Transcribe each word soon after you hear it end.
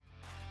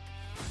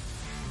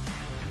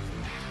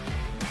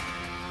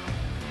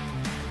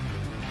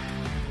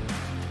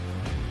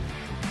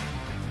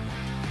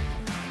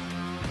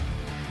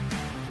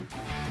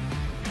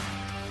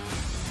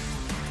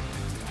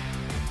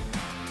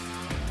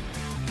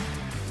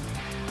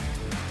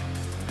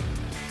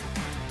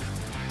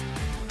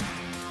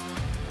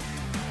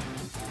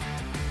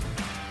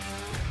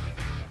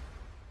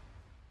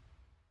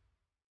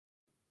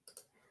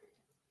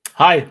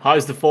Hi,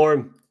 how's the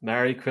form?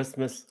 Merry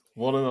Christmas,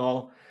 one and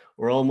all.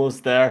 We're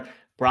almost there.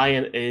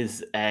 Brian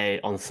is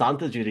on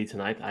Santa duty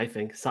tonight, I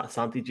think.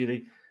 Santa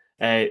duty.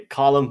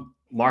 Colin,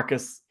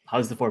 Marcus,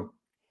 how's the form?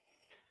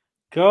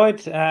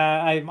 Good.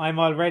 I'm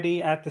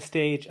already at the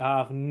stage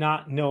of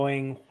not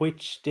knowing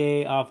which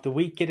day of the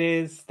week it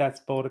is.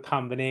 That's both a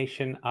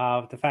combination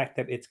of the fact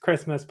that it's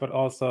Christmas, but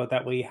also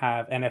that we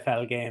have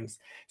NFL games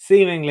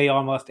seemingly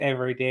almost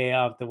every day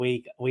of the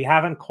week. We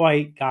haven't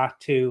quite got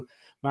to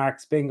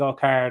Mark's bingo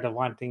card of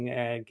wanting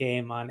a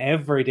game on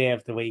every day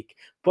of the week,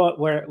 but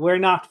we're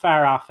not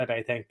far off it,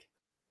 I think.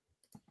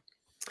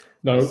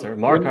 No, Yes, sir.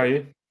 Mark, how are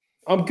you?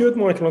 I'm good,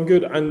 Michael. I'm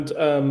good. And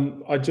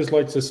I'd just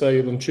like to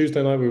say on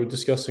Tuesday night, we were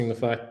discussing the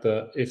fact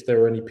that if there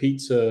were any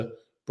pizza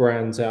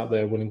brands out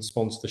there willing to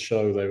sponsor the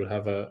show, they would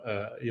have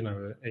a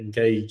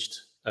engaged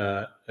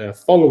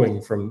following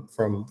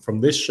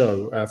from this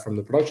show, from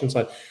the production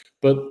side.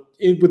 But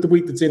with the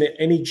week that's in it,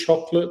 any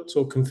chocolate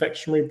or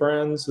confectionery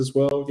brands as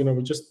well,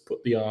 we just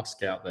put the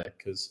ask out there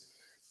because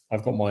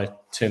I've got my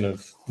tin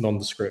of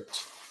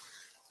nondescript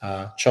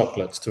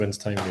chocolates to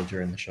entertain me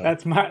during the show.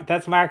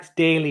 That's Mark's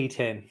daily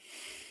tin.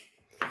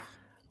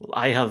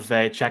 I have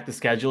checked the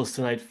schedules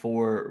tonight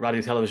for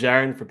Radio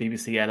Television, for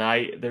BBC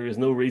NI. There is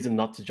no reason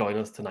not to join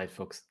us tonight,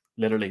 folks.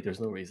 Literally, there's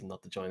no reason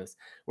not to join us.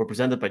 We're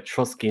presented by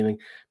Trust Gaming,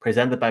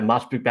 presented by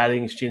Matchbook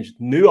Betting Exchange.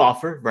 New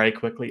offer very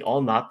quickly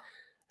on that.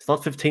 It's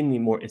not 15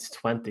 anymore, it's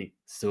 20.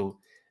 So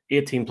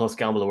 18 plus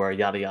gamble aware,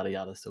 yada, yada,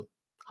 yada. So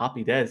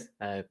happy days.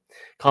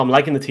 I'm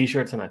liking the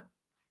t-shirt tonight.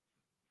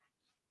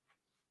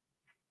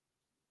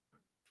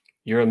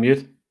 You're on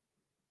mute.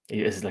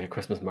 This is like a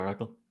Christmas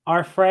miracle.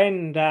 Our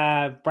friend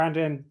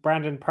Brandon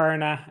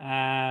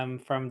Perna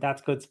from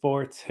That's Good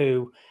Sports,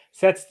 who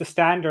sets the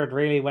standard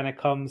really when it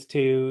comes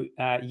to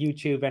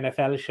YouTube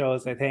NFL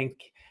shows. I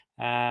think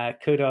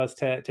kudos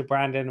to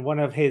Brandon. One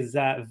of his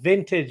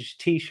vintage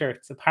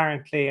T-shirts.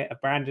 Apparently,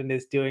 Brandon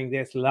is doing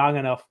this long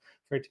enough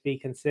for it to be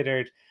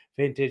considered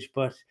vintage,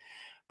 but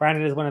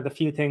Brandon is one of the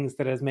few things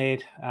that has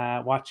made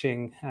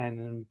watching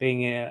and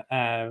being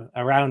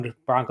around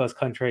Broncos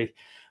country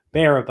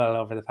bearable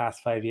over the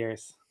past 5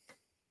 years.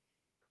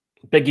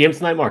 Big game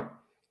tonight, Mark.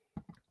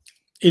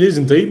 It is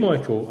indeed,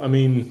 Michael. I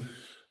mean,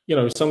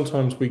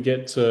 sometimes we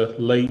get to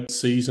late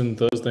season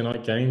Thursday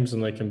night games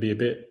and they can be a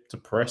bit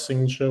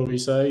depressing, shall we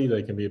say.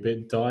 They can be a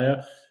bit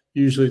dire.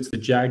 Usually it's the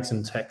Jags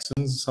and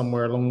Texans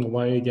somewhere along the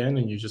way again,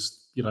 and you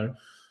just,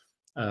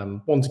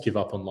 want to give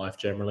up on life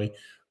generally.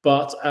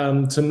 But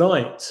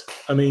tonight,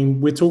 I mean,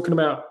 we're talking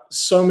about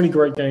so many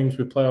great games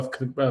with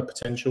playoff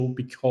potential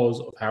because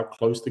of how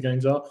close the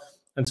games are.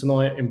 And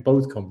tonight, in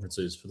both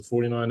conferences, for the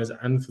 49ers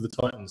and for the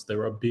Titans,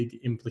 there are big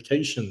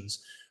implications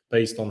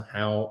based on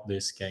how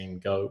this game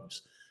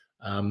goes.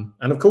 And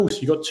of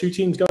course, you've got two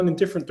teams going in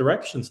different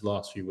directions the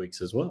last few weeks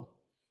as well.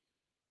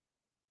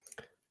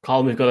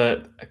 Colin, we've got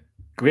a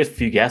great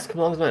few guests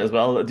coming on tonight as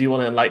well. Do you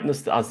want to enlighten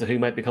us as to who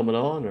might be coming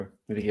on, or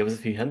maybe give us a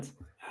few hints?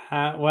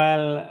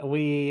 Well,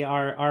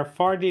 our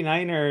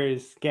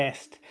 49ers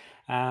guest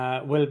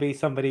will be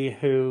somebody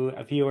who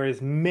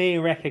viewers may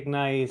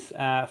recognize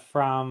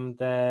from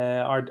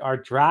our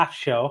draft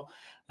show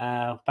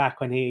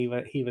back when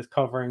he was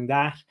covering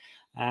that.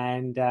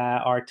 And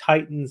our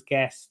Titans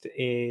guest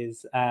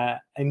is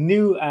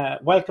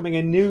welcoming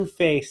a new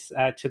face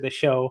to the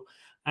show.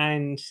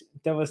 And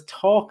there was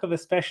talk of a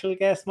special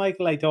guest,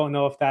 Michael. I don't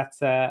know if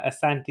that's a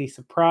Santi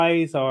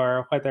surprise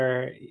or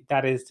whether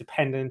that is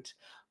dependent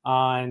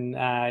on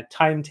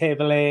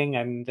timetabling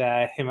and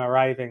him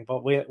arriving,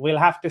 but we'll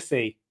have to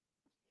see.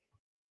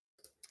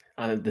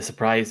 And the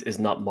surprise is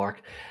not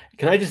Mark.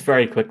 Can I just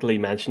very quickly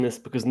mention this,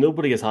 because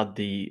nobody has had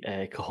the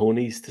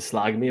cojones to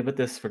slag me about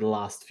this for the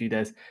last few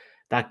days.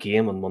 That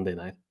game on Monday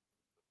night.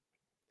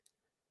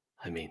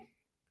 I mean,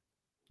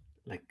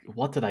 like,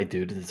 what did I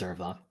do to deserve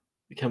that?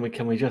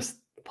 Can we just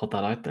put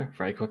that out there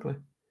very quickly?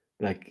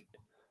 Like,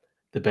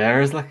 the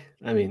Bears, like,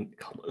 I mean,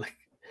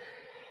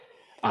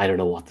 I don't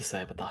know what to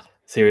say about that.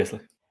 Seriously.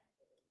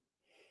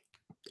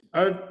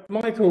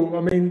 Michael,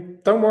 I mean,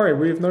 don't worry.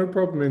 We have no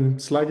problem in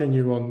slagging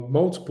you on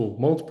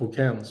multiple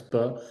counts,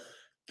 but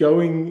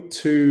going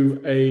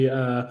to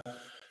a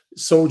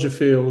Soldier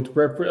Field,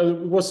 it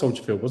was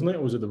Soldier Field, wasn't it?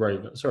 Or was it the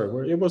Raven?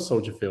 Sorry, it was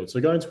Soldier Field.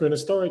 So going to an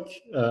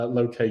historic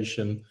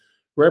location,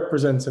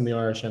 representing the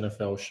Irish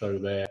NFL show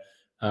there,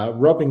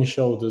 rubbing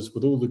shoulders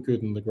with all the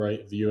good and the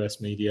great of the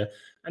US media,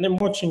 and then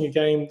watching a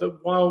game that,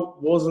 while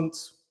wasn't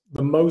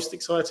the most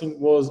exciting,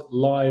 was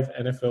live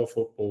NFL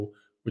football,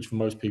 which for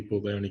most people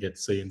they only get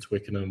to see in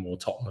Twickenham or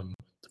Tottenham,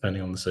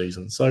 depending on the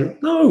season. So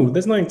no,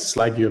 there's nothing to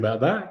slag you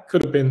about that.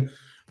 Could have been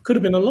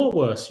a lot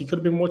worse. You could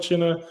have been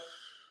watching a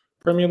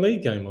Premier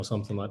League game or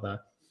something like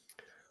that.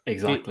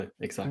 Exactly.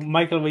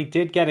 Michael, we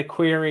did get a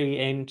query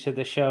into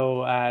the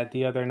show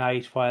the other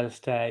night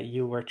whilst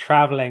you were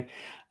traveling,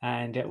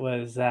 and it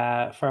was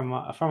from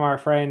our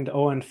friend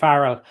Owen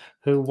Farrell,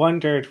 who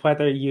wondered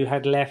whether you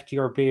had left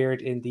your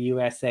beard in the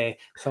USA.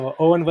 So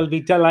Owen will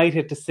be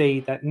delighted to see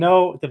that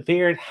no, the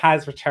beard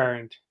has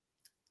returned.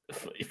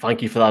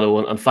 Thank you for that,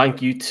 Owen, and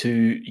thank you to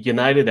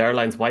United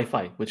Airlines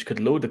Wi-Fi, which could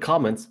load the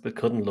comments but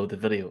couldn't load the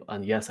video.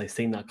 And yes, I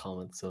seen that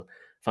comment, so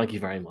thank you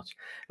very much.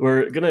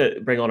 We're going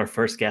to bring on our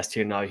first guest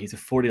here now. He's a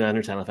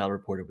 49ers NFL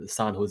reporter with the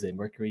San Jose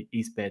Mercury,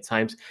 East Bay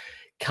Times.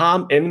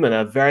 Cam Inman,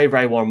 a very,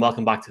 very warm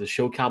welcome back to the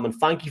show, Cam, and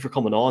thank you for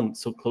coming on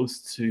so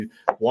close to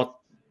what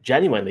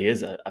genuinely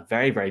is a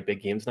very, very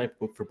big game tonight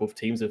for both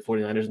teams, the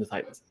 49ers and the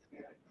Titans.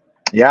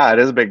 Yeah, it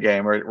is a big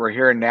game. We're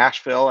here in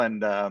Nashville,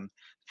 and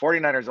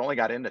 49ers only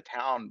got into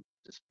town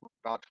just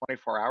about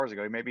 24 hours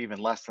ago, maybe even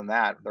less than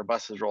that. Their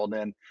buses rolled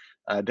in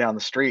down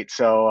the street.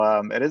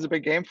 So it is a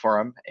big game for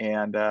them,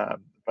 and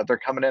but they're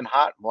coming in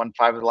hot, won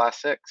 5 of the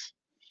last 6.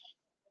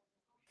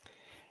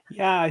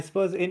 Yeah, I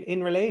suppose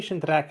in relation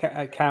to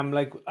that, Cam,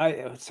 like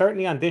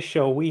certainly on this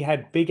show, we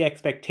had big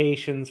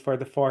expectations for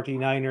the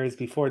 49ers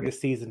before the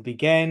season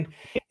began.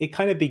 It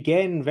kind of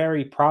began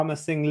very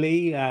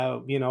promisingly,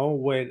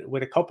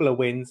 with a couple of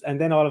wins,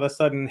 and then all of a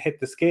sudden hit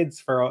the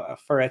skids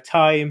for a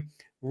time,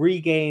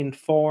 regained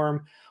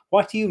form.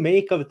 What do you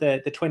make of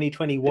the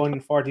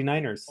 2021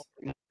 49ers?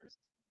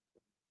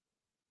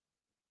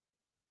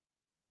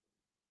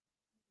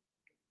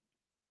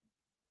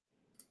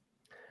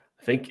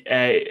 I think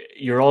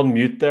you're on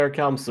mute there,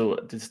 Cam. So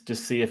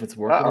just see if it's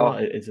working. Uh-oh. Or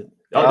not. Is it?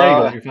 Oh, there you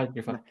go. You're fine.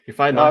 You're fine. You're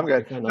fine No, now. I'm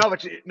good. You're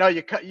fine now.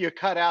 You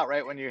cut out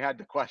right when you had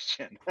the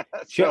question.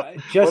 So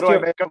Just what do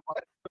I make of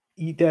what?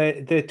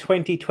 The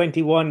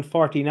 2021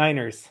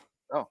 49ers.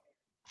 Oh,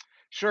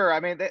 sure. I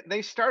mean,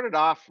 they started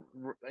off,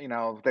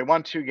 they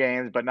won 2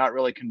 games, but not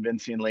really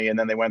convincingly, and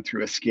then they went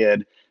through a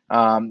skid.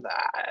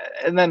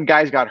 And then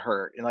guys got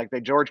hurt,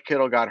 and George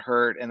Kittle got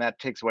hurt, and that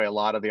takes away a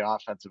lot of the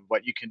offense of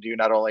what you can do,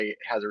 not only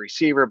as a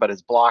receiver, but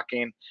as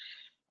blocking.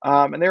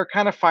 And they were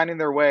kind of finding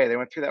their way. They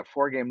went through that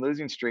 4-game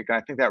losing streak, and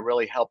I think that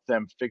really helped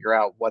them figure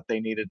out what they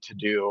needed to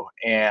do.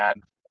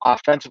 And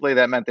offensively,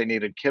 that meant they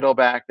needed Kittle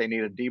back. They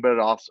needed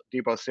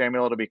Deebo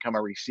Samuel to become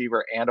a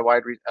receiver and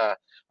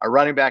a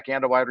running back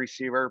and a wide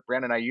receiver.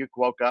 Brandon Ayuk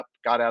woke up,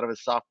 got out of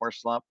his sophomore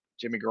slump.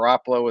 Jimmy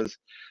Garoppolo was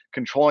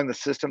controlling the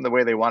system the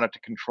way they wanted to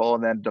control.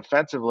 And then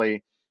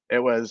defensively, it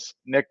was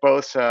Nick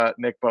Bosa,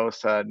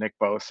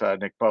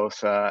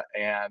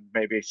 and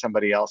maybe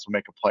somebody else will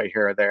make a play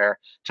here or there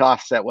to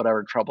offset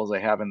whatever troubles they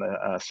have in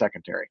the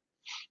secondary.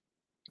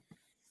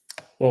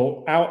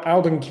 Well,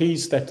 Alden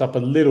Keys stepped up a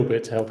little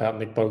bit to help out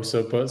Nick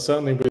Bosa, but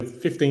certainly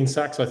with 15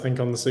 sacks, I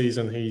think, on the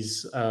season,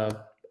 he's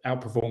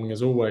outperforming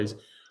as always.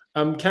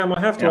 Cam, I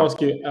have to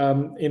ask you,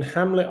 in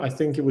Hamlet, I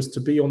think it was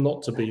to be or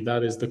not to be.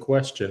 That is the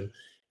question.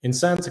 In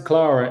Santa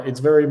Clara, it's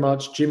very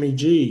much Jimmy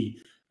G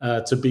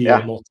to be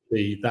or not to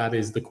be. That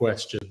is the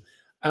question.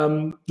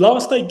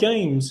 Last 8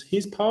 games,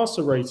 his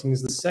passer rating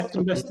is the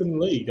second best in the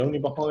league, only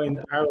behind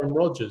Aaron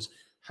Rodgers.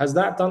 Has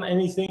that done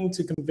anything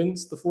to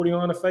convince the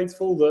 49er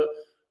faithful that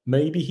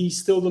maybe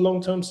he's still the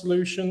long-term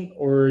solution,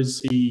 or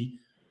is he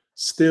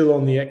still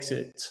on the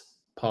exit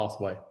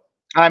pathway?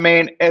 I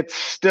mean, it's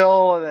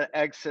still an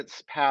exit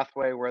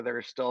pathway where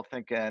they're still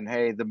thinking,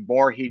 hey, the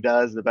more he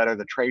does, the better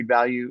the trade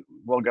value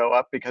will go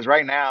up, because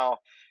right now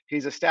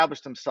he's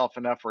established himself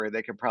enough where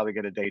they could probably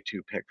get a day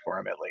 2 pick for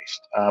him at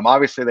least.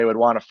 Obviously, they would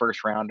want a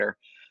first rounder,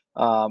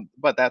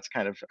 but that's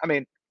kind of, I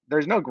mean,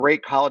 there's no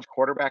great college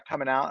quarterback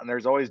coming out, and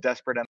there's always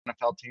desperate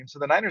NFL teams. So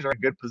the Niners are in a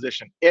good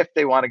position if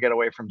they want to get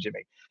away from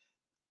Jimmy.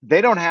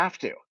 They don't have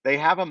to. They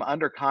have him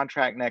under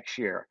contract next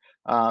year.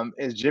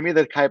 Is Jimmy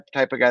the type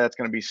of guy that's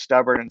going to be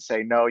stubborn and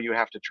say, no, you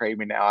have to trade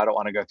me now, I don't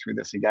want to go through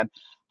this again?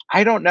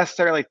 I don't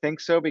necessarily think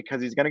so,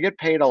 because he's going to get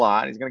paid a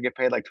lot. He's going to get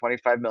paid like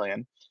 $25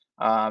 million.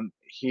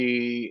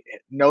 He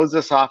knows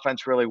this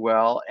offense really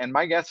well. And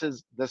my guess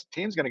is this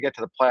team's going to get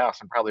to the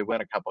playoffs and probably win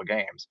a couple of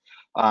games,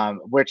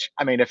 which,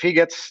 I mean, if he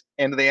gets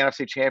into the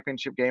NFC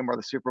Championship game or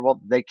the Super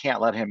Bowl, they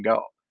can't let him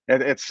go.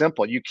 It's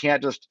simple. You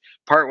can't just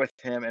part with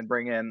him and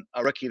bring in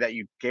a rookie that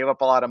you gave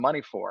up a lot of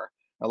money for,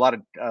 a lot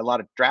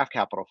of draft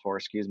capital for,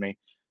 excuse me.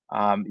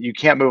 You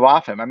can't move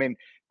off him. I mean,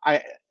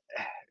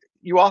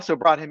 you also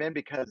brought him in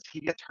because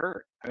he gets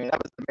hurt. I mean,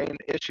 that was the main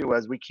issue,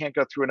 was we can't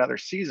go through another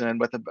season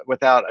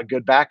without a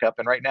good backup.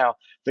 And right now,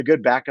 the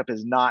good backup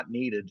is not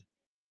needed.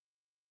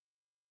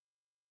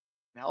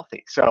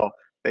 Healthy. So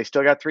they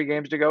still got 3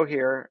 games to go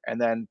here,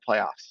 and then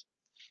playoffs.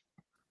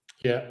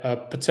 Yeah,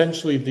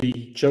 potentially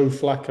the Joe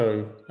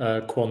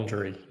Flacco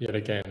quandary yet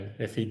again,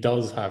 if he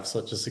does have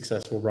such a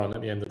successful run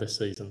at the end of this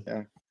season.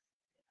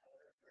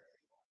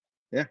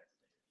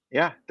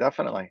 Yeah,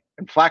 definitely.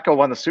 And Flacco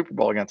won the Super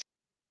Bowl against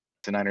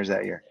the Niners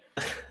that year.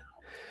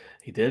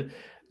 He did.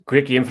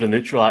 Great game for the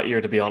neutral that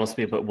year, to be honest with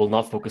you, but we'll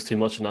not focus too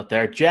much on that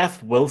there.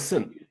 Jeff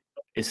Wilson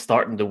is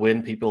starting to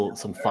win people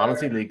some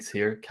fantasy leagues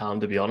here, Cam,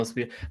 to be honest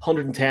with you.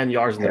 110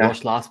 yards in the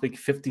rush last week,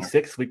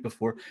 56 the week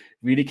before.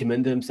 Really came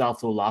into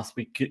himself, though, last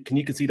week. Can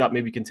you see that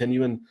maybe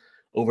continuing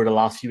over the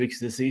last few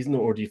weeks of the season,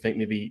 or do you think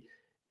maybe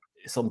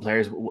some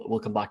players will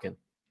come back in?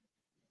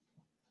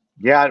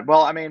 Yeah,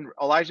 well, I mean,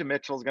 Elijah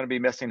Mitchell is going to be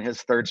missing his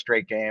 3rd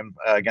straight game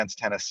against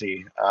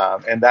Tennessee.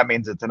 And that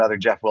means it's another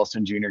Jeff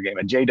Wilson Jr. game,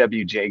 a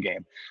JWJ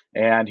game.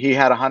 And he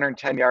had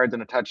 110 yards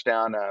and a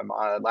touchdown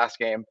last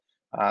game,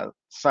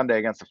 Sunday,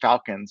 against the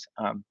Falcons.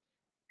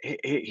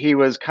 he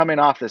was coming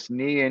off this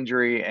knee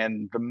injury,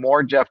 and the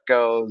more Jeff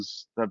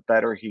goes, the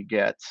better he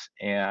gets.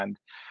 And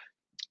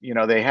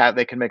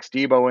they can mix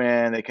Debo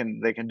in,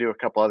 they can do a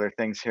couple other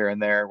things here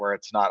and there where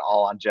it's not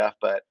all on Jeff,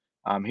 but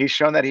he's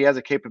shown that he has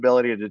a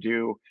capability to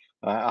do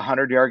a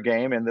 100-yard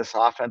game in this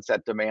offense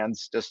that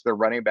demands just the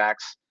running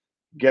backs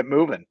get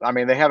moving. I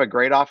mean, they have a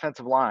great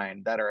offensive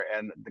line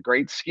and the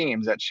great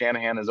schemes that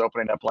Shanahan is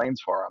opening up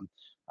lanes for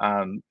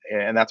them.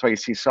 And that's why you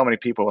see so many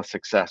people with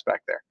success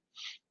back there.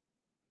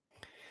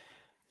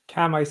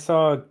 Cam, I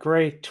saw a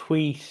great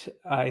tweet,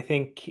 I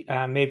think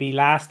maybe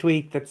last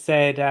week, that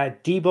said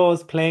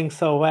Debo's playing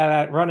so well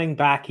at running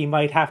back, he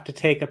might have to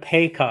take a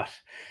pay cut.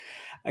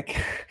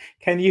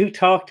 Can you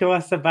talk to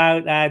us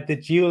about the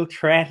dual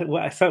threat?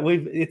 So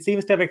it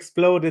seems to have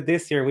exploded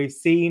this year. We've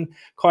seen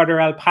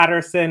Cordarrelle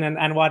Patterson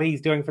and what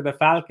he's doing for the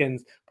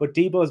Falcons, but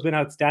Debo's been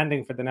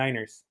outstanding for the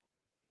Niners.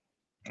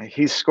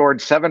 He's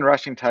scored 7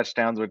 rushing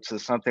touchdowns, which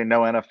is something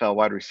no NFL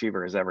wide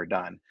receiver has ever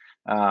done.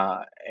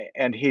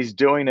 And he's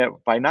doing it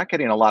by not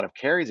getting a lot of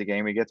carries a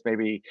game. He gets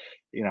maybe,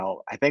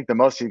 I think the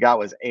most he got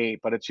was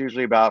 8, but it's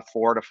usually about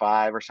 4 to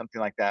 5 or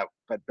something like that.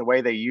 But the way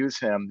they use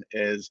him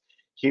is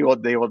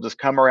they will just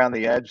come around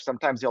the edge.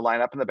 Sometimes he'll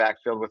line up in the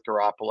backfield with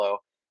Garoppolo.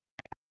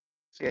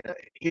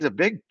 He's a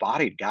big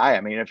bodied guy.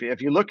 I mean,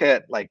 if you look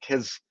at like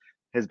his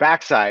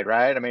backside,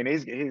 right? I mean,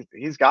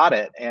 he's got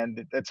it,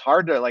 and it's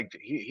hard to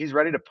he's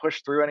ready to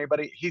push through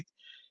anybody.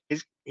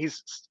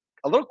 He's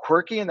a little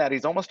quirky in that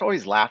he's almost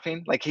always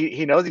laughing. Like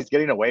he knows he's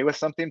getting away with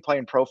something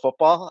playing pro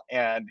football,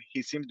 and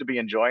he seems to be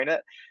enjoying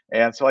it.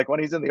 And so like when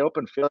he's in the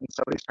open field and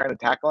somebody's trying to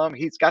tackle him,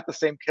 he's got the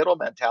same Kittle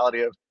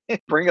mentality of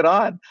bring it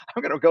on.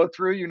 I'm going to go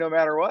through you no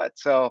matter what.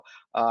 So,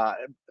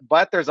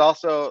 but there's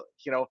also,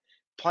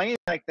 playing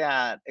like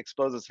that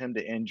exposes him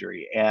to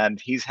injury, and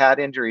he's had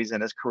injuries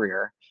in his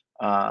career.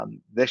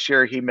 This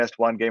year he missed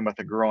 1 game with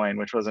a groin,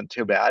 which wasn't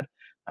too bad.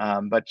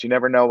 But you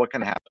never know what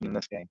can happen in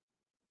this game.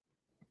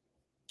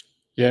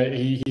 Yeah,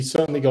 he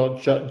certainly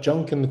got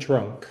junk in the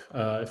trunk,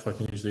 if I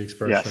can use the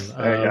expression. Yes,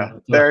 there you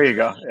go. There you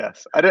go.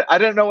 Yes, I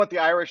didn't know what the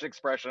Irish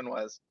expression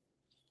was.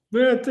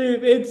 Yeah,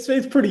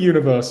 it's pretty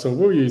universal.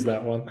 We'll use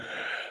that one.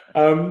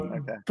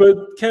 Okay. But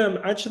Cam,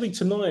 actually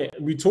tonight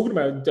we're talking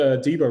about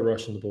Debo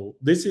rushing the ball.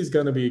 This is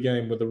going to be a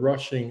game where the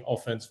rushing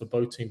offense for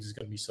both teams is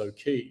going to be so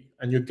key.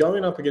 And you're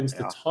going up against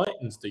the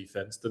Titans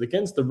defense that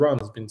against the run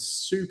has been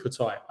super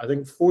tight. I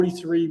think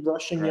 43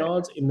 rushing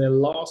yards in their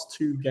last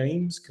 2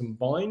 games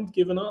combined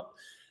given up.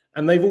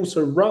 And they've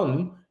also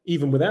run,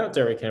 even without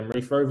Derrick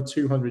Henry, for over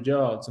 200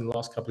 yards in the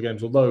last couple of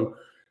games, although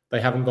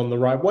they haven't gone the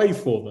right way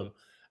for them.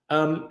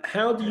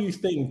 How do you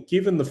think,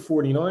 given the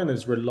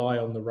 49ers rely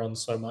on the run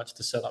so much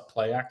to set up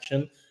play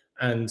action,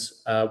 and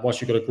whilst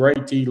you've got a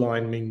great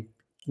D-line, I mean,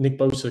 Nick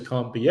Bosa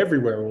can't be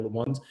everywhere all at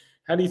once,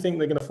 how do you think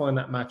they're going to find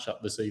that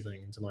matchup this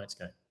evening in tonight's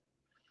game?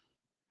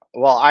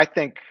 Well, I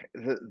think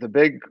the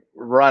big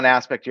run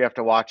aspect you have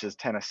to watch is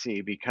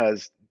Tennessee,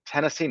 because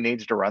Tennessee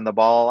needs to run the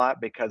ball a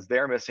lot because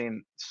they're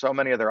missing so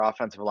many of their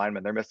offensive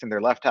linemen. They're missing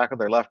their left tackle,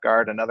 their left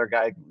guard. Another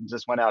guy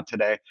just went out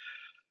today.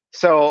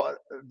 So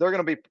they're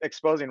going to be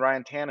exposing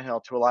Ryan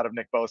Tannehill to a lot of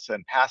Nick Bosa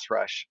and pass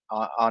rush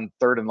on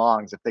 3rd and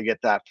longs if they get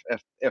that,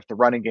 if the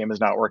running game is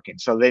not working.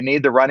 So they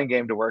need the running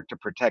game to work to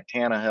protect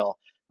Tannehill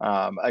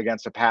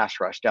against a pass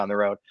rush down the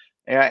road.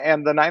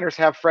 And the Niners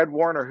have Fred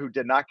Warner, who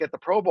did not get the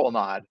Pro Bowl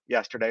nod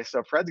yesterday.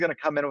 So Fred's going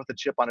to come in with a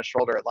chip on his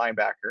shoulder at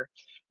linebacker.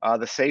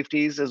 The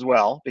safeties as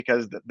well,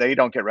 because they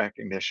don't get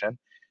recognition.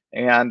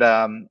 And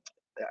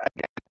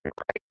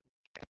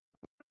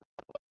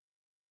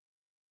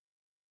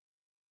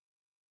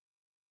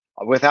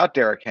without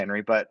Derrick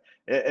Henry, but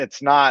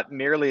it's not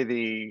nearly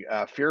the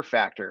fear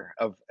factor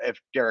of if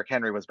Derrick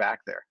Henry was back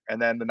there.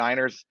 And then the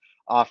Niners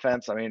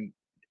offense, I mean,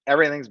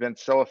 everything's been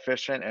so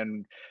efficient,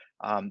 and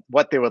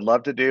what they would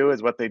love to do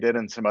is what they did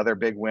in some other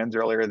big wins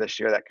earlier this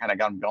year that kind of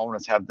got them going,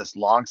 is have this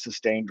long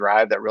sustained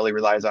drive that really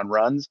relies on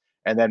runs,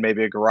 and then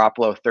maybe a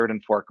Garoppolo 3rd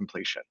and 4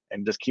 completion,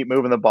 and just keep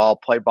moving the ball,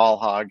 play ball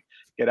hog,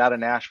 get out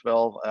of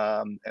Nashville,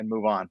 and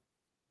move on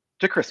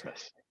to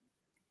Christmas.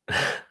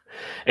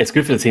 It's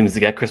good for the teams to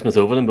get Christmas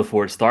over them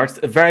before it starts.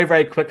 A very,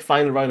 very quick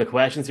final round of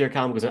questions here,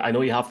 Cam, because I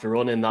know you have to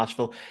run in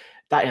Nashville.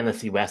 That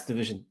NFC West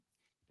division,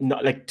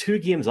 like 2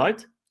 games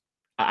out.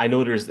 I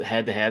know there's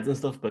head-to-heads and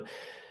stuff, but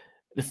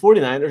the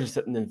 49ers are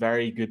sitting in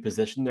very good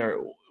position there.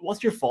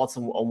 What's your thoughts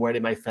on where they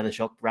might finish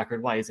up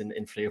record-wise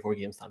in 3 or 4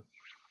 games time?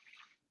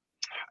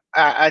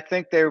 I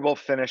think they will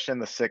finish in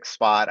the 6th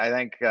spot. I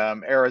think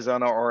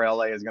Arizona or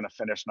LA is going to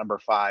finish number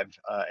 5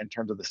 in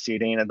terms of the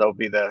seeding, and they'll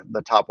be the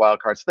top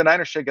wild cards. So the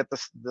Niners should get the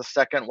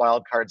 2nd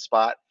wild card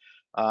spot.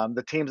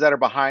 The teams that are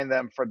behind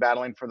them for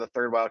battling for the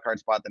 3rd wild card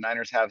spot, the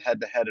Niners have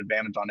head-to-head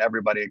advantage on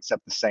everybody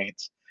except the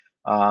Saints.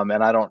 And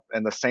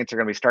the Saints are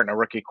going to be starting a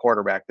rookie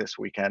quarterback this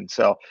weekend.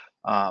 So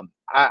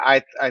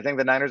I think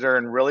the Niners are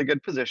in really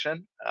good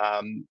position.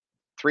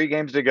 3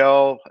 games to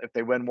go. If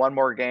they win 1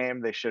 more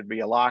game, they should be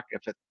a lock.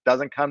 If it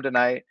doesn't come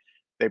tonight,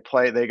 they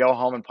go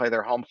home and play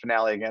their home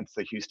finale against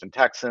the Houston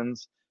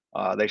Texans.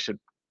 They should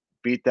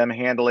beat them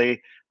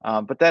handily.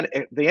 But then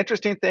the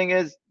interesting thing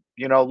is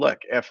look,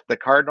 if the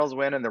Cardinals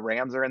win and the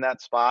Rams are in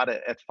that spot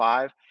at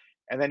 5,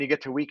 and then you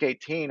get to week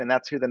 18 and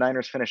that's who the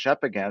Niners finish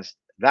up against,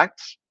 that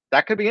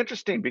could be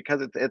interesting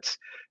because it's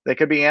they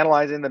could be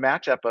analyzing the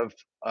matchup of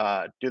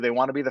do they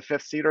want to be the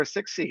 5th seed or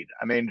 6th seed?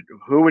 I mean,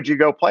 who would you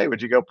go play?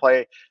 Would you go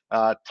play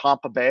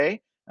Tampa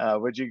Bay?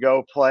 Would you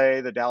go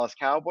play the Dallas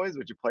Cowboys?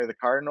 Would you play the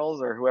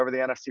Cardinals or whoever the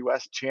NFC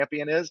West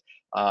champion is?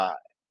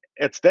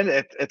 It's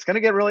going to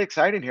get really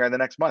exciting here in the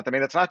next month. I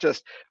mean, it's not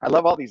just, I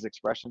love all these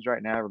expressions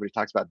right now. Everybody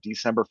talks about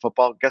December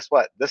football. Guess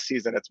what? This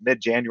season, it's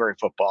mid-January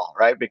football,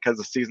 right? Because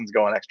the season's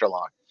going extra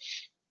long.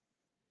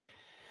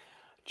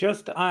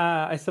 Just,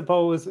 I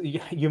suppose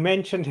you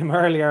mentioned him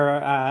earlier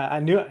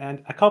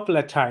a couple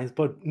of times,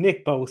 but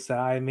Nick Bosa,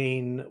 I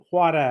mean,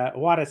 what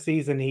a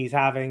season he's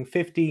having!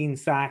 15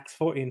 sacks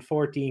in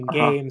 14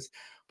 games,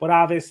 but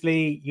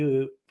obviously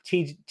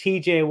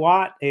TJ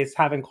Watt is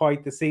having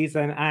quite the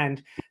season,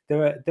 and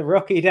the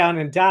rookie down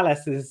in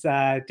Dallas is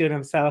doing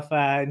himself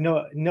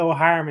no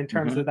harm in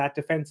terms of that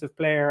defensive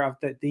player of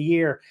the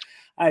year.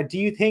 Do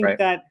you think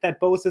that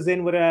Bosa's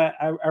in with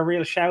a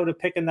real shout of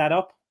picking that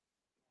up?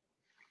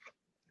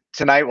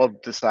 Tonight we'll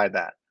decide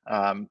that.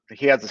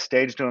 He has a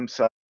stage to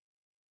himself.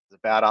 It's a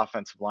bad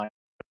offensive line.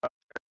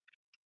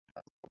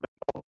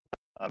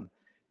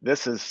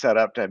 This is set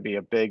up to be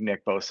a big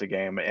Nick Bosa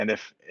game, and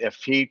if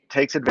he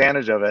takes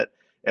advantage of it,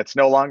 it's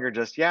no longer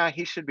just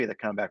he should be the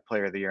comeback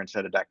player of the year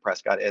instead of Dak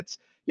Prescott. It's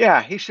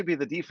he should be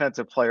the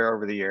defensive player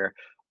over the year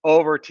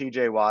over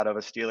TJ Watt of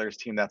a Steelers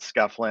team that's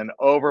scuffling,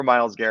 over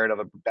Myles Garrett of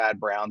a bad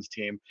Browns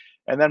team,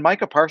 and then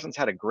Micah Parsons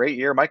had a great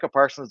year. Micah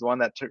Parsons is the one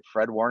that took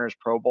Fred Warner's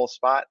Pro Bowl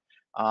spot.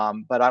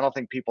 But I don't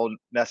think people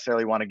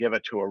necessarily want to give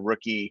it to a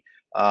rookie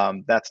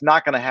that's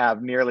not going to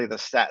have nearly the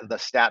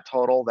stat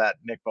total that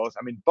Nick Bosa.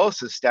 I mean,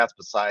 Bosa's stats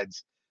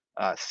besides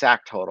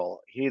sack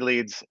total, he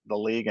leads the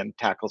league in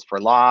tackles for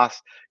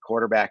loss,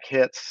 quarterback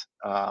hits.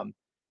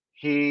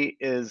 He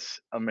is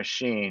a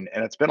machine,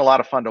 and it's been a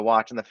lot of fun to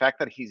watch. And the fact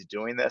that he's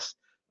doing this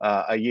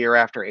a year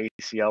after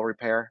ACL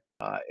repair,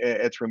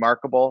 it's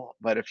remarkable.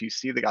 But if you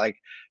see the guy, like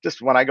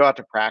just when I go out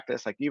to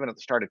practice, like even at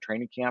the start of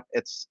training camp,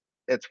 it's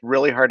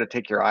really hard to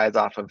take your eyes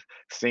off of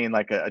seeing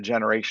like a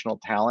generational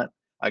talent,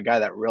 a guy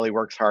that really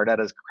works hard at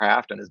his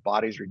craft, and his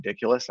body's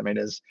ridiculous. I mean,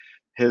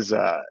 his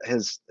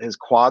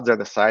quads are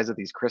the size of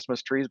these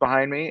Christmas trees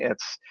behind me.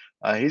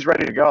 He's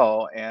ready to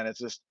go, and it's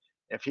just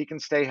if he can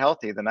stay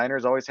healthy, the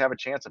Niners always have a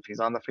chance if he's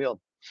on the field.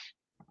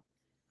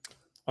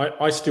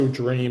 I still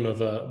dream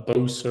of a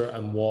Bosa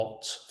and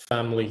Watt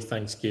family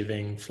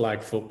Thanksgiving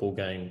flag football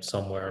game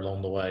somewhere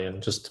along the way,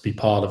 and just to be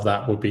part of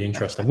that would be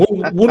interesting.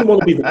 Wouldn't want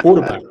to be the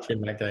quarterback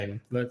in that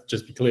game, let's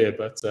just be clear,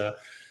 but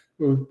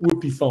would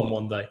be fun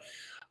one day.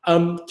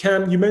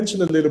 Cam, you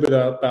mentioned a little bit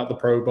about the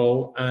Pro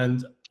Bowl,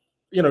 and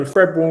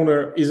Fred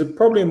Warner is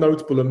probably a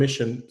notable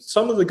omission.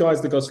 Some of the guys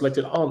that got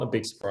selected aren't a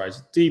big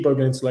surprise. Debo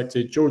getting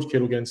selected, George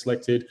Kittle getting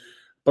selected,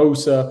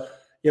 Bosa.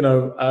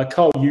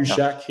 Carl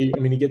Juszczyk, he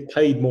gets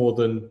paid more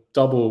than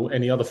double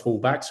any other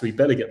fullback, so he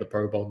better get the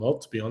Pro Bowl nod,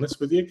 to be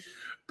honest with you.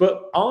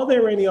 But are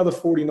there any other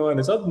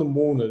 49ers other than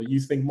Warner that you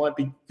think might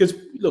be? Because,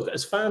 look,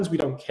 as fans, we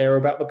don't care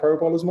about the Pro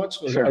Bowl as much,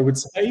 I would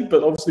say,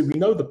 but obviously we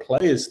know the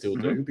players still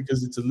do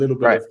because it's a little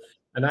bit of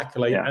an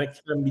accolade and it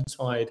can be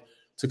tied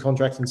to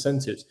contract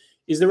incentives.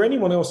 Is there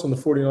anyone else on the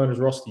 49ers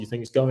roster you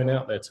think is going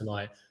out there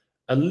tonight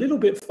a little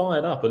bit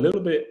fired up, a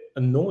little bit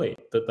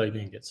annoyed that they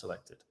didn't get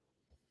selected?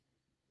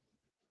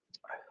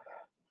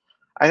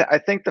 I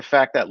think the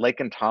fact that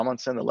Laken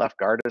Tomlinson, the left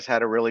guard, has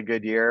had a really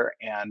good year,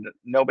 and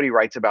nobody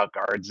writes about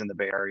guards in the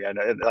Bay Area.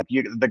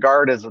 The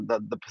guard is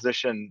the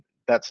position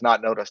that's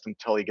not noticed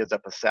until he gives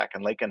up a sack,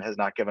 and Laken has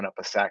not given up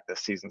a sack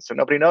this season, so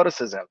nobody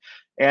notices him.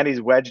 And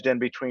he's wedged in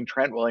between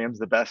Trent Williams,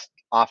 the best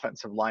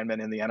offensive lineman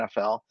in the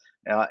NFL,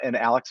 and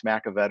Alex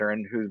Mack, a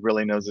veteran who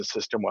really knows the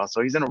system well.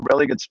 So he's in a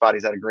really good spot.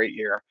 He's had a great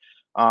year.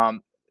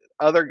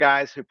 Other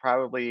guys who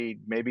probably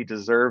maybe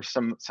deserve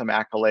some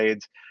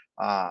accolades.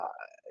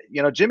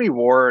 Jimmy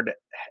Ward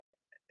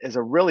is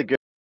a really good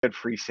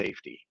free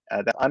safety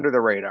that's under the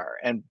radar,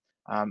 and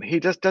he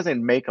just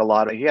doesn't make a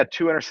lot of. He had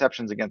 2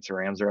 interceptions against the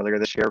Rams earlier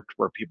this year,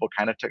 where people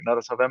kind of took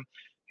notice of him.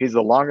 He's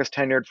the longest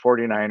tenured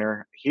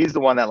 49er. He's the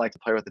one that likes to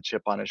play with a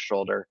chip on his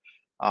shoulder.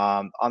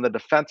 On the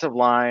defensive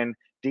line,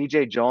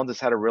 DJ Jones has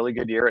had a really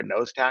good year at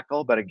nose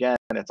tackle, but again,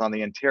 it's on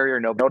the interior.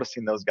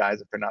 Noticing those guys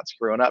if they're not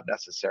screwing up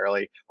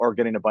necessarily or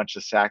getting a bunch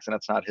of sacks, and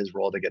it's not his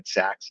role to get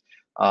sacks.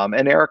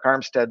 And Eric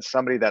Armstead's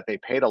somebody that they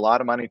paid a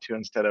lot of money to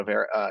instead of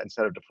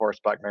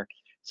DeForest Buckner.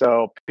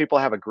 So people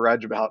have a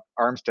grudge about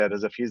Armstead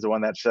as if he's the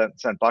one that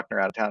sent Buckner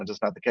out of town. It's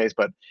just not the case.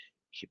 But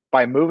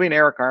by moving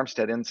Eric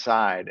Armstead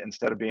inside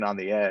instead of being on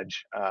the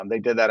edge, they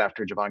did that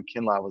after Javon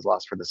Kinlaw was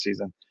lost for the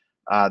season.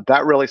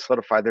 That really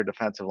solidified their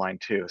defensive line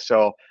too.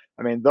 So,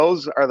 I mean,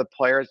 those are the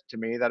players to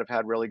me that have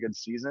had really good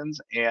seasons,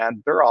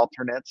 and they're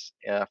alternates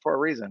for a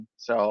reason.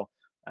 So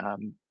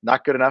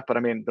not good enough, but I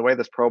mean, the way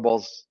this Pro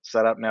Bowl's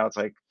set up now, it's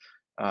like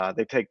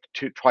they take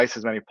twice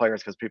as many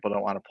players because people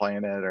don't want to play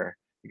in it, or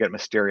you get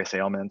mysterious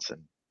ailments.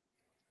 And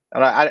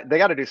And they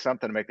got to do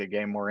something to make the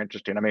game more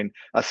interesting. I mean,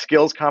 a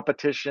skills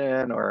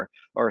competition or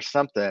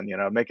something,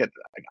 make it.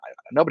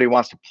 Nobody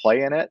wants to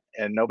play in it,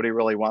 and nobody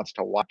really wants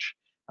to watch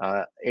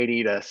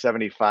 80 to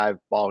 75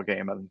 ball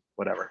game and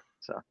whatever.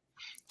 So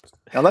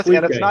and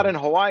it's not in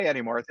Hawaii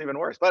anymore. It's even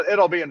worse, but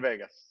it'll be in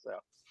Vegas. So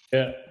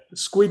yeah,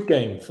 Squid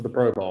Game for the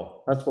Pro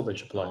Bowl. That's what they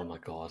should play. Oh my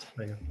God.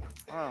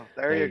 Oh,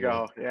 there you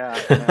go. Yeah,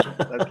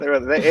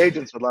 the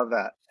agents would love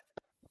that.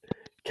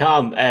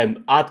 Cam,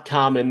 at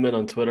Cam Inman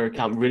on Twitter.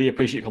 Cam, really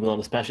appreciate you coming on,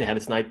 especially ahead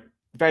of tonight.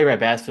 Very, very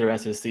best for the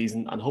rest of the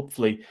season, and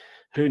hopefully,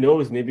 who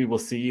knows, maybe we'll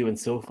see you in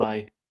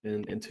SoFi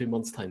in 2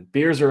 months' time.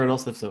 Beers are on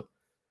us if so.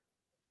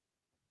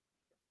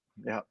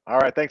 Yeah. All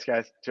right. Thanks,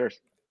 guys. Cheers.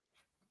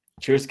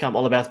 Cheers, Cam.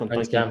 All the best, man.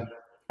 Thanks, Thank Cam. you.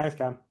 Thanks,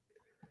 Cam.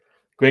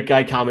 Great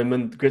guy, Cam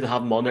Inman. Great to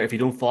have him on there. If you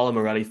don't follow him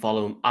already,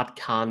 follow him at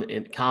Cam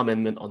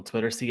Inman on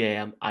Twitter,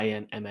 CAMINMAN,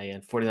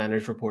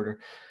 49ers reporter.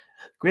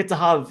 Great to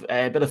have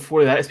a bit of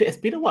 49ers. It's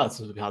been a while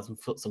since we've had some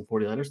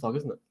 49ers talk,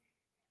 isn't it?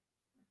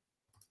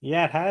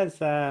 Yeah, it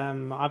has.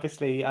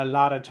 Obviously, a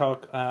lot of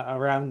talk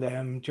around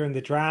them during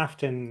the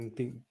draft and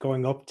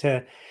going up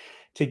to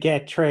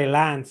get Trey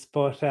Lance,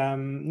 but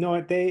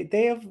no,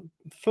 they have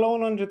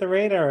flown under the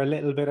radar a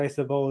little bit, I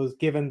suppose,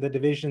 given the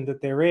division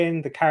that they're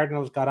in. The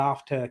Cardinals got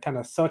off to kind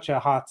of such a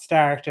hot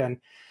start, and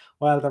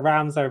while the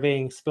Rams are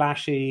being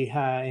splashy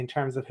in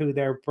terms of who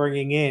they're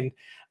bringing in,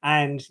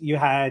 and you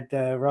had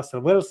the Russell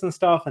Wilson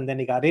stuff, and then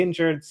he got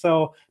injured.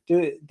 So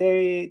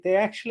they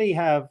actually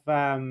have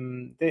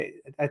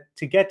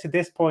to get to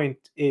this point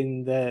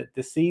in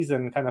the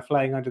season, kind of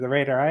flying under the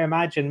radar. I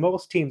imagine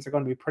most teams are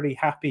going to be pretty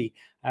happy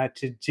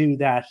to do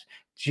that.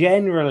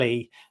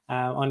 Generally,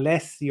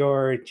 unless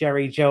you're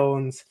Jerry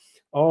Jones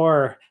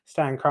or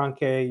Stan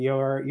Kroenke,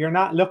 you're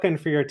not looking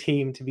for your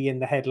team to be in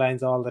the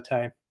headlines all the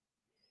time.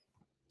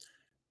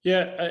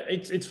 Yeah,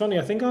 it's funny.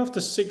 I think after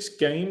 6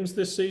 games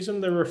this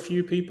season, there were a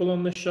few people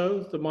on the show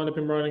that might have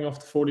been writing off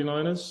the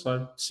 49ers.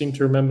 I seem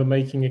to remember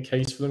making a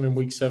case for them in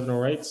week 7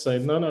 or 8,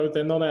 saying, no,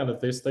 they're not out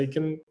of this. They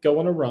can go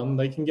on a run.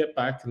 They can get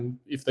back. And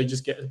if they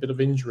just get a bit of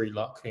injury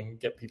luck and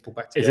get people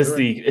back together.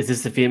 Is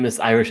this the famous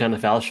Irish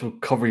NFL show,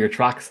 Cover Your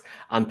Tracks?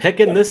 I'm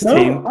picking this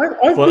team,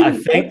 I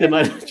think they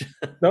might.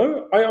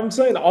 No, I'm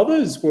saying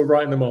others were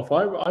writing them off.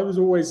 I was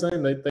always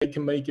saying that they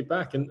can make it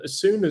back. And as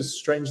soon as,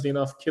 strangely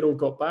enough, Kittle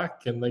got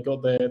back and they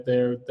got their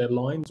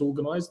lines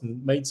organized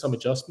and made some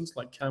adjustments,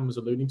 like Cam was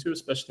alluding to,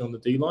 especially on the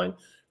D line,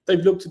 they've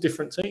looked a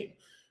different team.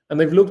 And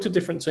they've looked a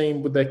different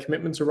team with their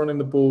commitment to running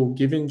the ball,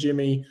 giving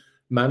Jimmy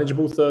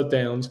manageable third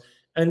downs.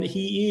 And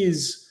he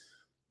is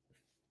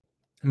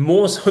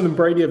more so than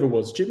Brady ever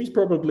was. Jimmy's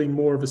probably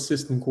more of a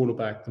system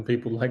quarterback than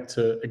people like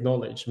to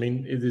acknowledge. I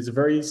mean, it is a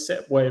very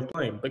set way of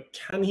playing, but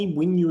can he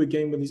win you a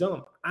game with his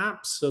arm?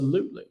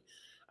 Absolutely.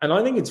 And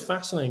I think it's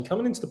fascinating.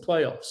 Coming into the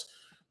playoffs,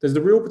 there's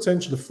the real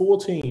potential of 4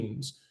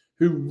 teams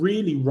who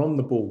really run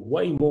the ball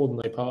way more than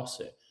they pass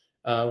it.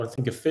 I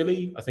think of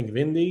Philly, I think of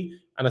Indy,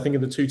 and I think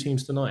of the 2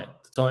 teams tonight,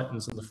 the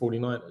Titans and the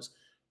 49ers,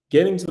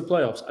 getting to the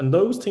playoffs. And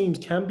those teams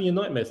can be a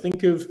nightmare.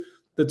 Think of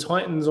the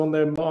Titans on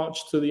their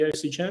march to the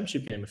AFC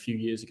Championship game a few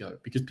years ago,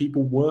 because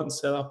people weren't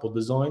set up or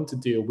designed to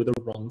deal with a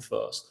run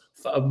first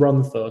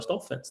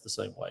offense the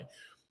same way.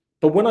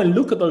 But when I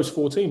look at those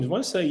 4 teams, when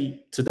I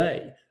say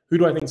today, who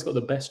do I think's got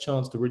the best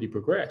chance to really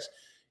progress?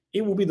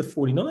 It will be the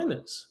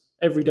 49ers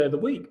every day of the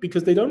week,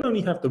 because they don't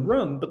only have the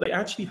run, but they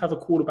actually have a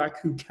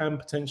quarterback who can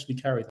potentially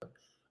carry them.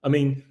 I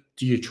mean,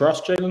 do you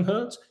trust Jalen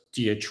Hurts?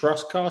 Do you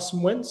trust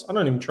Carson Wentz? I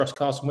don't even trust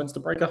Carson Wentz to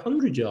break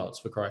 100 yards,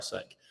 for Christ's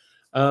sake.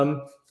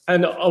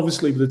 And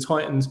obviously, with the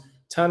Titans,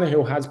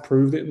 Tannehill has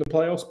proved it in the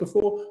playoffs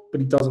before, but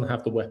he doesn't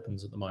have the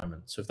weapons at the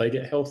moment. So if they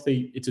get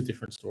healthy, it's a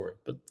different story.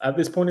 But at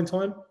this point in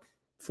time,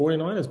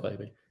 49ers,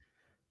 baby.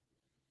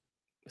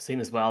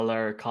 Seen as well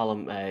there,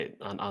 Colin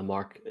and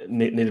Mark.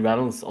 Neil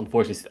Reynolds,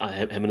 unfortunately,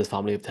 him and his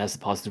family have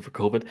tested positive for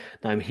COVID.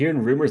 Now, I'm hearing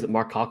rumors that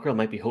Mark Cockrell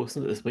might be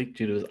hosting it this week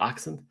due to his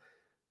accent.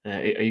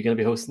 Are you going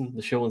to be hosting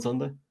the show on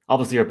Sunday?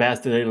 Obviously, your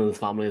best to Neil and his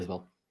family as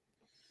well.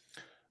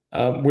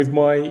 With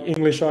my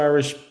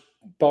English-Irish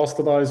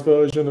bastardized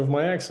version of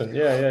my accent.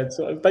 Yeah. It's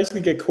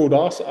basically get called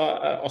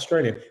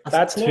Australian.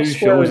 That's not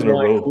swearing,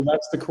 Michael.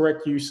 That's the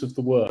correct use of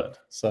the word.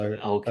 So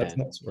okay. That's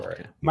not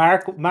swearing. Okay.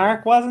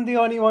 Mark wasn't the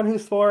only one who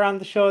swore on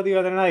the show the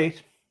other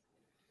night.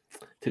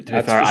 To be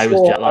fair, I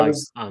was jet lagged.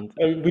 And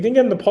we didn't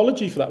get an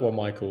apology for that one,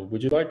 Michael.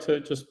 Would you like to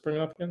just bring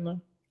it up again,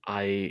 though?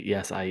 I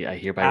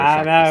hereby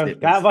retract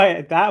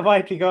that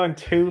might be going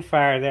too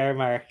far there,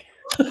 Mark.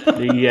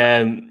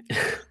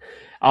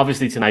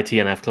 Obviously tonight,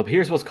 TNF Club.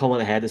 Here's what's coming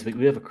ahead this week.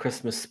 We have a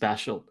Christmas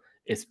special.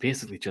 It's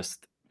basically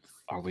just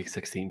our Week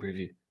 16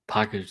 preview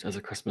packaged as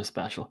a Christmas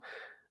special.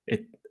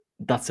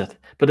 That's it.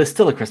 But it's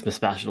still a Christmas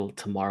special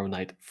tomorrow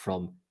night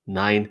from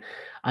 9.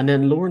 And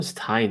then Lawrence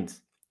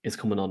Tynes is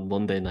coming on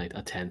Monday night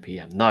at 10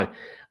 p.m. Now,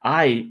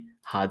 I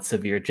had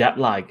severe jet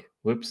lag,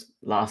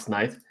 last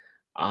night,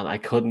 and I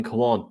couldn't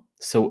come on.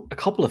 So a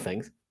couple of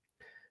things.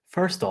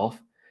 First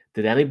off,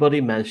 did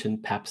anybody mention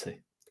Pepsi?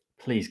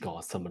 Please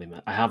God, somebody,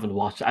 man. I haven't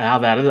watched. I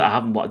have edited. I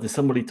haven't watched. Did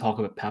somebody talk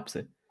about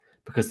Pepsi?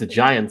 Because the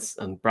Giants,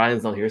 and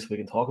Brian's not here, so we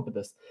can talk about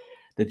this.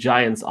 the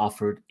Giants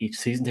offered each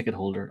season ticket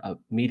holder a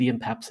medium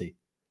Pepsi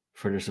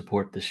for their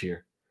support this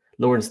year.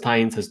 Lawrence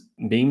Tynes has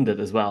memed it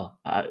as well.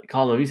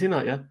 Colin, have you seen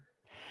that yet?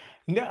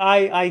 No,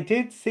 I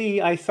did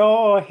see. I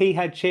saw he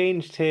had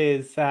changed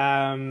his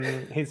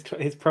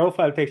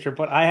profile picture,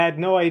 but I had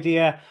no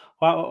idea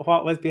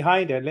what was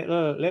behind it.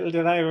 Little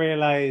did I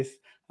realize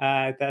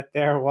that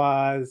there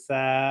was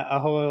a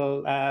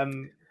whole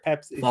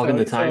Pepsi. Flogging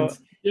the Tynes.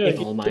 Yeah,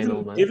 All mine,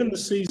 all mine. given the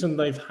season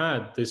they've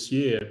had this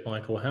year,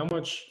 Michael, how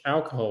much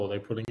alcohol are they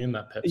putting in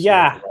that Pepsi?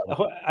 Yeah,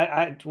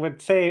 I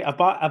would say a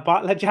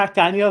bottle of Jack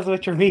Daniels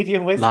with your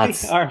medium whiskey.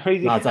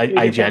 Lads,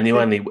 I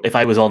genuinely, if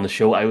I was on the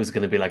show, I was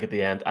going to be like at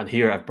the end, and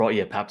here I've brought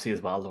you a Pepsi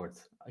as well,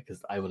 Lords,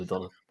 because I would have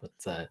done it, but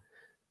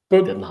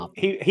didn't happen.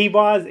 He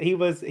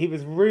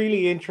was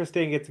really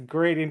interesting. It's a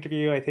great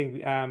interview. I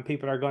think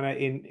people are going to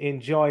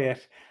enjoy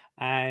it,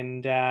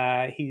 and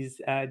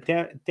he's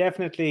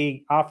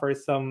definitely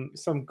offers some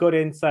good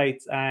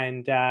insights.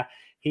 And I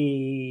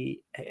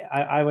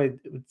would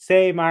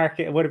say, Mark,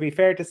 would it be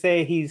fair to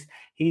say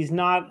he's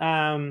not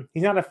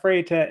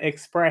afraid to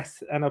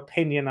express an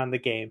opinion on the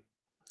game?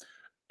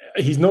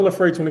 He's not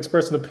afraid to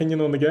express an opinion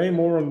on the game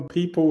or on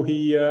people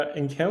he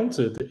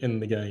encountered in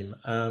the game.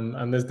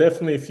 And there's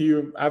definitely a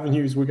few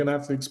avenues we're going to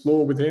have to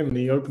explore with him. And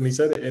he openly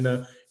said it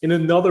in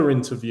another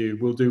interview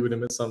we'll do with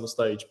him at some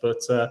stage. But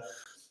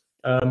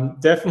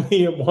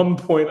definitely at one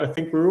point, I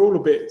think we're all a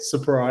bit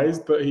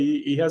surprised, but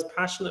he has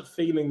passionate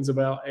feelings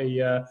about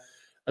a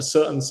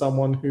certain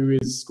someone who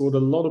has scored a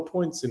lot of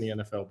points in the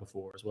NFL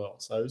before as well.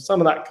 So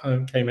some of that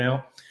kind of came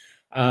out.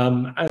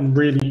 And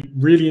really,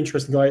 really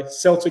interesting guy,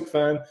 Celtic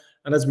fan.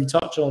 And as we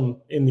touch on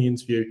in the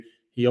interview,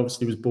 he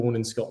obviously was born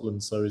in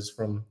Scotland, so he's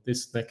from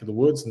this neck of the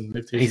woods and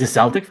lived here. He's a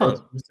Celtic fan.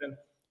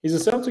 He's a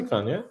Celtic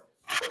fan, yeah.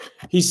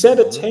 He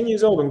said at 10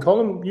 years old, and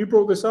Colin, you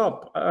brought this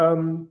up,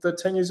 that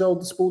 10 years old,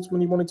 the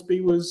sportsman he wanted to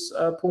be was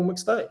Paul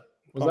McStay.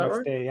 Was that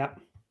right? McStay, yeah.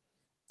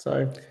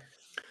 So,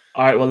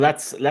 all right, well,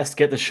 let's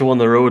get the show on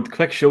the road.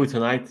 Quick show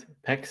tonight.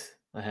 Picks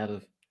ahead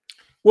of.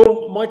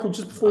 Well, Michael,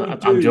 just before we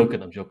do, I'm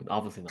joking.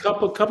 Obviously not.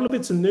 Couple of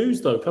bits of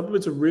news though. A couple of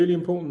bits of really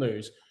important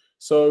news.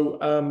 So,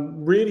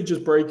 really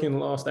just breaking the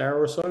last hour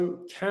or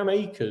so, Cam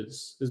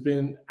Akers has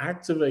been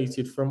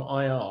activated from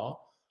IR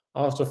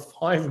after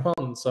 5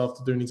 months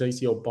after doing his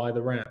ACL by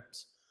the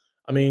Rams.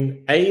 I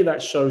mean, A,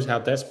 that shows how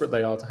desperate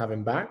they are to have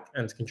him back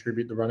and to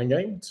contribute the running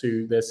game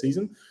to their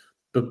season.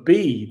 But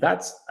B,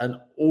 that's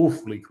an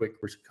awfully quick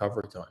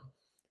recovery time.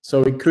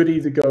 So it could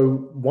either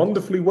go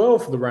wonderfully well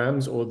for the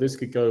Rams or this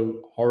could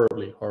go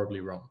horribly, horribly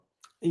wrong.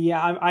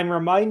 Yeah, I'm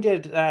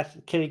reminded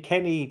that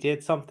Kilkenny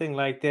did something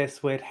like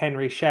this with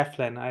Henry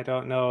Shefflin. I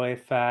don't know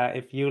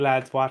if you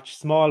lads watch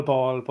small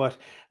ball, but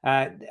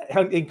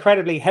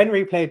incredibly,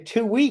 Henry played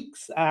 2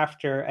 weeks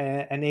after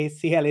an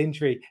ACL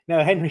injury.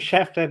 Now, Henry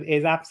Shefflin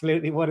is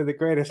absolutely one of the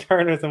greatest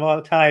hurlers of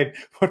all time,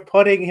 but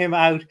putting him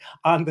out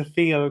on the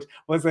field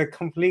was a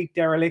complete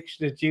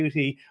dereliction of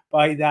duty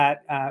by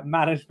that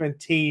management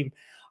team.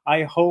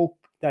 I hope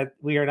that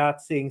we are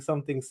not seeing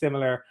something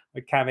similar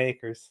with Cam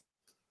Akers.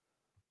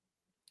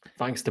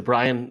 Thanks to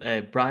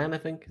Brian. Brian, I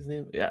think his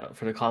name. Yeah,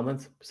 for the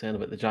comments saying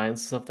about the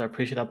Giants stuff there.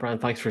 Appreciate that, Brian.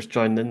 Thanks for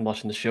joining in,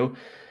 watching the show.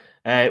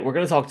 We're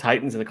going to talk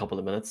Titans in a couple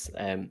of minutes.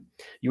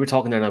 You were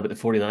talking there now about the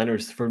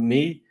 49ers. For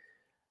me,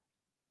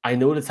 I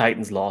know the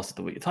Titans lost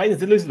the week. The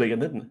Titans did lose the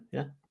weekend, didn't they?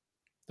 Yeah.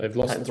 They've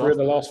lost 3 of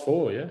the last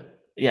 4, yeah.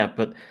 Yeah,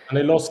 but... And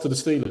they lost to the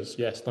Steelers,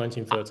 yes,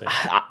 19-13.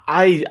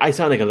 I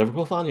sound like a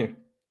Liverpool fan here.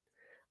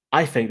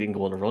 I think they can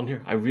go on a run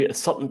here.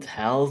 Something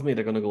tells me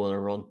they're going to go on a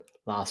run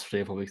last 3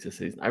 or 4 weeks this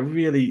season. I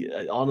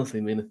honestly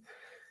mean it.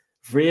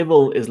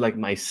 Vrabel is like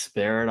my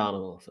spirit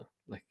animal. So,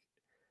 like,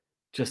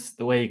 just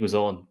the way he goes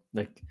on,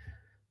 like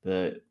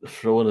the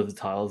throwing of the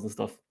towels and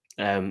stuff.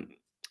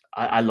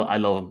 I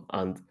love him,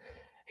 and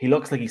he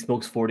looks like he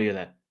smokes 40 a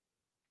day.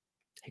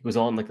 He goes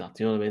on like that.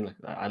 Do you know what I mean?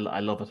 Like I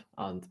love it,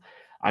 and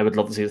I would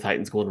love to see the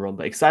Titans go on a run.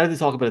 But excited to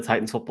talk about the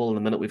Titans football in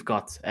a minute. We've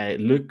got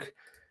Luke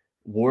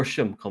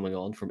Worsham coming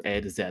on from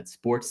A to Z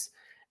Sports.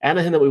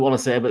 Anything that we want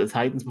to say about the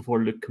Titans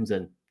before Luke comes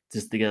in,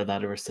 just to get that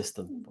out of our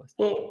system?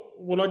 Well,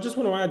 I just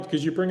want to add,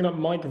 because you're bringing up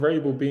Mike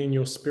Vrabel being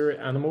your spirit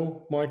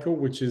animal, Michael,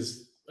 which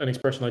is an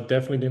expression I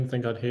definitely didn't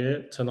think I'd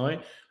hear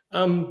tonight.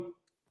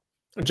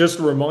 Just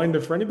a reminder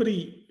for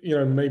anybody,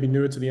 maybe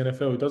newer to the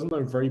NFL who doesn't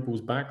know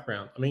Vrabel's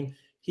background. I mean,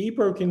 he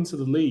broke into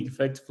the league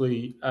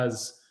effectively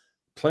as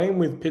playing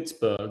with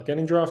Pittsburgh,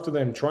 getting drafted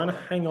them, trying to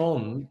hang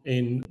on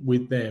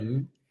with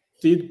them,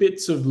 did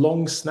bits of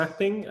long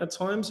snapping at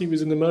times. He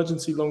was an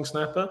emergency long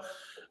snapper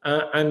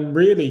and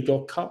really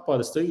got cut by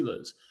the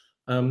Steelers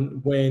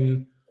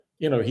when,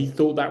 he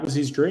thought that was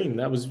his dream.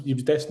 He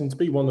was destined to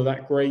be one of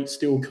that great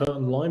steel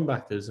curtain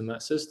linebackers in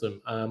that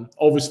system.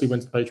 Obviously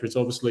went to the Patriots,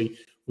 obviously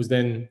was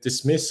then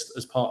dismissed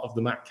as part of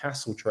the Matt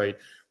Castle trade.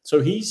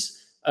 So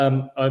he's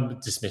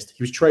dismissed.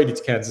 He was traded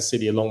to Kansas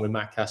City along with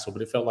Matt Castle,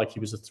 but it felt like he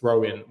was a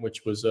throw-in,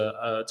 which was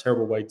a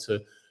terrible way to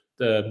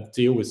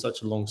deal with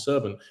such a long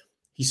servant.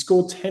 He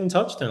scored 10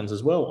 touchdowns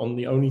as well on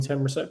the only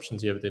 10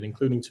 receptions he ever did,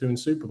 including 2 in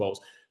Super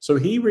Bowls. So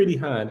he really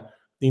had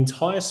the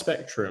entire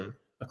spectrum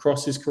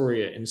across his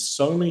career in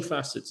so many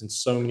facets, in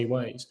so many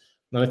ways.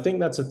 And I think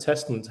that's a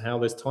testament to how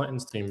this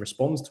Titans team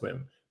responds to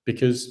him,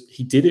 because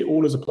he did it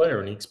all as a player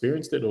and he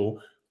experienced it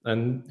all,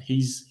 and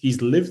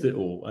he's lived it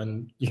all.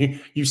 And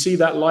you see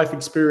that life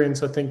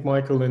experience, I think,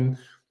 Michael, in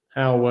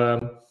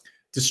how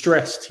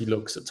distressed he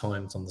looks at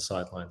times on the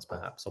sidelines,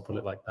 perhaps. I'll put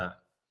it like that.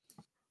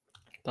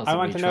 I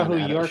want to know who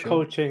your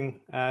coaching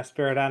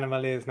spirit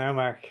animal is now,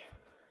 Mark.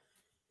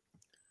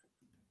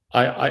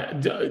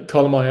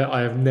 Colm,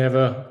 I have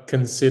never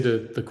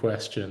considered the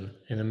question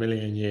in a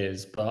million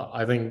years, but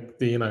I think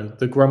the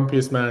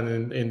grumpiest man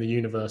in the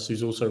universe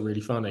who's also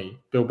really funny,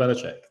 Bill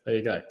Belichick. There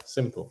you go.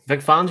 Simple. Vic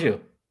Fangio.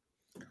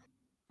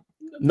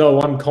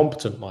 No, I'm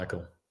competent,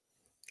 Michael.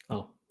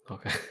 Oh,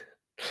 okay.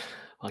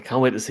 Well, I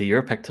can't wait to see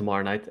your pick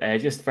tomorrow night.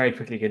 Just very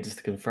quickly again, just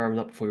to confirm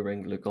that before we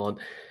bring Luke on.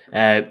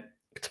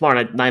 Tomorrow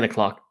night, 9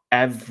 o'clock,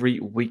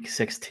 every Week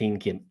 16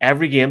 game.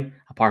 Every game,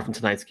 apart from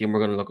tonight's game, we're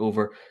going to look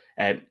over.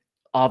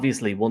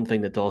 Obviously, one thing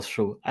that does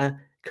throw a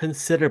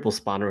considerable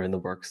spanner in the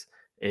works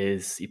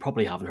is, you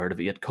probably haven't heard of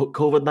it yet,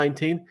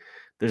 COVID-19.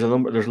 There's a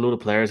load of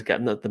players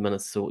getting it at the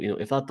minute. So,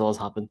 if that does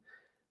happen,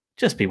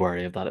 just be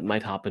wary of that. It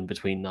might happen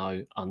between now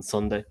and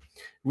Sunday.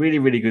 Really,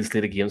 really good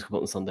slate of games come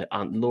out on Sunday.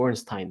 And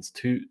Lawrence Tynes,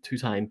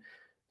 two-time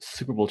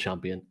Super Bowl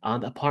champion,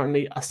 and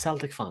apparently a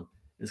Celtic fan,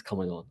 is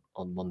coming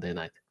on Monday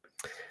night.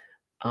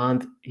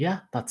 And yeah,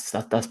 that's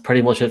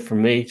pretty much it for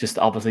me. Just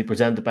obviously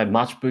presented by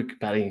Matchbook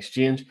Betting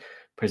Exchange,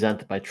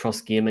 presented by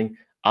Trust Gaming,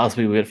 as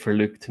we wait for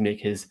Luke to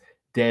make his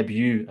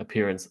debut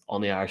appearance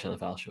on the Irish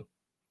NFL show.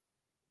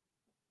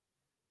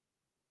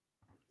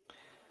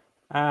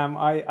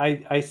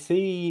 I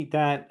see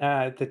that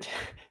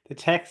the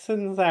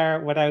Texans are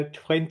without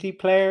 20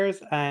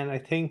 players, and I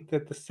think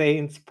that the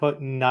Saints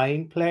put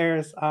 9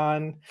 players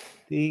on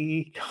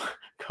the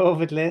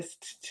COVID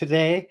list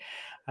today.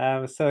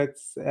 So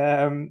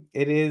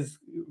it is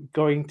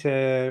going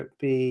to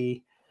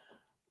be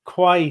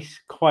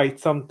quite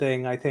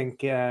something, I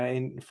think,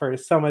 for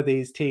some of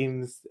these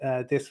teams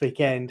this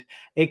weekend.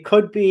 It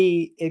could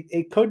be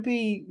an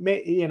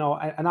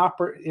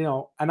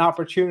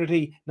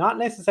opportunity, not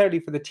necessarily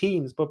for the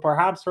teams, but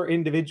perhaps for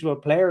individual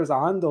players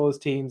on those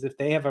teams. If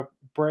they have a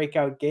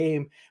breakout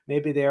game,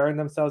 maybe they earn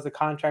themselves a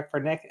contract for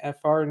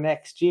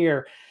next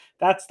year.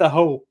 That's the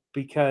hope,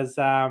 because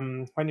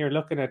when you're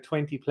looking at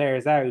 20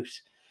 players out,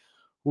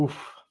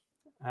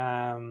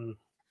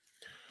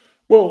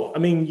 Well, I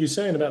mean, you're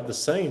saying about the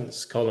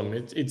Saints, Colm.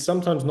 It's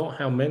sometimes not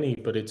how many,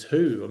 but it's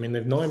who. I mean,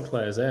 they've 9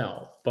 players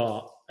out,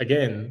 but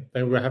again,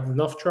 they will have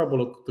enough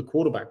trouble at the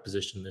quarterback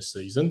position this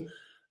season.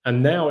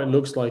 And now it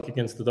looks like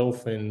against the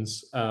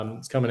Dolphins,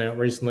 it's coming out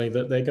recently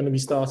that they're going to be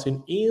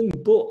starting Ian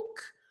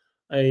Book,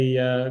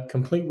 a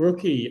complete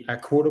rookie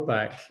at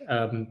quarterback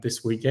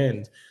this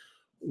weekend,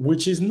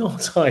 which is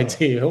not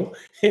ideal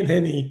in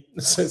any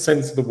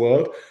sense of the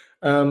word.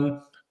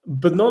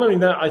 But not only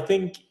that, I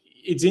think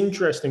it's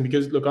interesting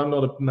because, look, I'm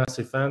not a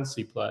massive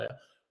fantasy player,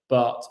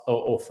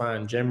 or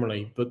fan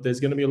generally, but there's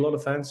going to be a lot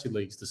of fantasy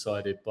leagues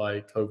decided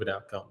by COVID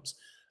outcomes.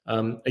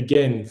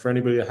 Again, for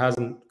anybody that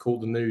hasn't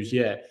caught the news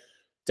yet,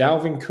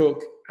 Dalvin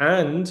Cook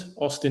and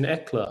Austin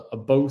Eckler are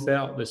both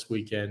out this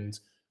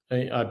weekend.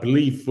 I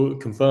believe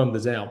confirmed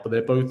as out, but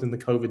they're both in the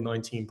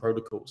COVID-19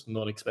 protocols and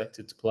not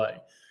expected to play.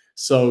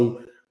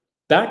 So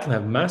that can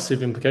have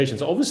massive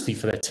implications, obviously,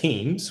 for their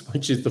teams,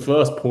 which is the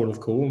first point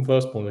of call and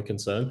first point of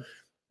concern.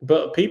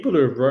 But people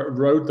who have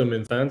rode them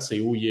in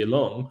fantasy all year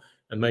long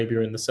and maybe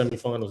are in the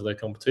semi-finals of their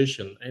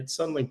competition, it's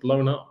suddenly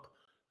blown up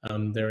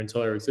their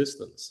entire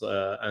existence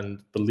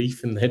and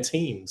belief in their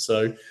team.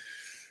 So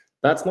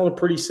that's not a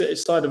pretty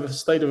state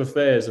of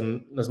affairs.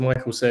 And as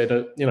Michael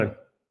said,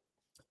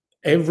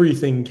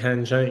 everything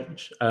can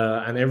change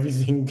and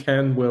everything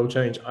can well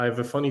change. I have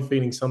a funny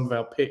feeling some of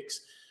our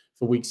picks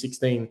for Week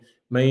 16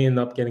 may end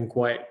up getting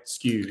quite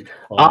skewed.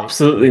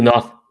 Absolutely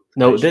not.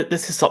 No,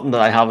 this is something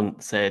that I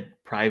haven't said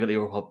privately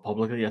or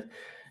publicly yet.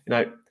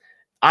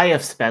 I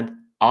have spent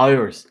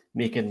hours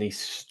making these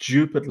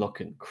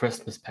stupid-looking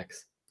Christmas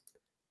picks,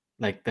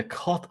 like the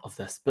cut of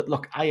this. But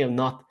look, I am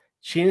not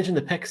changing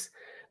the picks.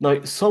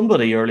 Now,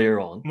 somebody earlier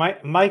on,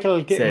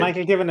 Michael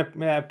giving a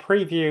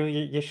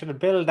preview. You should have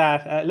billed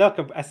that. Look,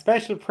 a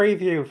special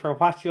preview for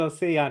what you'll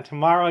see on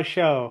tomorrow's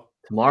show.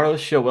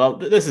 Well,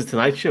 this is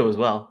tonight's show as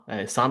well.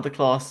 Santa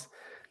Claus,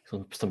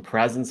 some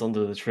presents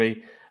under the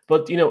tree.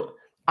 But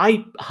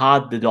I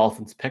had the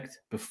Dolphins picked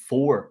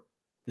before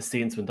the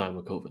Saints went down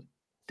with COVID.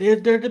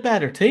 They're the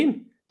better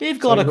team. They've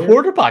got a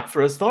quarterback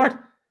for a start.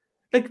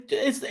 Like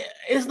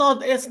it's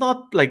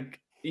not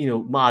like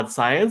mad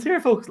science here,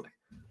 folks. Like,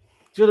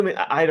 do you know what I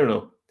mean? I don't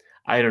know.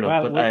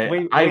 Well,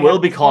 but I will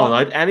be calling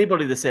out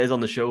anybody that says on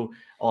the show,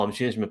 "Oh, I'm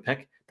changing my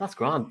pick." That's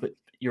grand, but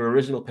your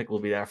original pick will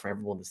be there for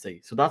everyone to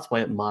see. So that's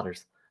why it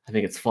matters. I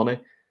think it's funny.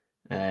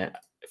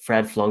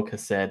 Fred Flunk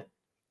has said,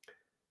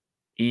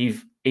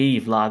 Eve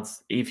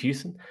lads, Eve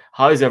Houston,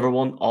 how's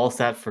everyone? All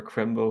set for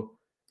Crimbo?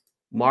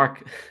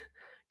 Mark,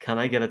 can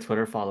I get a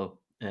Twitter follow?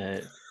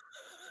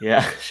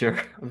 Yeah, sure.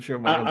 I'm sure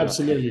Mark.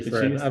 Absolutely,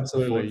 Fred.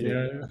 Absolutely.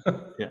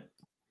 Yeah.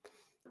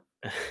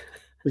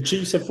 The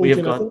Chiefs have We have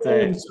 14. I got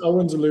think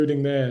Owen's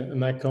alluding there in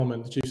that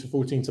comment. The Chiefs are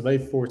 14, so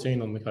they've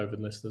 14 on the COVID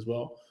list as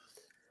well.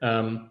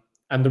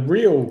 And the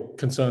real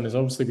concern is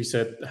obviously we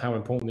said how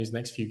important these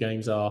next few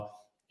games are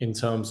in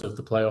terms of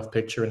the playoff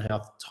picture and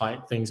how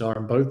tight things are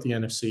in both the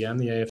NFC and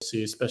the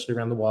AFC, especially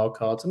around the wild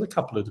cards and a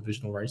couple of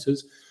divisional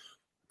races.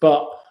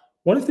 But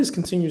what if this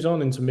continues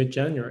on into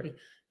mid-January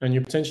and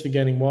you're potentially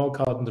getting wild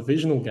card and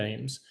divisional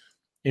games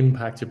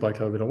impacted by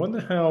COVID? I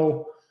wonder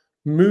how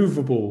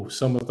movable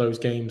some of those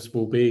games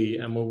will be,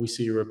 and will we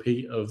see a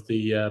repeat of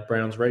the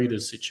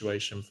Browns-Raiders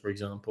situation, for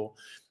example?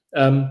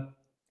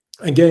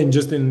 Again,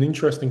 just in an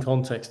interesting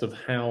context of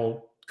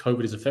how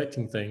COVID is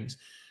affecting things,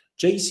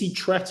 JC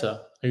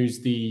Tretter,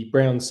 who's the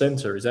Browns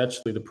center, is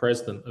actually the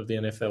president of the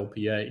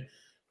NFLPA,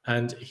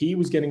 and he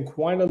was getting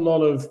quite a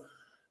lot of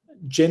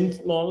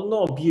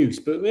not abuse,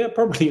 but yeah,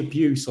 probably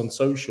abuse on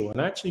social,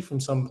 and actually from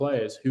some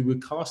players who were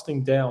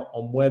casting doubt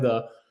on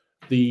whether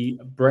the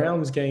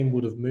Browns game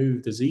would have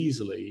moved as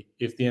easily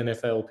if the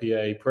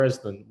NFLPA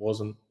president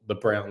wasn't the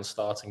Browns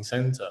starting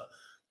center.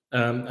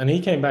 And he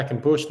came back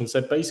and pushed and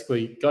said,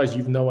 basically, guys,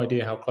 you've no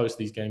idea how close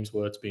these games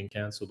were to being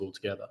cancelled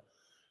altogether.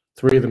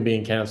 3 of them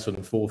being cancelled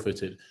and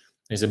forfeited. And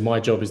he said, my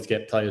job is to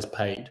get players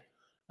paid.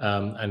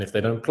 And if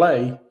they don't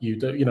play, you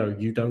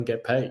don't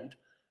get paid.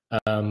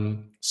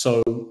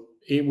 So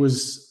it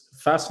was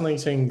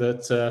fascinating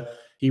that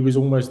he was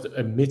almost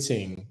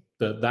admitting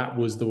that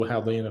was how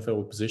the NFL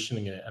were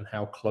positioning it and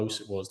how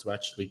close it was to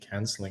actually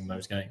cancelling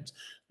those games.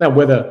 Now,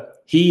 whether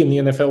he and the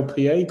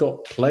NFLPA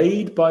got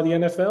played by the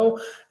NFL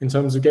in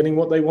terms of getting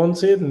what they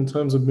wanted, in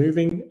terms of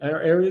moving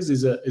areas,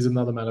 is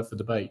another matter for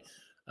debate.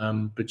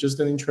 But just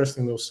an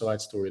interesting little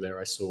side story there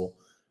I saw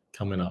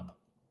coming up.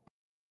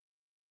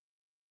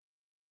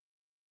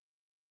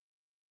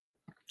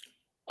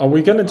 Are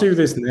we going to do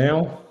this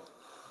now?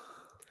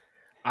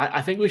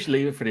 I think we should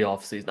leave it for the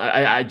off season.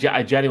 I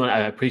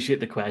genuinely appreciate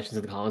the questions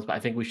in the comments, but I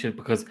think we should,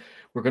 because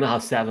we're going to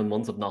have 7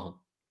 months of nothing.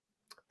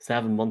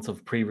 7 months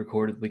of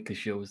pre-recorded weekly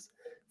shows,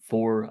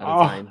 4 at a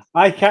time.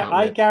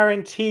 I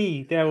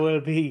guarantee there will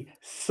be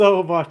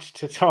so much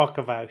to talk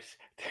about.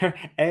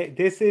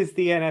 This is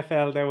the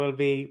NFL. There will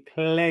be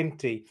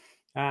plenty.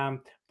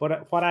 But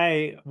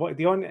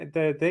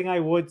the thing I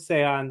would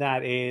say on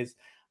that is,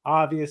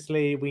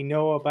 obviously we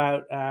know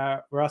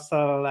about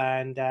Russell,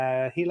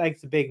 and he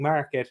likes a big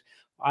market.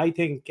 I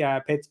think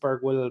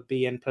Pittsburgh will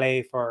be in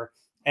play for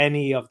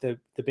any of the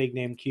big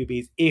name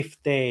QBs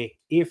if they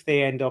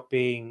end up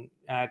being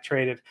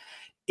traded.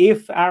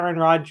 If Aaron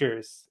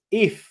Rodgers,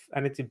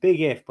 and it's a big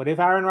if, but if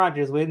Aaron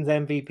Rodgers wins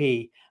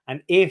MVP,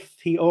 and if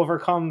he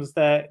overcomes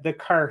the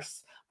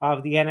curse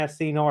of the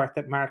NFC North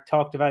that Mark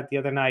talked about the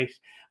other night,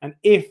 and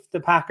if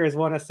the Packers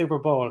won a Super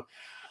Bowl,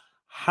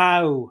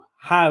 how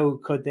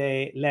could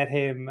they let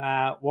him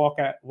walk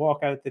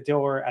out the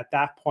door at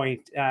that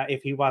point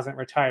if he wasn't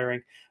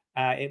retiring?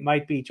 It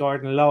might be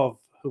Jordan Love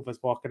who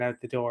was walking out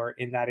the door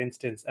in that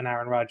instance, and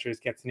Aaron Rodgers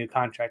gets a new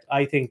contract.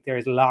 I think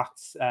there's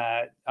lots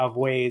of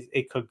ways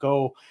it could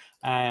go.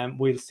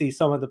 We'll see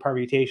some of the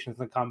permutations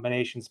and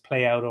combinations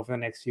play out over the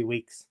next few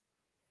weeks.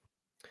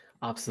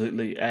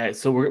 Absolutely.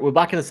 So we're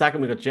back in a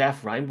second. We've got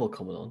Jeff Reinebold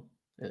coming on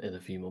in a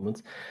few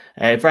moments.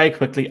 Very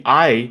quickly,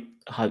 I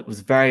was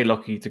very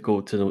lucky to go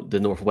to the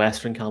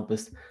Northwestern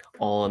campus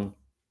on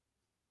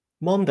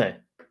Monday.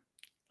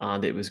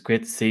 And it was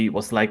great to see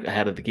what's like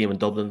ahead of the game in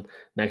Dublin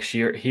next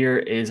year. Here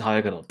is how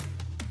I got on.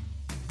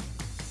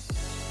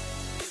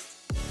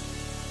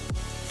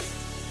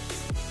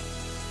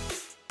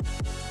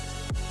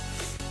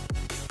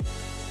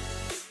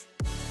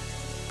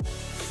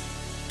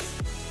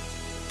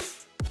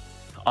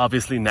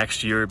 Obviously,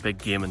 next year, big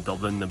game in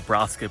Dublin,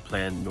 Nebraska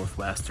playing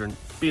Northwestern.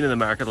 Being in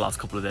America the last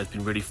couple of days,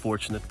 been really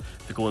fortunate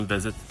to go and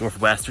visit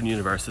Northwestern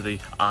University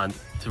and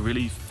to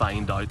really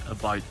find out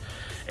about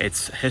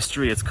its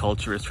history, its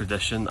culture, its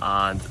tradition,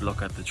 and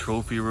look at the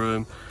trophy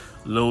room,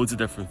 loads of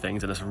different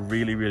things. And it's a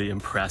really, really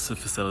impressive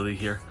facility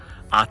here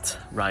at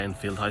Ryan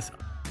Fieldhouse.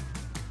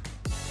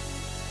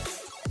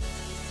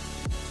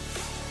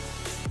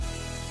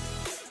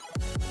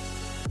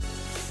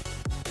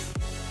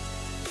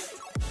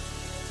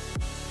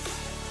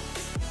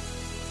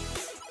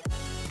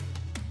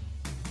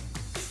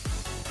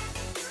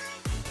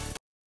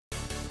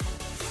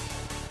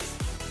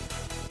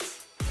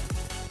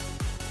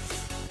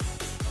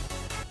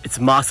 It's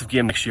a massive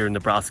game next year in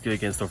Nebraska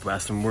against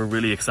Northwestern. We're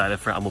really excited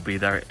for it, and we'll be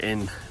there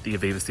in the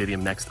Aviva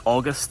Stadium next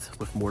August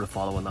with more to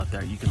follow on that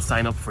there. You can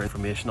sign up for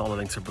information, all the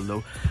links are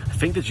below. I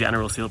think the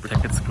general sale for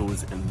tickets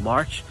goes in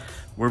March.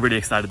 We're really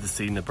excited to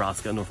see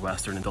Nebraska and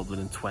Northwestern in Dublin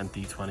in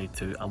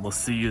 2022, and we'll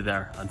see you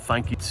there. And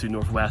thank you to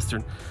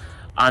Northwestern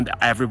and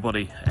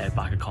everybody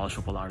back at College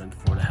Football Ireland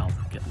for the help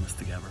getting this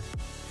together.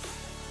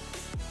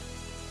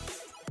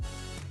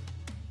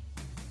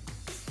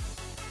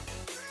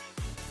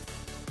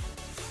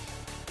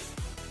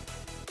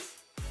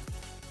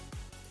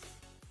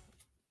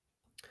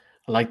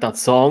 I like that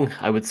song.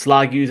 I would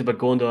slag you about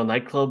going to a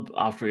nightclub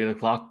after 8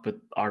 o'clock, but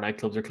our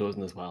nightclubs are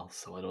closing as well,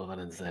 so I don't have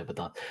anything to say about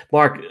that.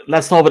 Mark,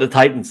 let's talk about the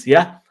Titans,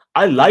 yeah?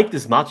 I like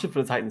this matchup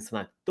for the Titans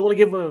tonight. Don't want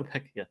to give them a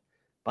pick yet,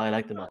 but I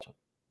like the matchup.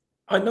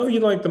 I know you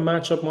like the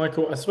matchup,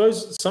 Michael. I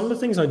suppose some of the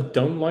things I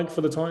don't like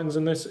for the Titans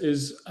in this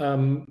is,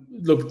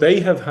 look, they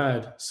have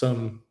had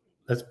some,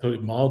 let's put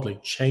it mildly,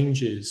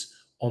 changes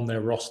on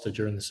their roster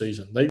during the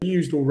season. They've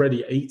used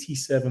already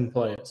 87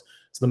 players.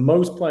 It's the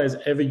most players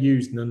ever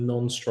used in a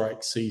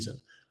non-strike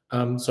season.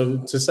 So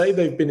to say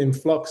they've been in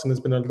flux and there's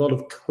been a lot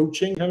of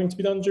coaching having to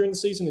be done during the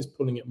season is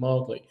putting it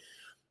mildly.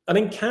 I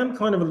think Cam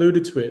kind of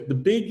alluded to it. The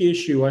big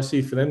issue I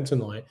see for them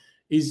tonight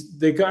is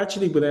they're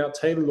actually without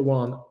Taylor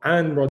Lewan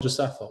and Roger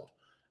Saffold.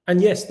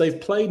 And yes, they've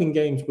played in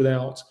games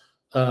without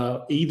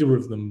either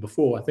of them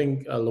before. I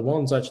think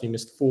Lewan's actually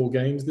missed 4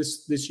 games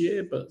this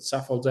year, but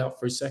Saffold's out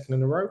for his second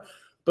in a row.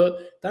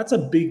 But that's a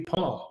big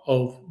part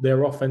of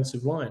their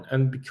offensive line.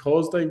 And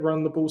because they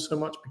run the ball so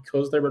much,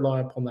 because they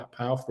rely upon that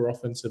powerful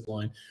offensive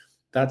line,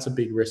 that's a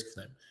big risk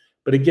for them.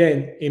 But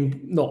again,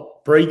 in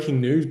not breaking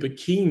news, but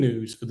key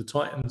news for the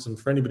Titans and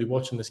for anybody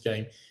watching this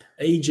game,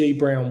 A.J.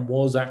 Brown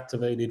was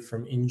activated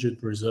from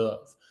injured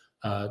reserve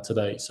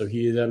today. So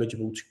he is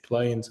eligible to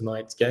play in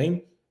tonight's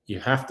game. You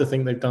have to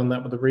think they've done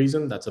that with a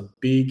reason. That's a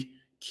big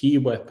key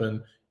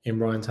weapon in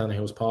Ryan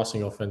Tannehill's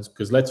passing offense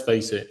because let's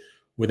face it,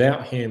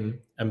 without him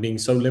and being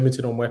so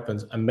limited on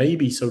weapons and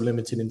maybe so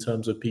limited in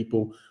terms of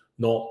people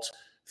not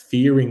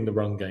fearing the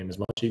run game as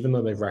much, even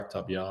though they've racked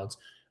up yards,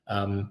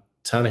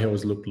 Tannehill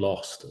has looked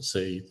lost,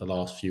 the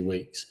last few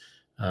weeks.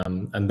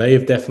 And they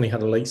have definitely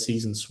had a late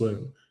season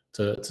swoon,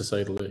 to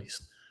say the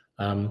least.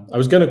 I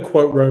was going to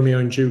quote Romeo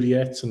and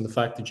Juliet and the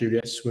fact that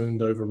Juliet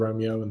swooned over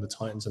Romeo and the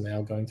Titans are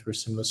now going through a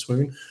similar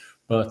swoon.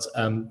 But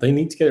they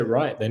need to get it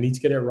right. They need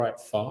to get it right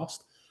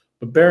fast.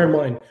 But bear in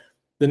mind,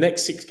 the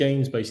next 6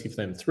 games basically for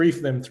them, 3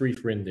 for them, 3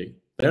 for Indy.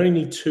 They only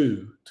need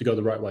 2 to go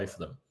the right way for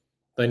them.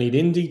 They need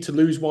Indy to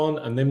lose 1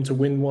 and them to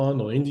win 1,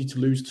 or Indy to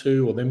lose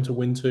 2 or them to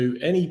win 2.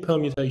 Any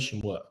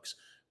permutation works.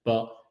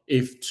 But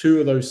if 2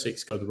 of those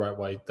 6 go the right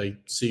way, they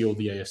seal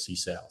the AFC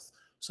South.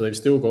 So they've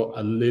still got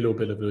a little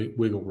bit of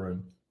wiggle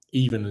room,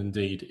 even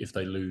indeed if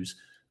they lose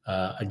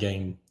a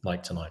game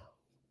like tonight.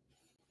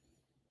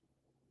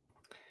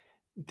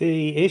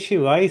 The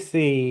issue I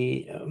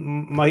see,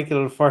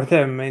 Michael, for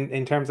them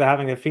in terms of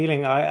having a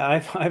feeling, I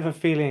have a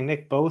feeling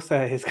Nick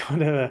Bosa is going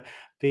to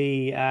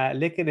be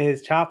licking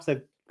his chops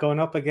at going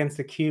up against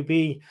a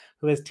QB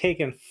who has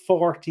taken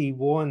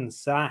 41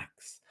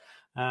 sacks.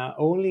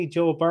 Only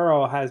Joe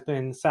Burrow has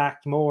been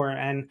sacked more.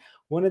 And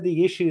one of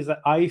the issues that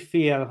I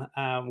feel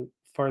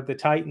for the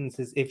Titans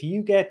is if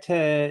you get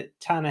to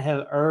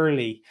Tannehill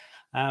early,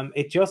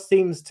 it just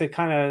seems to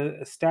kind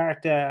of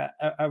start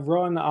a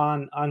run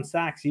on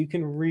sacks. You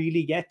can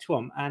really get to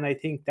him. And I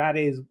think that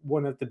is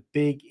one of the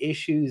big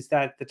issues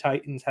that the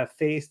Titans have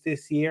faced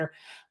this year.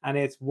 And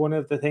it's one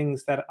of the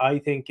things that I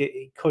think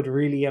it could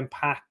really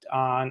impact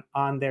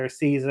on their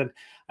season.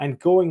 And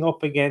going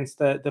up against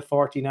the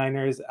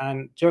 49ers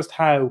and just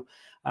how,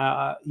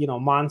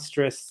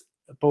 monstrous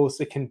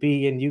Bosa can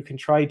be, and you can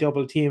try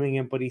double teaming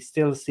him, but he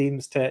still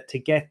seems to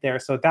get there.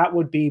 So that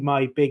would be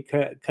my big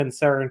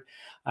concern.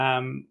 I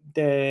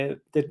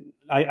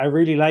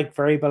really like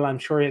Variable. I'm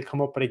sure he'll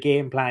come up with a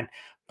game plan,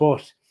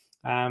 but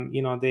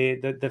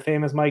the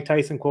famous Mike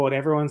Tyson quote: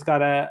 "Everyone's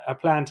got a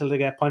plan till they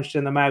get punched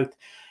in the mouth."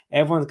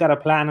 Everyone's got a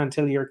plan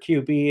until your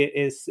QB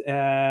is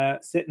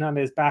sitting on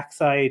his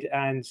backside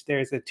and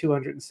there's a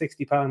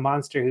 260-pound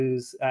monster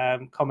who's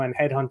coming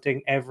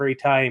headhunting every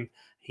time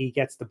he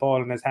gets the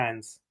ball in his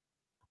hands.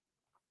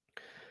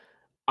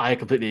 I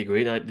completely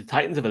agree. Now, the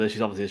Titans have had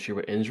issues, obviously, this year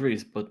with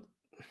injuries, but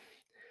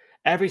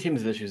every team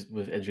has issues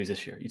with injuries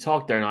this year. You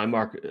talked there now,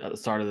 Mark, at the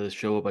start of the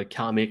show about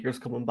Cam Akers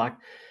coming back.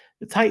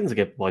 The Titans will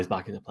get boys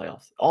back in the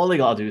playoffs. All they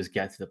got to do is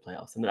get to the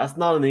playoffs. And that's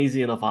not an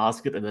easy enough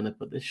ask at the minute,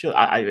 but they should.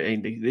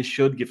 They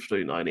should get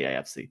through now in the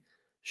AFC.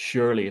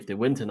 Surely, if they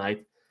win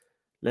tonight,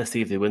 let's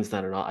see if they win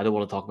tonight or not. I don't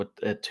want to talk about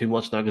it too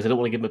much now because I don't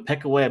want to give them a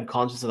pick away. I'm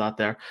conscious of that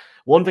there.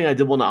 One thing I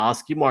did want to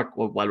ask you, Mark,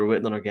 while we're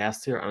waiting on our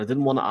guest here, and I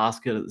didn't want to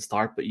ask it at the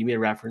start, but you made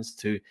reference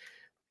to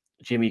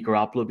Jimmy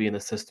Garoppolo being a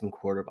system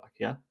quarterback.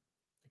 Yeah?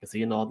 I can see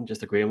you nodding,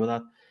 just agreeing with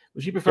that.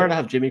 Would you prefer to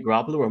have Jimmy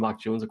Garoppolo or Mac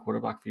Jones a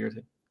quarterback for your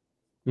team?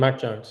 Mac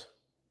Jones.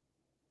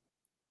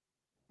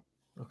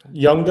 Okay.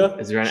 Younger.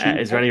 Is there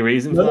any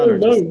reason for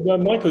that? No,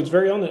 Michael's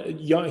very honest.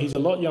 He's a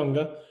lot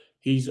younger.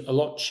 He's a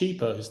lot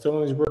cheaper. He's still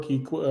on his rookie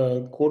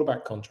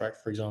quarterback contract,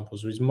 for example,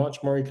 so he's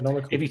much more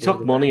economical. If you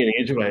took money and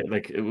age away,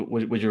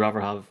 would you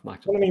rather have Mac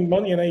Jones? Well, I mean,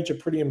 money and age are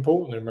pretty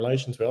important in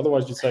relation to it.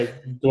 Otherwise, you'd say,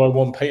 do I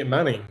want Peyton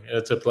Manning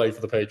to play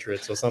for the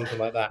Patriots or something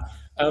like that?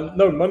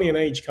 No, money and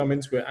age come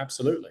into it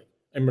absolutely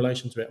in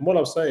relation to it. And what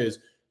I'll say is,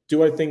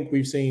 do I think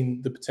we've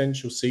seen the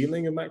potential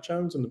ceiling of Mac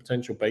Jones and the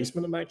potential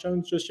basement of Mac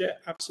Jones just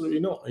yet? Absolutely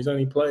not. He's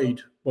only played,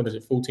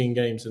 14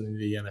 games in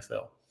the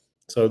NFL.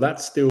 So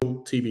that's still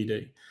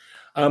TBD.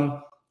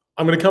 I'm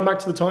going to come back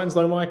to the Titans,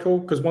 though, Michael,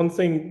 because one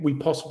thing we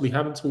possibly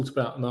haven't talked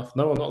about enough.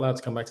 No, I'm not allowed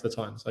to come back to the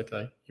Titans.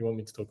 Okay, you want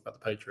me to talk about the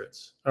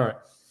Patriots? All right.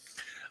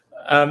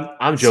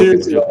 I'm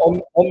joking. Seriously,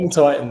 on the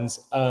Titans,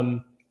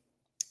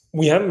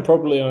 we haven't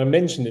probably, I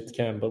mentioned it to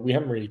Cam, but we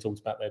haven't really talked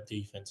about their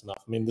defense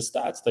enough. I mean, the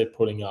stats they're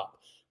putting up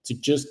to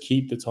just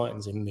keep the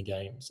Titans in the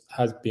games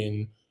has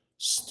been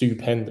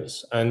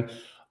stupendous. And,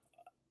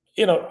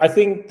 I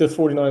think the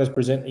 49ers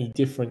present a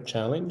different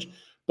challenge,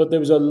 but there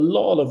was a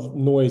lot of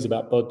noise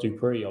about Bud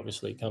Dupree,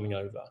 obviously, coming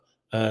over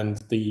and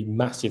the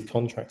massive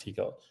contract he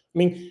got. I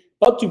mean,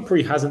 Bud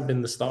Dupree hasn't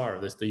been the star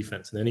of this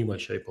defense in any way,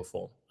 shape, or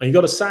form. And he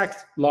got a sack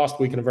last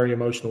week in a very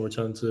emotional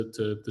return to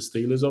the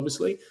Steelers,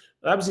 obviously.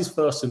 That was his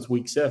first since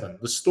week 7.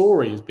 The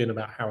story has been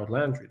about Harold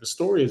Landry. The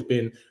story has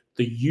been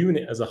the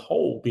unit as a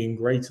whole being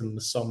greater than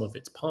the sum of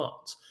its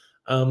parts.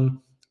 And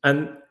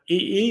it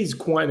is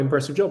quite an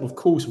impressive job. Of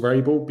course,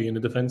 Vrabel, being a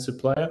defensive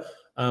player,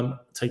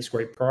 takes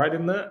great pride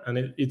in that.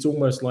 And it's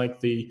almost like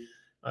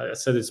I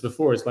said this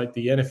before, it's like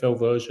the NFL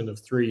version of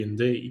 3 and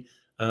D.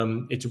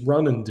 It's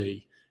run and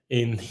D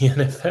in the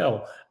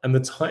NFL. And the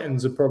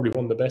Titans are probably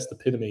one of the best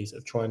epitomes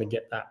of trying to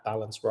get that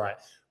balance right.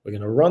 We're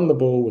going to run the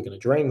ball, we're going to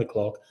drain the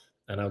clock,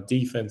 and our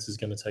defense is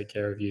going to take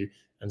care of you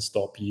and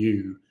stop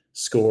you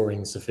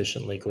scoring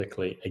sufficiently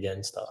quickly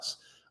against us.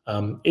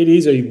 It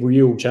is a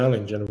real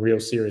challenge and a real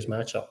serious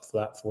matchup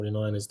for that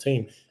 49ers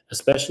team,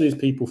 especially as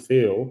people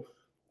feel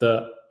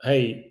that,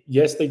 hey,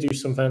 yes, they do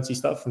some fancy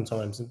stuff from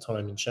time to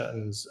time in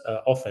Shatton's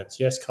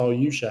offense. Yes, Kyle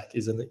Juszczyk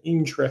is an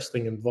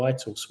interesting and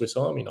vital Swiss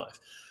Army knife,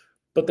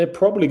 but they're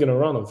probably going to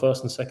run on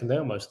first and second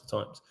down most of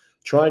the times.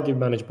 Try and give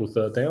manageable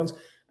third downs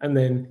and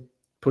then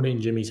put it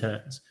in Jimmy's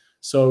hands.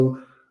 So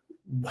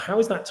how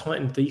is that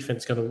Titan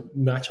defense going to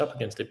match up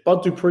against it?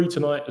 Bud Dupree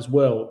tonight as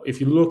well.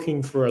 If you're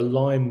looking for a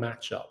line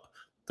matchup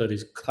that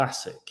is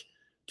classic,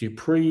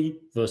 Dupree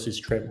versus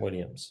Trent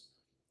Williams.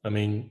 I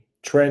mean,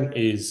 Trent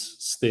is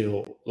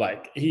still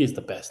he is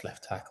the best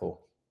left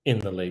tackle in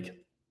the league.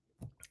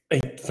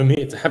 For me,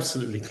 it's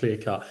absolutely clear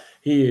cut.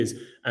 He is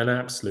an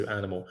absolute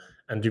animal.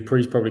 And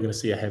Dupree's probably going to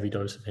see a heavy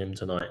dose of him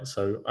tonight.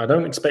 So I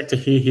don't expect to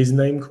hear his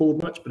name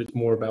called much, but it's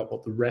more about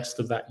what the rest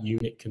of that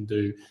unit can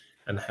do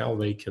and how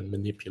they can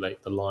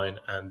manipulate the line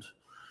and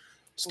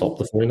stop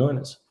the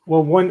 49ers.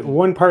 Well,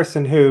 one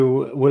person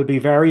who will be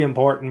very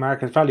important,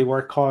 Mark, and probably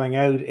worth calling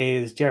out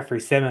is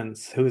Jeffrey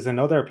Simmons, who's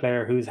another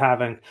player who's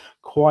having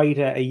quite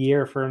a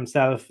year for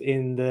himself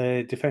in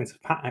the defensive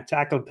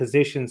tackle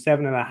position.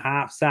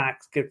 7.5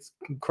 sacks, gets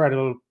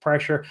incredible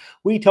pressure.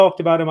 We talked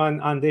about him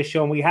on this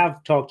show, and we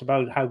have talked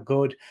about how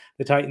good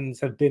the Titans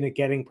have been at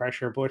getting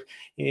pressure. But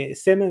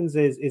Simmons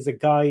is a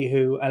guy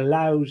who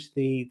allowed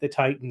the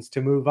Titans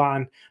to move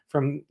on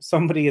from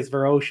somebody as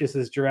ferocious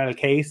as Jurrell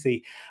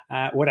Casey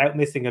without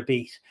missing a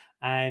beat.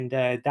 And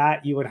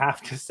that, you would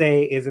have to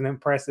say, is an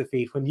impressive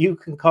feat. When you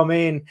can come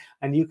in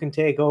and you can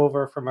take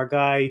over from a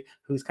guy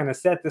who's kind of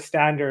set the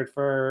standard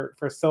for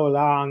so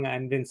long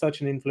and been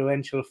such an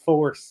influential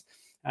force,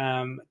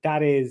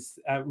 that is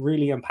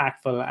really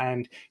impactful.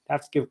 And I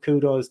have to give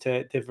kudos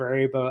to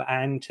Vrabel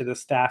and to the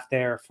staff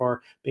there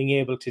for being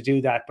able to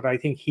do that. But I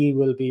think he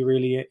will be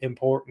really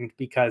important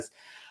because,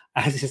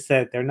 as you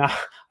said,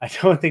 I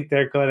don't think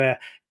they're going to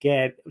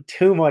get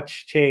too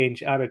much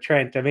change out of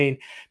Trent. I mean,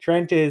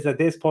 Trent is at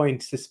this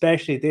point,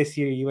 especially this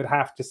year, you would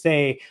have to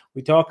say,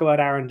 we talk about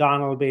Aaron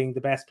Donald being the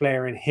best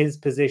player in his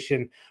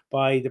position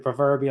by the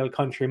proverbial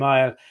country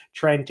mile.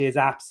 Trent is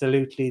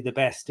absolutely the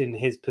best in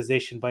his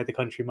position by the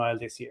country mile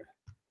this year.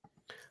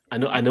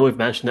 I know we've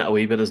mentioned it a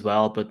wee bit as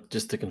well, but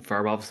just to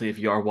confirm, obviously, if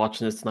you are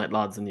watching this tonight,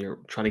 lads, and you're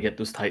trying to get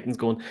those Titans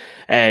going,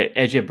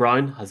 AJ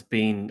Brown has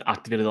been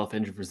activated off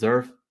injured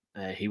reserve.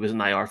 He was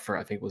in IR for,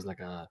 I think it was like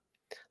a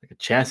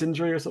chest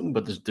injury or something,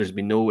 but there's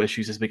been no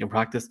issues this week in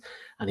practice,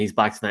 and he's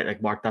back tonight.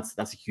 Like, Mark, that's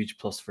a huge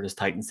plus for this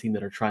Titans team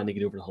that are trying to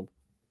get over the hump.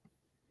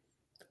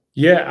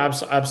 Yeah,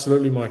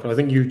 absolutely, Michael. I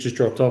think you just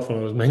dropped off when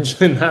I was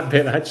mentioning that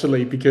bit,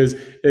 actually, because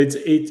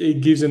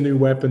it gives a new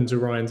weapon to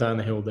Ryan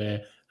Tannehill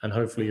there and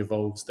hopefully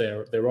evolves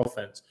their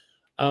offense.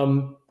 I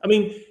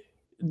mean,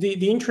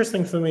 the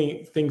interesting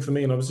thing for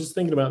me, and I was just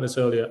thinking about this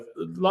earlier,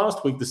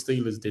 last week the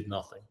Steelers did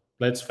nothing.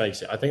 Let's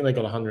face it. I think they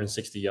got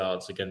 160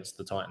 yards against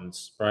the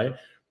Titans, right?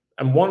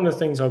 And one of the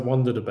things I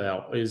wondered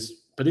about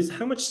is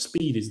how much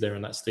speed is there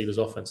in that Steelers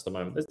offense at the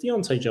moment? There's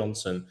Deontay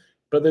Johnson,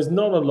 but there's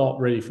not a lot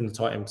really from the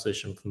tight end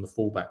position, from the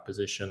fullback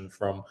position,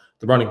 from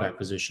the running back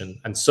position,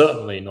 and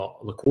certainly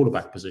not the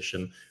quarterback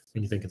position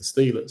when you think of the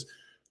Steelers.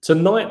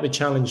 Tonight, the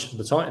challenge for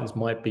the Titans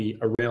might be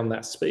around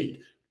that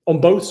speed on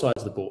both sides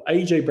of the ball.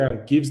 A.J.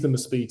 Brown gives them a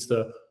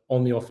speedster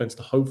on the offense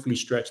to hopefully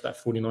stretch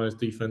that 49ers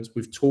defense.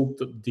 We've talked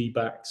that the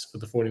D-backs for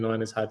the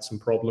 49ers had some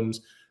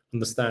problems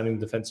understanding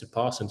defensive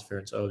pass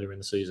interference earlier in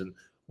the season,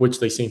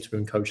 which they seem to have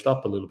been coached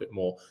up a little bit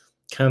more.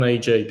 Can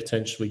AJ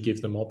potentially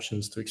give them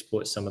options to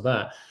exploit some of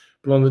that?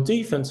 But on the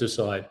defensive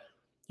side,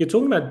 you're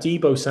talking about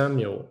Deebo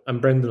Samuel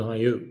and Brendan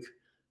Ayuk.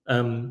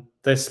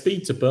 Their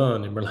speed to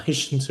burn in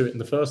relation to it in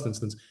the first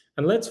instance.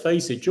 And let's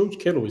face it, George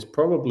Kittle is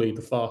probably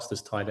the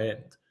fastest tight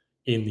end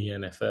in the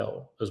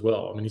NFL as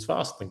well. I mean, he's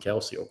faster than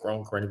Kelsey or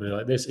Gronk or anybody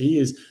like this.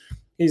 He's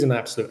an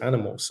absolute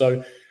animal.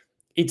 So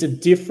it's a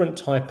different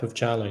type of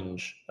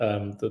challenge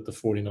that the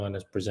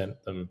 49ers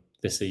present them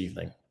this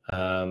evening.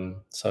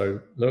 So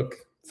look,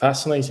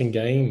 fascinating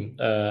game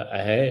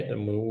ahead,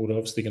 and we're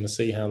obviously going to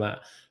see how that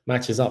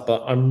matches up.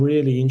 But I'm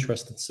really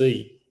interested to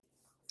see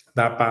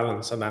that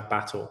balance and that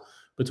battle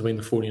between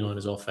the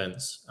 49ers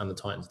offense and the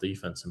Titans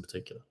defense in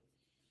particular.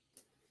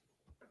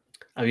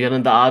 Have you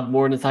anything to add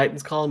more in the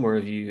Titans column, or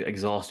have you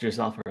exhausted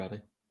yourself already?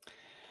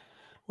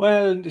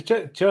 Well,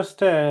 just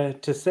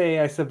to say,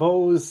 I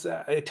suppose,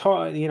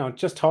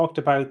 just talked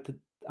about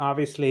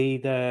obviously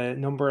the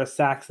number of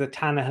sacks that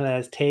Tannehill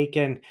has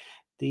taken.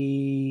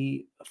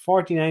 The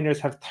 49ers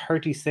have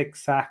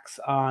 36 sacks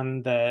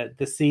on the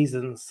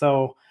season,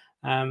 so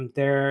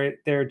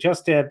they're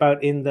just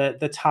about in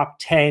the top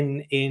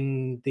 10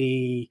 in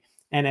the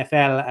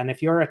NFL. And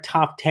if you're a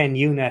top 10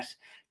 unit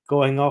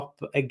going up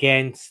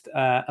against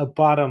a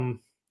bottom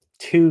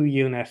 2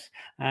 unit,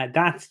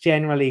 that's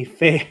generally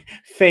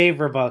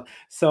favorable.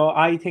 So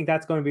I think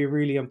that's going to be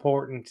really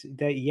important.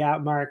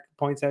 Mark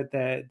points out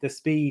the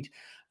speed,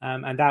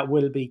 and that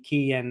will be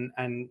key.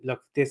 And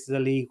look, this is a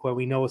league where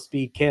we know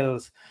speed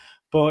kills,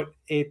 but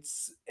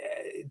it's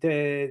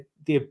the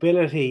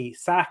ability.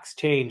 Sacks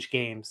change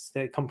games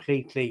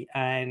completely,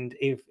 and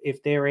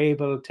if they're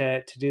able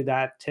to do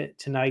that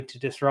tonight to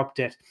disrupt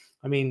it,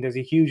 I mean, there's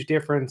a huge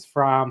difference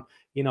from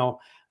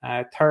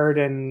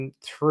 3rd and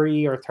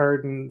 3 or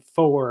 3rd and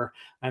 4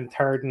 and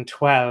 3rd and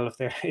 12.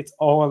 It's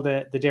all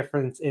the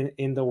difference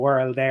in the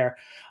world there.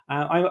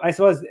 I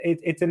suppose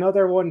it's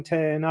another one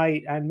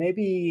tonight, and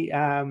maybe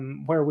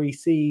where we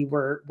see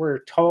we're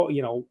told,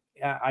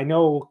 I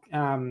know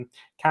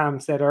Cam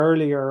said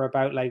earlier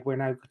about we're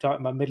now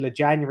talking about middle of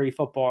January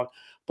football,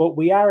 but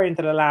we are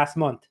into the last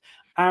month.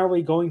 Are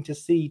we going to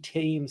see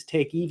teams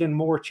take even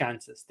more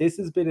chances? This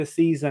has been a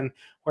season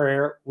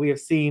where we have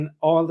seen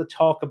all the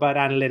talk about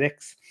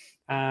analytics,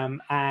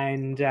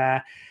 and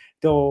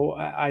though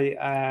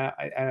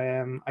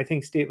I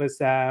think it was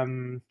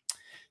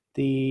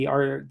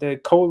the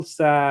Colts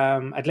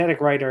athletic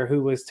writer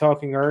who was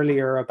talking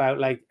earlier about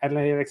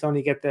analytics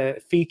only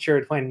get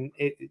featured when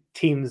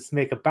teams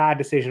make a bad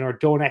decision or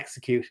don't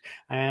execute.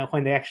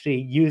 When they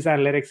actually use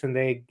analytics and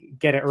they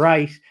get it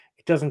right,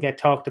 it doesn't get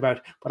talked about.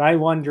 But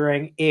I'm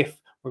wondering if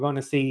we're going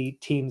to see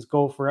teams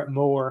go for it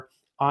more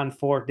on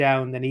 4th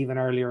down than even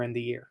earlier in the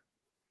year.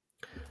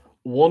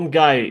 One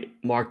guy,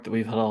 Mark, that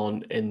we've had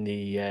on in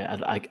the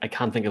I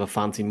can't think of a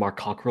fancy Mark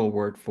Cockrell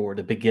word for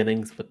the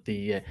beginnings, but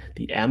the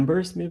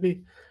embers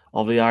maybe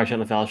of the Irish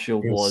NFL show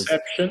was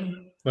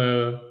Inception.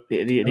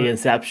 The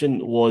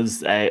inception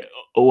was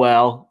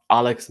OL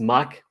Alex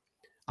Mack.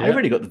 I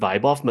really got the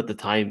vibe off him at the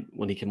time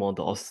when he came on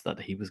to us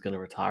that he was going to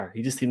retire.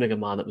 He just seemed like a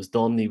man that was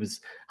done. He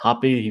was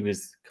happy. He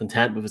was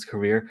content with his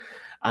career,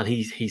 and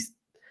he's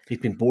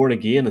been born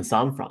again in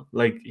San Fran.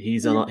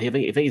 He's an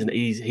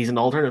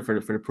alternate for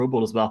the Pro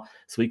Bowl as well.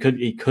 So he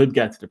could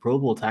get to the Pro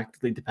Bowl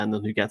tactically, depending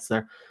on who gets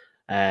there.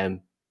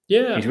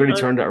 He's really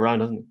turned it around,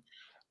 hasn't he?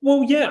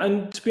 Well, yeah,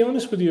 and to be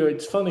honest with you,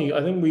 it's funny.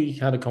 I think we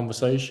had a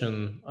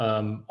conversation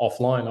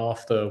offline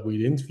after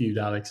we'd interviewed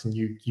Alex, and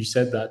you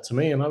said that to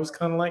me, and I was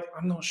kind of like,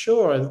 I'm not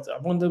sure. I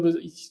wonder,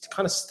 he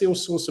kind of still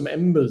saw some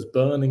embers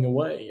burning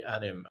away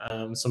at him,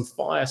 some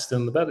fire still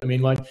in the belly. I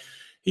mean,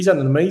 he's had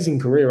an amazing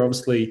career,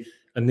 obviously,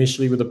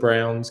 initially with the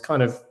Browns,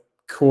 kind of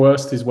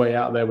coerced his way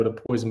out there with a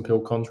poison pill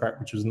contract,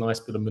 which was a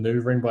nice bit of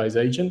maneuvering by his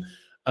agent,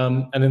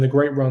 and then the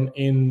great run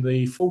in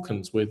the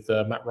Falcons with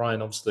Matt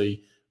Ryan,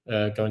 obviously.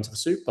 Going to the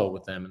Super Bowl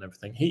with them and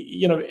everything.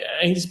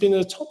 He's been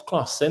a top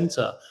class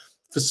center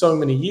for so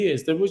many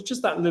years. There was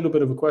just that little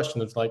bit of a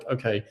question of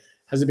okay,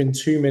 has it been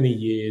too many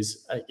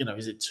years?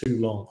 Is it too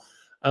long?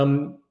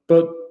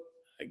 But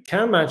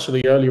Cam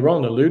actually earlier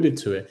on alluded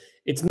to it.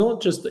 It's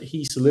not just that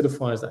he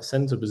solidifies that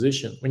center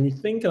position. When you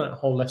think of that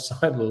whole left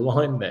side of the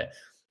line there,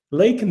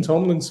 Laken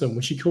Tomlinson,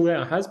 which he called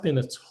out, has been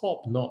a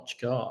top-notch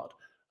guard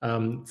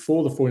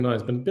for the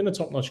 49ers, been a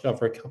top-notch guard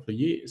for a couple of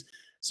years.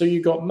 So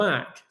you got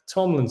Mack,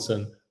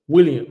 Tomlinson,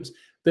 Williams.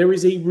 There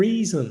is a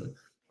reason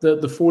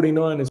that the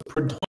 49ers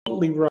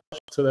predominantly rush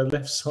to the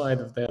left side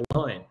of their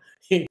line.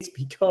 It's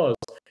because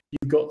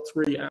you've got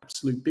 3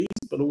 absolute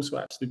beasts, but also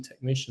absolute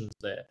technicians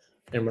there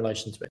in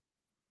relation to it.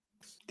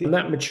 And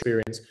that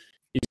experience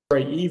is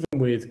great, even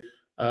with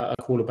a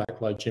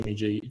quarterback like Jimmy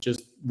G. It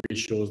just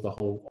reassures the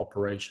whole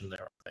operation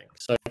there, I think.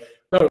 So,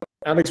 no,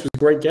 Alex was a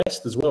great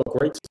guest as well.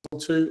 Great to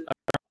talk to.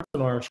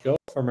 An Irish girl,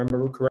 if I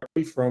remember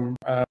correctly, from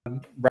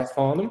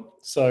Rathfarnham.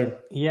 So,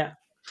 yeah.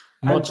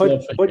 Much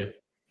love for you.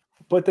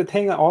 But the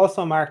thing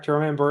also, Mark, to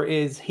remember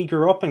is he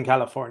grew up in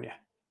California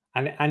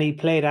and he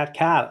played at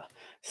Cal.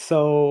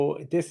 So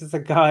this is a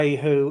guy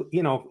who,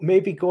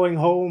 maybe going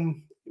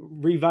home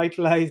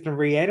revitalized and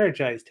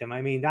re-energized him.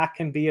 I mean, that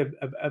can be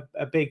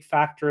a big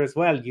factor as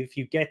well. If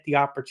you get the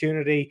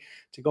opportunity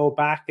to go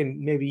back, and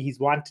maybe he's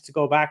wanted to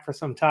go back for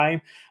some time,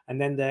 and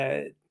then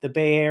the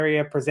Bay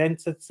Area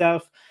presents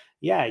itself.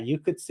 Yeah, you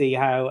could see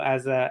how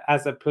as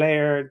a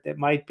player, it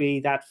might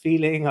be that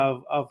feeling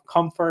of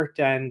comfort,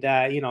 and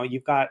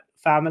you've got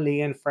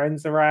family and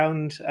friends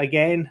around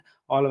again.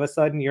 All of a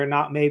sudden, you're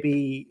not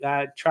maybe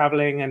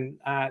traveling and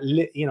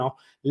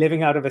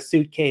living out of a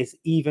suitcase,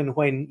 even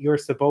when you're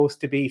supposed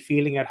to be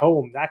feeling at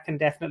home. That can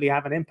definitely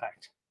have an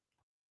impact.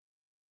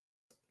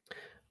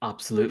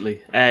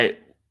 Absolutely.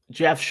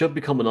 Jeff should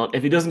be coming on.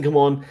 If he doesn't come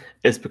on,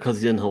 it's because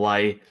he's in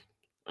Hawaii.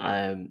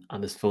 and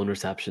his phone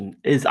reception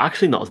is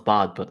actually not as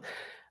bad, but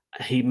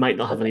he might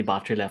not have any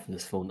battery left in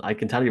his phone. I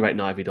can tell you right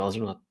now if he does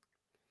or not.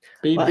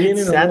 Well, Being he'd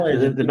in sent Hawaii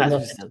is a the good message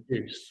enough he sent.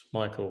 excuse,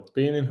 Michael.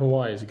 Being in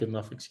Hawaii is a good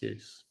enough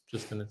excuse,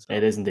 just in itself.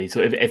 It is indeed.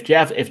 So if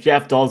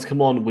Jeff does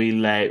come on,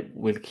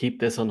 we'll keep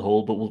this on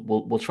hold, but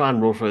we'll try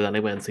and roll through it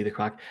anyway and see the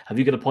crack. Have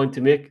you got a point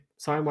to make?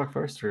 Sorry, Mark,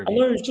 first. Or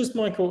No, it's just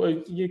Michael.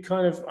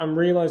 I'm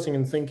realizing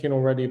and thinking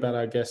already about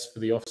our guests for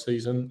the off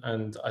season,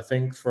 and I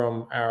think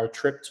from our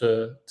trip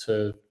to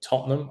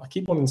Tottenham, I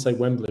keep wanting to say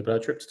Wembley, but our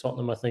trip to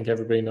Tottenham, I think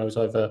everybody knows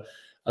I've a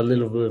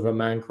little bit of a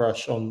man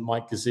crush on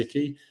Mike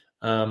Gesicki.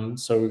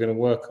 So we're going to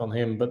work on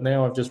him. But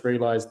now I've just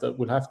realized that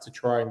we'll have to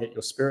try and get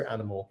your spirit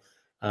animal,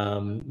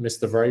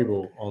 Mr.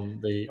 Vrabel, on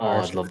the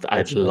Irish. I'd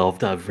love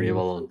to have Vrabel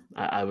on.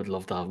 I would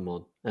love to have him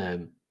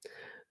on.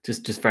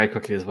 Just very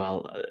quickly as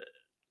well,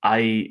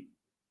 I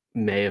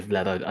may have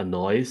let out a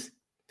noise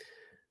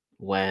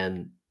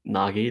when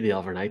Nagy the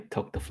other night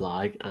took the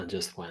flag and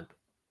just went.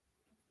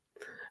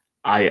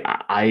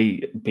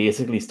 I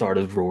basically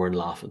started roaring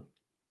laughing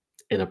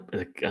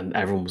and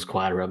everyone was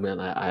quiet around me,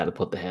 and I had to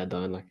put the head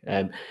down.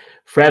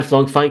 Fred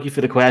Flunk, thank you for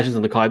the questions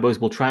on the Cowboys.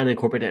 We'll try and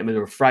incorporate them into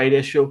a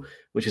Friday show,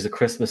 which is a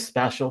Christmas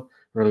special.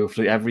 We're going to go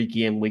through every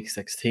game week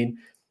 16.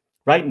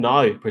 Right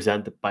now,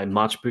 presented by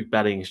Matchbook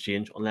Betting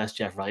Exchange, unless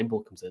Jeff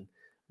Reinebold comes in,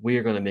 we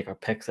are going to make our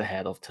picks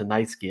ahead of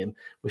tonight's game,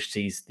 which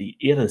sees the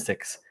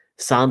 8-6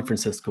 San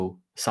Francisco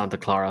Santa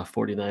Clara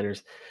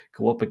 49ers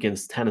go up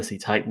against Tennessee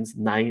Titans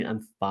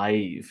 9-5.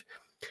 I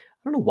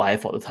don't know why I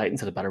thought the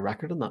Titans had a better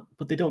record than that,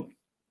 but they don't.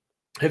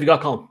 Who have you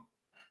got, Colin?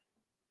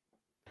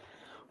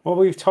 Well,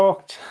 we've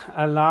talked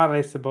a lot,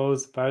 I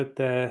suppose, about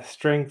the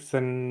strengths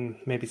and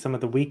maybe some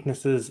of the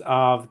weaknesses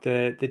of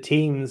the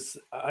teams.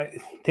 I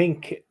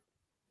think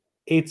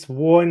it's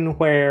one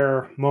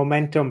where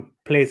momentum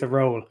plays a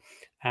role.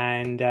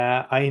 And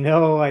I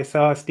know I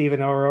saw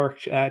Stephen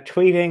O'Rourke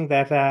tweeting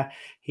that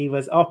he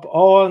was up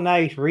all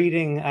night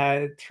reading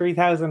a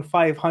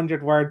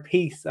 3,500 word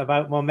piece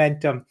about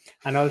momentum.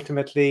 And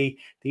ultimately,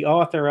 the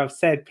author of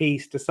said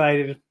piece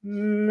decided,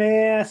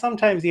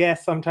 sometimes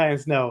yes,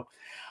 sometimes no.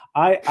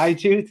 I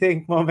do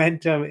think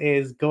momentum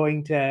is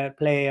going to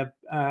play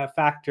a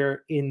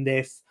factor in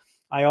this.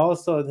 I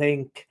also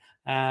think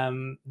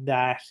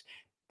that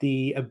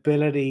the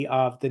ability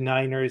of the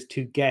Niners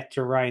to get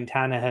to Ryan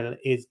Tannehill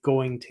is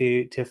going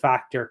to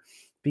factor,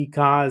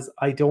 because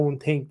I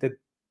don't think that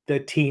the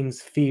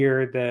teams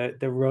fear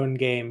the run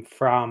game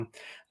from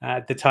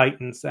the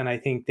Titans, and I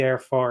think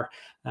therefore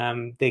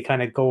they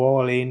kind of go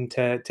all in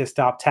to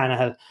stop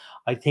Tannehill.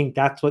 I think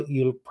that's what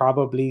you'll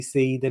probably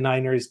see the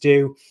Niners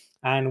do.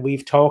 And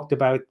we've talked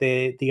about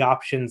the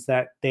options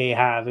that they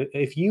have.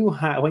 If you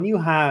when you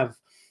have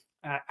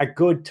a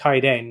good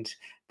tight end,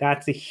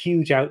 that's a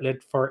huge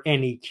outlet for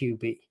any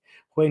QB.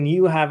 When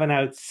you have an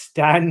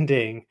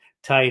outstanding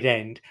tight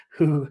end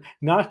who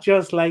not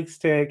just likes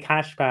to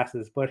catch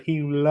passes, but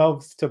he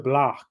loves to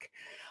block,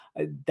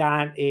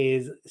 that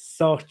is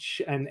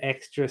such an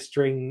extra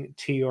string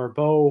to your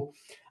bow.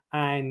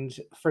 And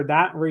for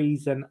that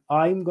reason,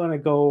 I'm going to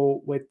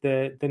go with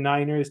the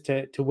Niners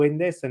to win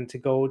this and to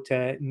go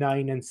to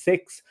 9-6.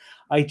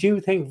 I do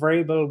think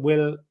Vrabel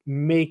will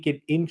make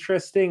it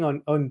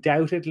interesting.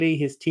 Undoubtedly,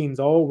 his teams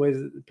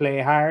always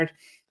play hard.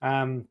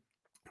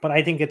 But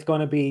I think it's going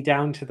to be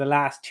down to the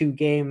last two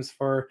games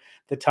for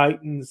the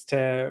Titans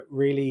to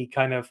really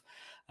kind of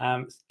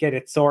get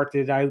it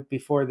sorted out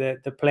before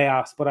the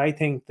playoffs. But I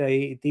think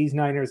these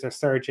Niners are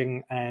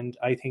surging, and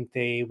I think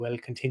they will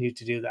continue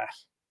to do that.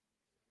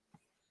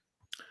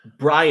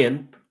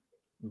 Brian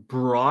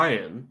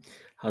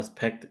has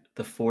picked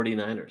the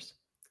 49ers.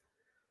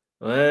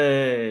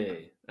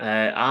 Hey.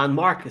 And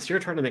Mark, it's your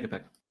turn to make a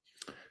pick.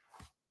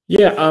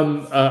 Yeah,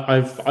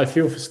 I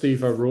feel for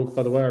Steve O'Rourke.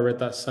 By the way, I read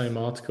that same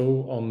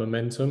article on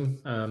momentum,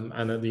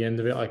 and at the end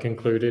of it, I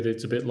concluded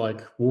it's a bit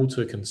like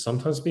water can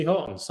sometimes be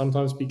hot and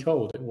sometimes be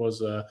cold. It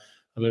was a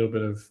little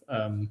bit of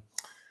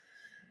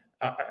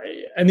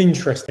an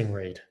interesting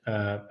read,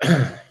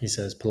 he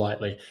says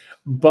politely.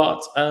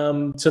 But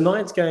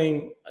tonight's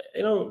game,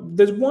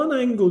 there's one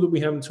angle that we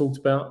haven't talked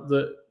about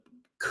that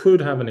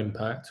could have an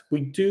impact.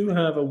 We do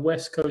have a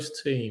West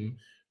Coast team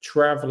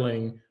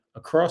traveling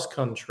across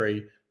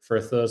country for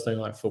a Thursday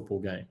night football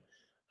game.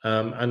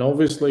 And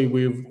obviously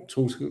we've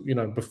talked,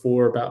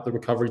 before about the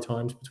recovery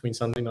times between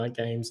Sunday night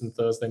games and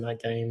Thursday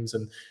night games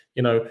and,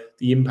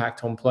 the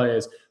impact on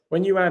players.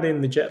 When you add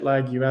in the jet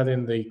lag, you add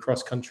in the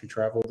cross-country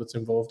travel that's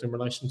involved in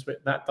relation to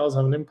it, that does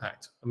have an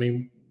impact. I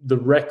mean, the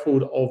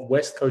record of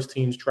West Coast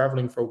teams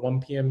traveling for a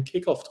 1 p.m.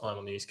 kickoff time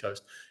on the East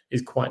Coast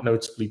is quite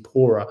noticeably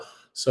poorer.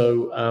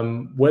 So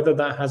whether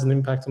that has an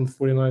impact on the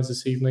 49ers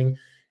this evening,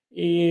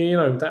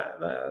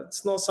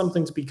 that's not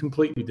something to be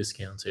completely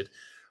discounted.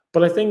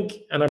 But I think,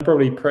 and I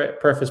probably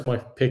preface my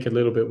pick a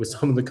little bit with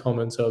some of the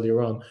comments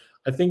earlier on,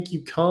 I think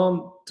you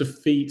can't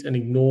defeat and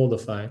ignore the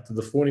fact that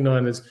the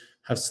 49ers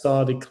have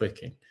started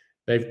clicking.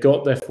 They've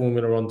got their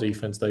formula on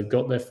defense. They've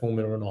got their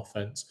formula on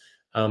offense.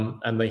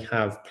 And they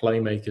have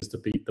playmakers to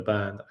beat the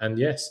band. And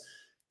yes,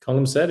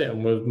 Colin said it,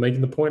 and we're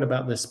making the point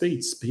about their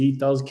speed. Speed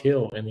does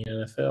kill in the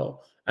NFL,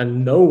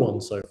 and no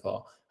one so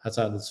far has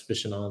had a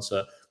sufficient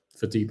answer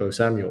for Deebo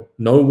Samuel.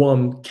 No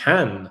one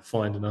can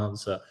find an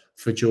answer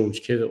for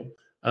George Kittle.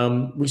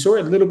 We saw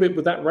it a little bit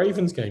with that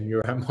Ravens game you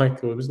were at,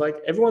 Michael. It was like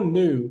everyone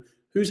knew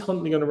who's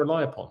Huntley going to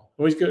rely upon.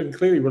 Well, he's going to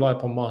clearly rely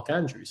upon Mark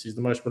Andrews. He's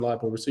the most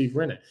reliable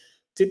receiver in it.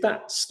 Did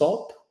that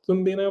stop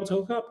them being able to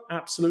hook up?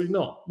 Absolutely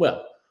not.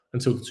 Well,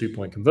 until the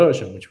 2-point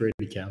conversion, which really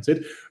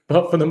counted.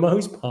 But for the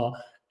most part,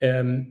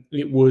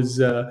 it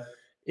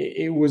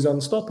was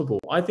unstoppable.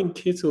 I think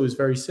Kittle is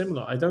very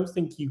similar. I don't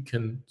think you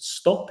can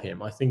stop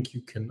him. I think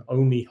you can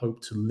only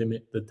hope to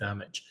limit the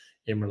damage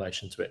in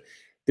relation to it.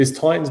 This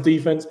Titans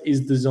defense is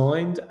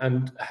designed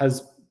and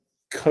has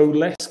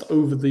coalesced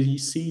over the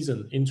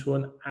season into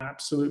an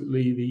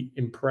absolutely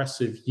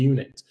impressive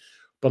unit.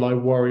 But I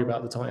worry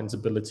about the Titans'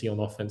 ability on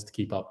offense to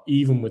keep up,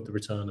 even with the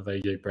return of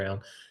AJ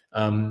Brown.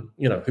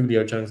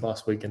 Julio Jones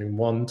last week getting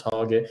 1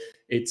 target.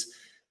 It's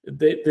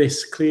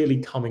this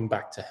clearly coming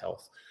back to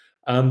health.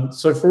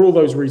 So for all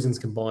those reasons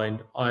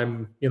combined,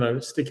 I'm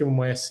sticking with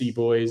my SC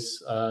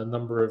boys, a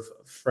number of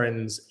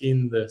friends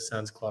in the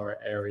Santa Clara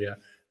area,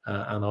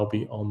 and I'll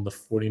be on the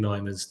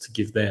 49ers to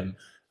give them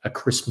a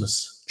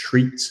Christmas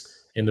treat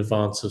in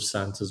advance of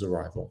Santa's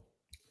arrival.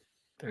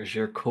 There's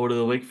your quote of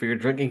the week for your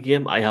drinking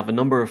game. I have a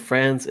number of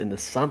friends in the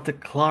Santa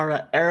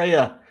Clara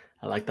area.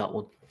 I like that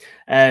one.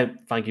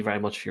 Thank you very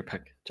much for your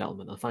pick,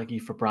 gentlemen. And thank you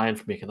for Brian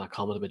for making that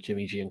comment about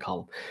Jimmy G and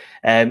Colin.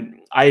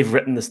 I've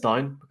written this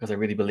down because I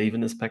really believe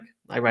in this pick.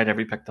 I write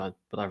every pick down,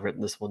 but I've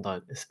written this one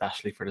down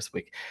especially for this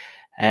week.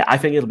 I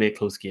think it'll be a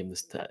close game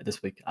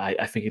this week.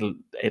 I think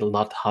it'll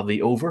not have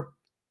the over.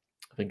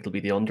 I think it'll be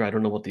the under. I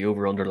don't know what the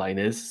over-under line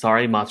is.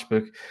 Sorry,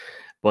 Matchbook.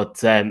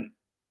 But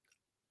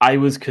I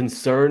was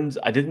concerned.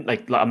 I'm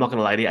not going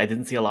to lie to you. I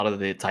didn't see a lot of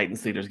the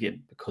Titans Steelers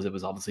game because it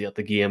was obviously at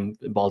the game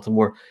in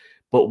Baltimore.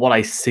 But what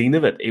I seen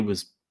of it, it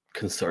was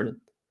concerning.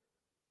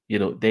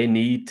 They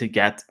need to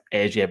get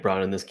AJ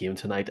Brown in this game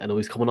tonight. I know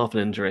he's coming off an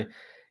injury.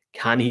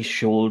 Can he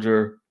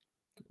shoulder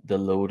the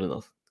load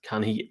enough?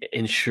 Can he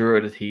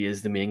ensure that he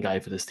is the main guy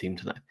for this team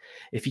tonight?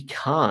 If he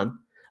can,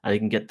 and he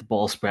can get the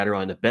ball spread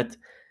around a bit,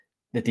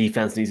 the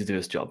defense needs to do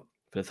its job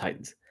for the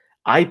Titans.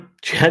 I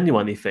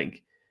genuinely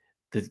think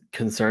the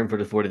concern for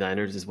the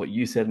 49ers is what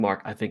you said,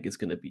 Mark. I think it's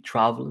going to be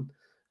traveling,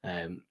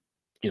 an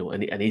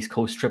East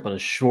Coast trip on a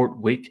short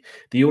week.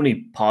 The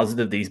only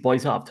positive these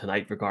boys have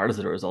tonight, regardless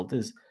of the result,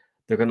 is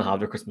they're going to have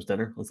their Christmas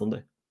dinner on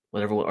Sunday,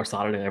 or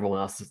Saturday, and everyone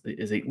else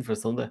is eating for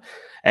Sunday.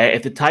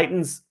 If the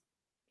Titans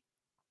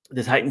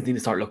need to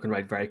start looking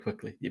right very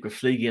quickly. You've got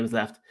 3 games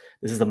left.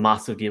 This is a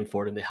massive game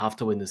for them. They have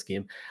to win this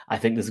game. I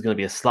think this is going to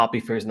be a sloppy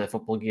Thursday night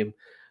football game.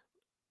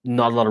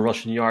 Not a lot of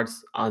rushing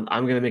yards. And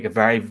I'm going to make a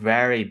very,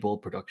 very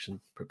bold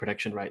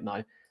prediction right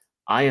now.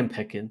 I am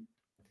picking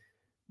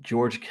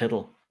George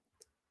Kittle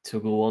to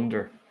go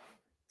under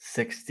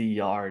 60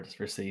 yards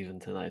receiving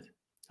tonight.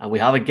 And we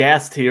have a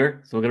guest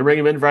here, so we're going to bring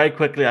him in very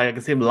quickly. I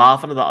can see him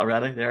laughing at that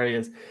already. There he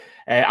is.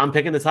 I'm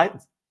picking the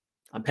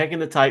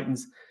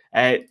Titans.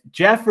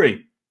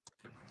 Jeffrey,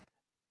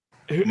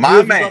 who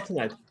have you got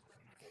tonight?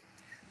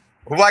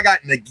 Who I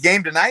got in the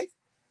game tonight?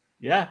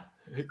 Yeah.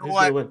 Who's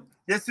going to win?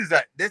 This is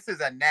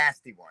a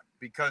nasty one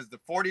because the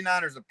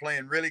 49ers are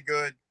playing really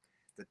good.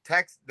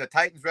 The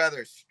Titans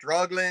rather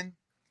struggling.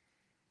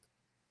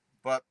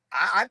 But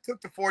I took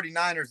the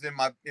 49ers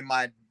in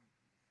my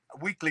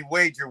weekly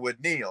wager with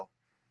Neil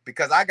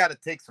because I got to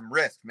take some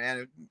risk,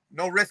 man.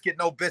 No risk it,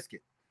 no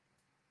biscuit.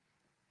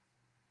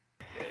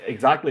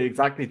 Exactly.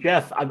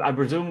 Jeff, I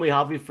presume we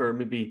have you for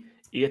maybe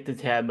 8 to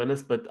 10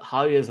 minutes, but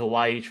how is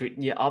Hawaii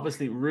treating you?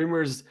 Obviously,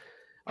 rumors,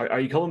 are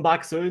you coming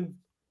back soon?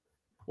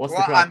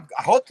 I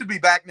hope to be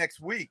back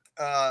next week.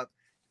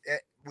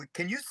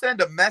 Can you send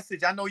a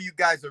message? I know you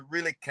guys are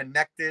really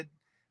connected,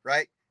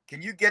 right?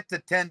 Can you get to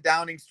 10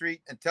 Downing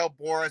Street and tell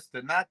Boris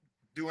to not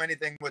do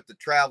anything with the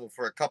travel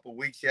for a couple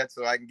weeks yet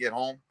so I can get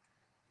home?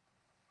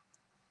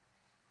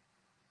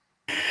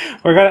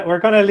 We're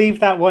gonna leave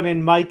that one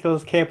in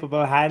Michael's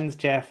capable hands,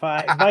 Jeff.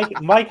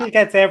 Michael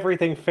gets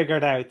everything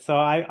figured out, so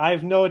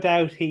I've no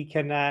doubt he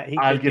can.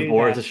 I'll give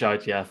Boris a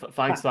shout, Jeff.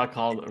 Thanks for that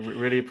call.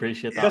 Really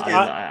appreciate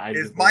that.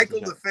 Is Michael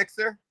the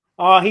fixer?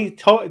 Oh,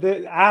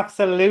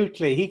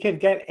 absolutely. He can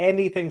get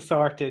anything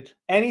sorted.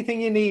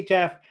 Anything you need,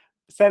 Jeff.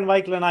 Send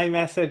Michael an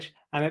iMessage,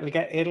 and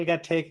it'll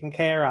get taken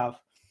care of.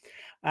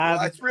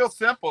 Well, it's real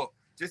simple.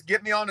 Just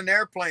get me on an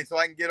airplane so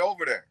I can get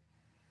over there.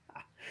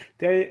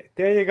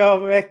 There you go,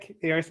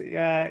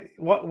 Mick.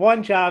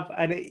 One job,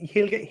 and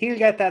he'll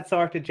get that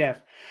sorted,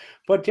 Jeff.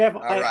 But Jeff,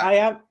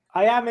 I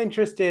am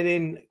interested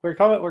in. We're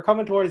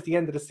coming towards the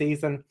end of the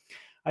season.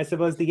 I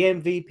suppose the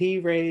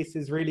MVP race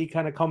is really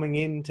kind of coming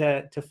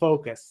into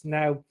focus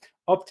now.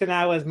 Up to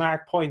now, as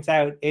Mark points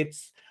out,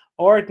 it's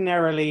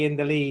ordinarily in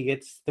the league,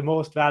 it's the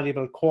most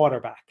valuable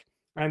quarterback.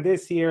 And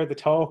this year, the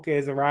talk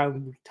is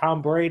around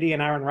Tom Brady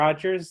and Aaron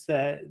Rodgers.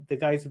 The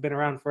guys have been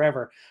around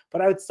forever.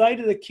 But outside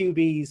of the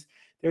QBs,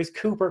 there's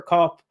Cooper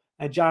Kupp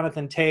and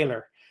Jonathan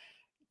Taylor.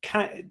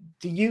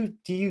 Do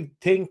you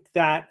think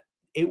that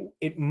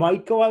it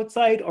might go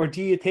outside, or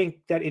do you think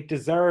that it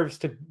deserves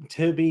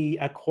to be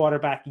a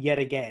quarterback yet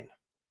again?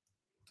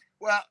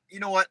 Well, you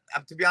know what?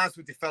 To be honest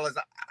with you, fellas,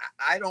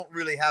 I don't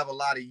really have a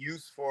lot of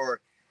use for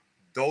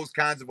those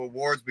kinds of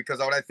awards, because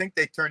what I think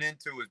they turn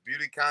into is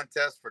beauty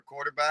contests for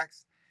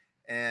quarterbacks.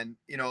 And,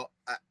 you know,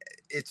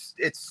 it's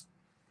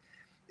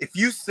if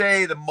you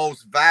say the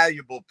most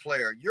valuable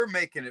player, you're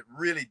making it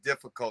really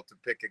difficult to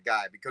pick a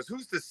guy, because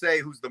who's to say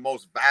who's the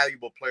most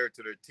valuable player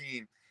to their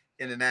team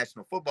in the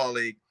National Football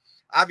League?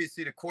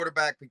 Obviously, the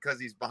quarterback, because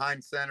he's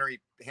behind center, he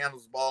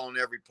handles the ball on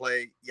every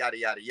play, yada,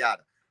 yada,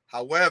 yada.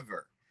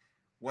 However,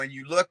 when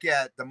you look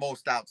at the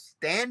most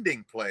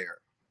outstanding player,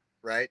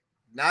 right,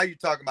 now you're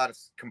talking about a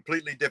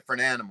completely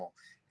different animal.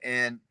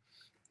 And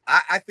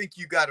I think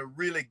you got to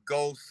really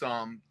go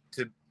some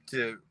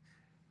to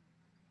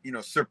you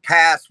know,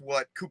 surpass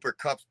what Cooper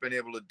Kupp's been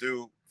able to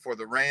do for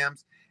the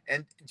Rams.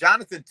 And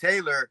Jonathan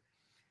Taylor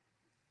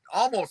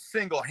almost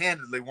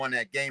single-handedly won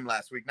that game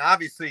last week. Now,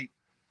 obviously,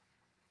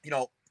 you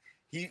know,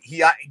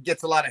 he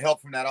gets a lot of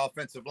help from that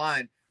offensive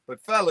line. But,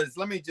 fellas,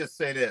 let me just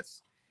say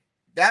this.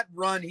 That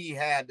run he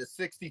had, the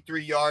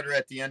 63-yarder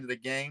at the end of the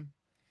game,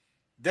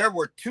 there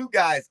were two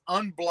guys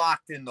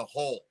unblocked in the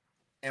hole.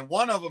 And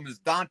one of them is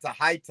Donta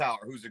Hightower,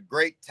 who's a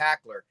great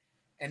tackler,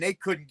 and they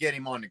couldn't get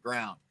him on the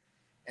ground.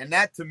 And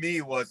that, to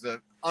me, was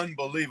an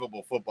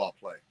unbelievable football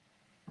play.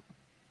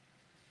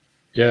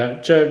 Yeah,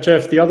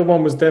 Jeff, the other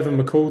one was Devin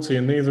McCourty,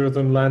 and neither of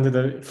them landed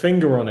a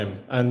finger on him.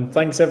 And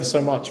thanks ever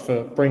so much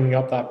for bringing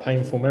up that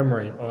painful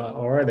memory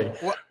already.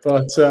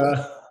 But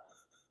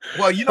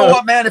well, you know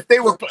what, man? If they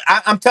were,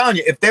 I'm telling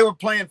you, if they were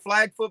playing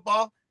flag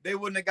football, they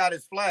wouldn't have got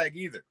his flag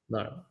either.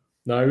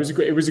 No, it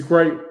was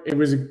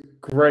a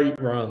great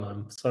run.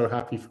 I'm so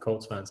happy for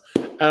Colts fans.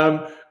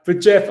 But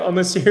Jeff, on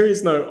a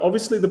serious note,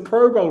 obviously the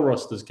Pro Bowl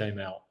rosters came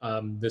out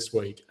this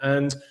week,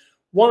 and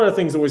one of the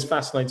things that always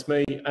fascinates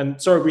me,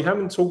 and sorry, we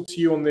haven't talked to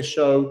you on this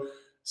show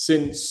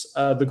since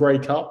the Grey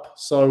Cup,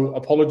 so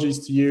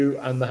apologies to you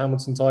and the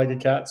Hamilton Tiger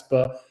Cats,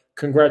 but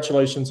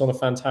congratulations on a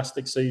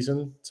fantastic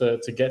season to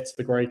get to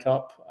the Grey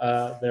Cup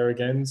there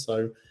again.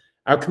 So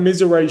our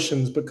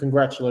commiserations, but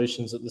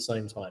congratulations at the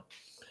same time.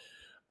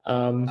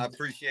 I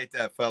appreciate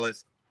that,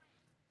 fellas.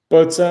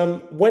 But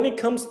when it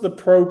comes to the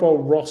Pro Bowl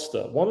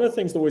roster, one of the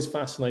things that always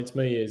fascinates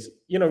me is,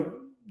 you know,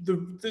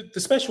 the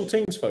special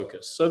teams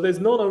focus. So there's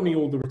not only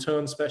all the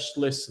return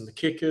specialists and the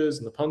kickers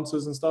and the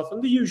punters and stuff,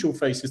 and the usual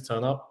faces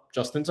turn up.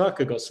 Justin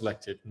Tucker got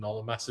selected, not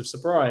a massive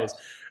surprise.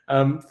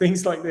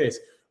 Things like this.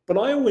 But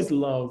I always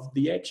love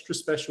the extra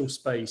special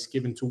space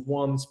given to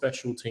one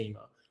special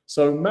teamer.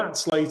 So Matt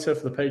Slater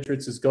for the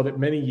Patriots has got it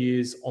many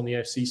years on the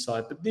FC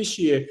side, but this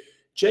year,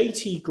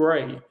 JT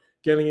Gray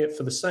getting it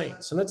for the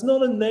Saints. And that's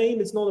not a name,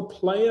 it's not a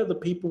player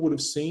that people would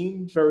have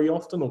seen very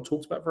often or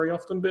talked about very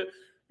often, but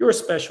you're a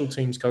special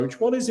teams coach.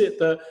 What is it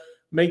that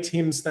makes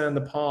him stand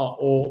apart,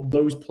 or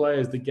those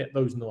players that get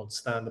those nods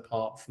stand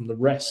apart from the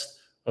rest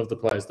of the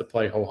players that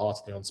play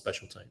wholeheartedly on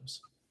special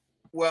teams?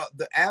 Well,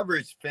 the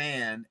average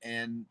fan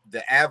and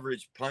the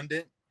average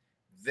pundit,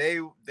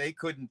 they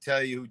couldn't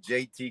tell you who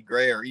JT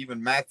Gray or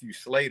even Matthew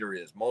Slater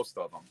is, most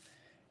of them.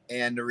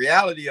 And the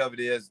reality of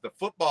it is the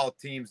football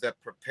teams that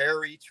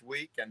prepare each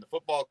week and the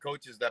football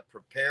coaches that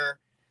prepare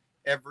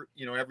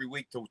every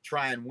week to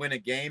try and win a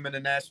game in the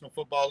National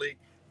Football League,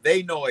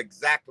 they know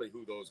exactly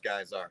who those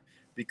guys are,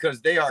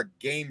 because they are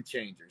game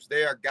changers.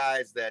 They are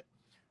guys that,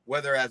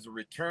 whether as a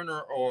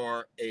returner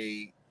or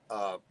a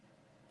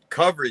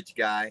coverage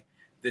guy,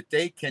 that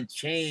they can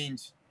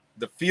change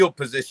the field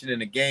position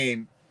in a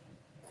game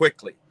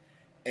quickly.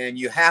 And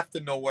you have to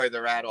know where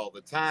they're at all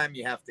the time.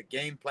 You have to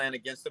game plan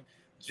against them.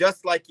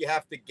 Just like you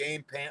have to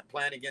game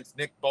plan against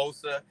Nick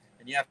Bosa,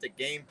 and you have to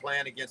game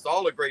plan against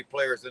all the great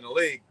players in the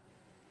league.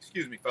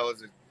 Excuse me, fellas,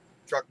 there's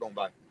a truck going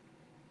by.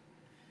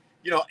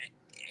 You know,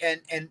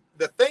 and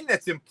the thing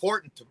that's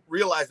important to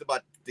realize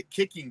about the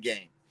kicking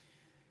game,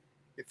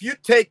 if you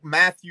take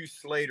Matthew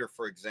Slater,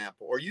 for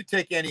example, or you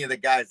take any of the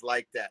guys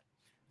like that,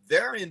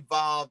 they're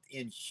involved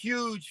in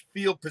huge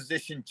field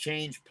position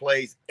change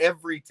plays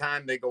every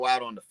time they go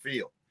out on the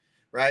field,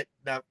 right?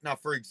 Now,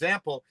 for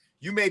example,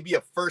 you may be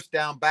a first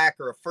down back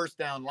or a first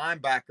down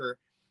linebacker,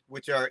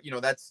 which are,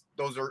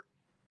 those are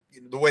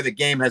the way the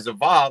game has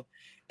evolved.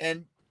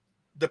 And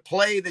the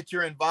play that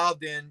you're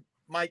involved in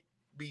might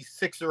be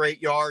 6 or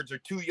 8 yards or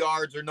 2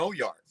 yards or no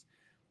yards.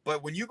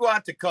 But when you go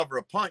out to cover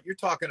a punt, you're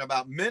talking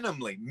about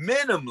minimally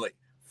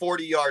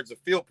 40 yards of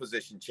field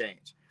position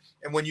change.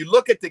 And when you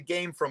look at the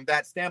game from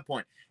that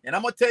standpoint, and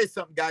I'm going to tell you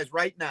something, guys,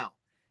 right now,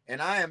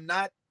 and I'm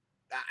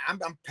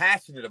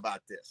passionate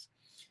about this.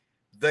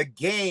 The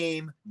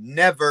game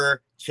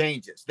never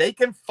changes. They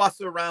can fuss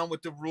around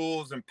with the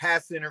rules and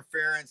pass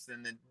interference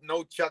and the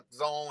no chuck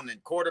zone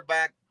and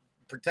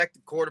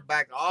protected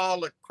quarterback,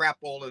 all the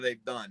crapola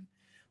they've done.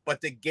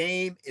 But the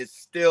game is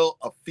still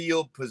a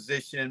field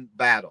position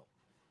battle,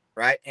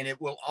 right? And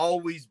it will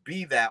always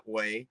be that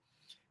way.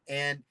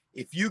 And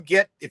if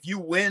you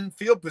win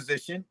field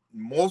position,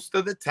 most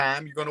of the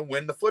time you're going to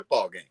win the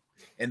football game.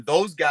 And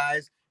those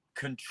guys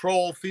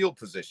control field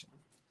position.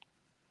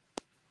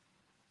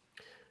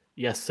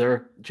 Yes,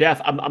 sir.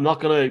 Jeff, I'm not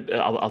gonna.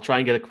 I'll try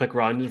and get a quick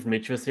round from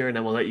each of us here, and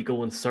then we'll let you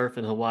go and surf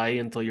in Hawaii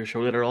until your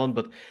show later on.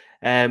 But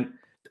um,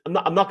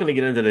 I'm not going to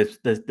get into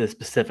the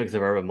specifics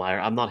of Urban Meyer.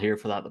 I'm not here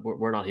for that.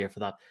 We're not here for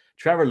that.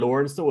 Trevor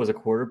Lawrence, though, as a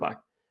quarterback,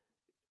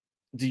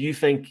 do you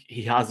think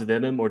he has it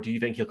in him, or do you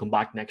think he'll come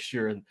back next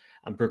year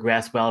and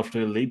progress well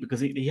through the league? Because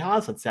he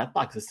has had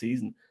setbacks this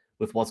season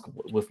with what's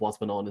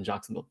been on in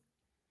Jacksonville.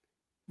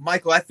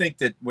 Michael, I think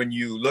that when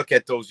you look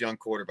at those young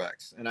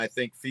quarterbacks, and I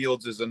think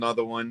Fields is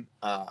another one,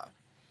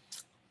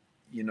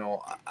 you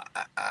know,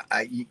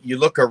 you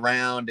look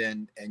around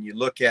and you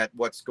look at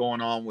what's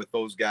going on with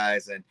those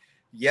guys, and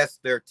yes,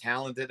 they're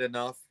talented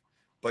enough,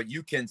 but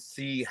you can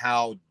see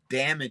how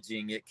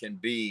damaging it can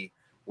be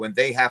when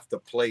they have to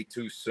play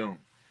too soon,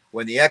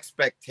 when the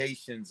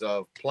expectations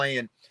of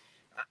playing,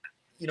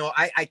 you know,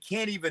 I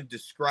can't even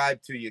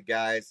describe to you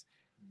guys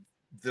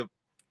the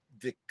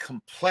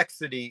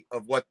complexity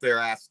of what they're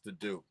asked to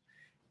do.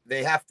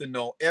 They have to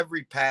know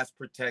every pass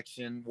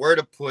protection, where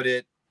to put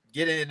it,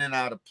 get in and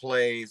out of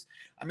plays.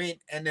 I mean,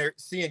 and they're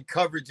seeing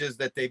coverages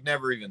that they've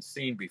never even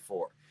seen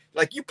before.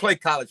 Like, you play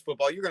college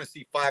football, you're going to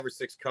see 5 or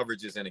 6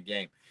 coverages in a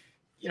game.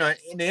 You know,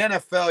 in the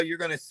NFL, you're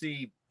going to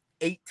see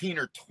 18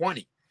 or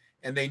 20,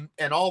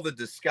 and all the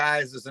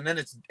disguises, and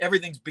then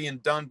everything's being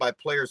done by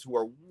players who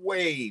are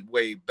way,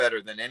 way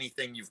better than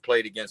anything you've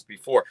played against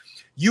before.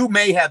 You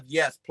may have,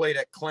 yes, played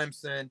at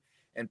Clemson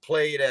and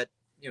played at,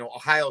 you know,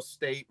 Ohio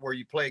State, where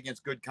you play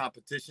against good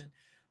competition.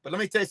 But let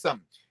me tell you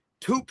something.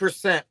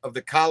 2% of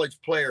the college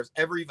players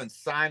ever even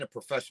sign a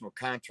professional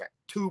contract.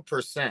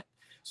 2%.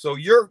 So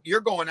you're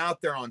going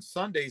out there on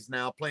Sundays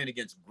now playing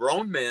against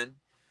grown men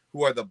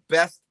who are the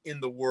best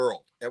in the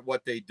world at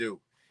what they do.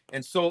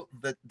 And so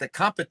the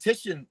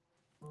competition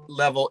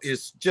level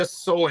is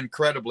just so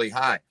incredibly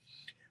high.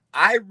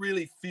 I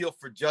really feel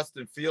for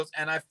Justin Fields,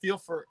 and I feel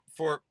for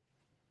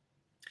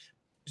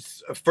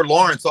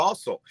Lawrence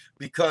also,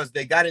 because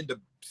they got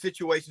into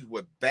situations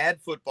with bad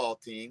football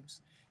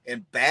teams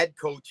and bad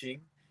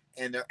coaching,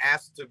 and they're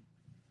asked to,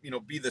 you know,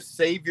 be the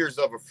saviors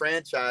of a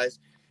franchise.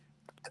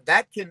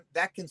 That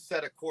can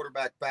set a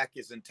quarterback back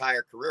his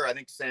entire career. I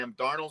think Sam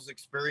Darnold's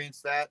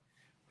experienced that.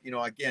 You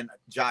know, again,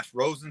 Josh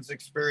Rosen's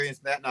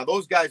experienced that. Now,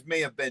 those guys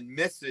may have been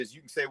misses. You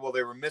can say, well,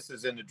 they were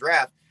misses in the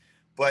draft,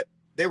 but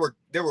they were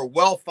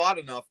well thought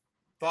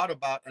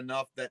about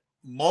enough that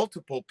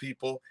multiple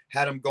people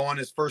had him go on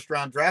as first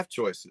round draft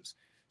choices.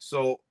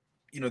 So,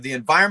 you know, the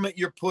environment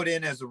you're put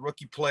in as a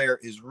rookie player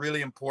is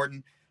really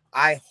important.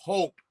 I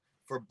hope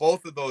for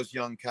both of those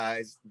young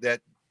guys that,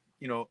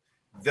 you know,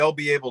 they'll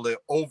be able to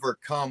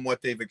overcome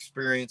what they've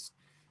experienced.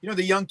 You know,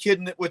 the young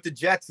kid with the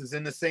Jets is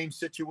in the same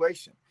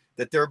situation,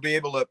 that they'll be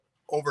able to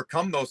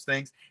overcome those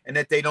things, and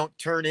that they don't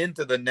turn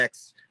into the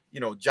next, you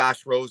know,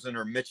 Josh Rosen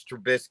or Mitch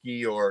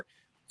Trubisky or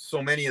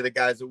so many of the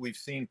guys that we've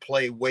seen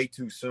play way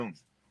too soon.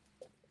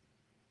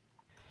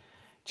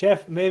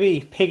 Jeff,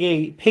 maybe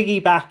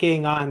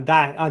piggybacking on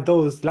that, on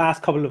those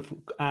last couple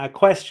of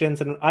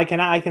questions, and I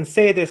can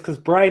say this because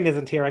Brian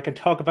isn't here. I can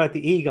talk about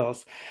the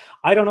Eagles.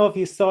 I don't know if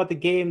you saw the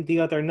game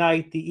the other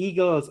night. The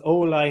Eagles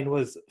O-line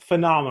was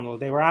phenomenal.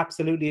 They were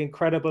absolutely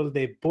incredible.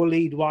 They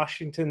bullied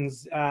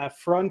Washington's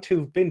front,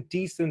 who've been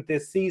decent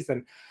this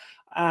season.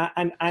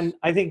 And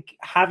I think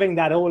having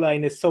that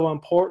O-line is so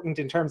important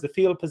in terms of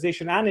field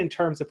position and in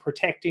terms of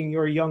protecting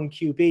your young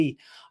QB.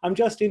 I'm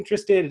just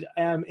interested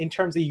in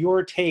terms of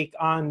your take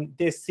on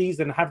this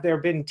season. Have there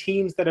been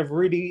teams that have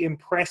really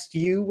impressed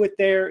you with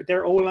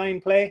their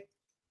O-line play?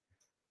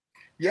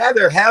 Yeah,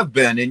 there have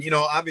been. And, you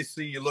know,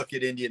 obviously you look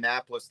at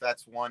Indianapolis,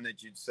 that's one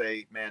that you'd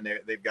say, man,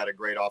 they've got a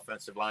great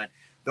offensive line.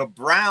 The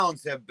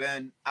Browns have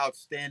been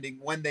outstanding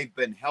when they've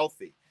been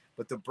healthy.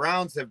 But the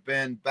Browns have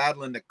been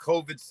battling the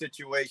COVID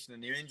situation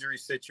and the injury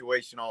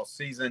situation all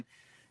season.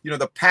 You know,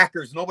 the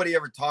Packers, nobody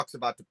ever talks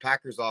about the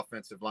Packers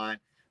offensive line,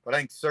 but I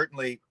think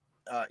certainly,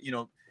 you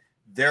know,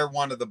 they're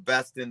one of the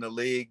best in the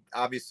league.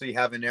 Obviously,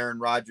 having Aaron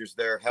Rodgers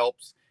there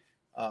helps.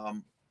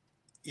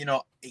 You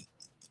know,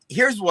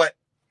 here's what,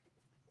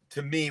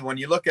 to me, when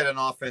you look at an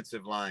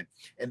offensive line,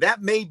 and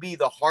that may be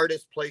the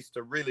hardest place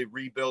to really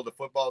rebuild a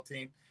football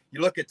team. You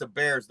look at the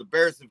Bears. The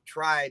Bears have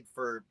tried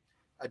for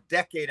a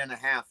decade and a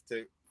half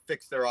to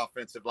fix their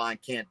offensive line,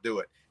 can't do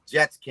it.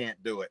 Jets can't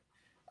do it.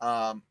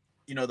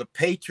 You know, the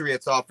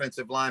Patriots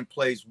offensive line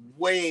plays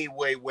way,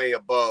 way, way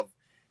above.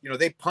 You know,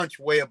 they punch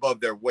way above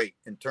their weight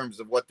in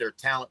terms of what their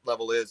talent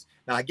level is.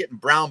 Now, getting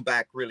Brown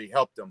back really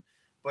helped them.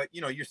 But,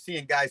 you know, you're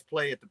seeing guys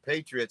play at the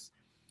Patriots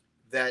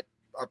that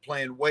are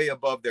playing way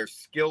above their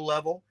skill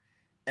level.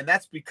 And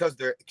that's because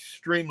they're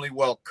extremely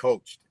well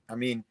coached. I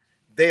mean,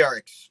 they are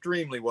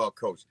extremely well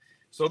coached.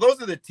 So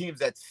those are the teams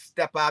that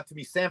step out to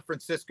me. San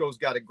Francisco's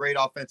got a great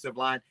offensive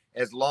line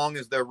as long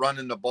as they're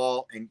running the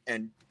ball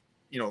and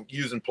you know,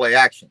 using play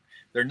action.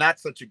 They're not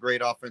such a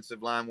great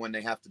offensive line when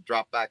they have to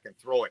drop back and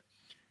throw it.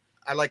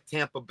 I like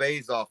Tampa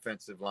Bay's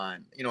offensive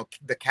line, you know,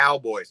 the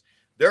Cowboys.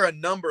 There are a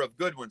number of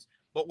good ones.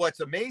 But what's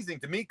amazing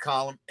to me,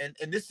 Colin, and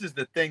this is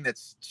the thing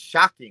that's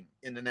shocking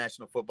in the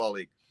National Football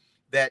League,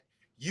 that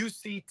you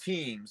see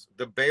teams,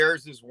 the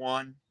Bears is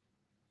one,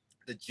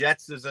 The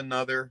Jets is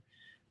another.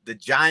 The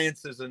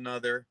Giants is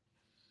another.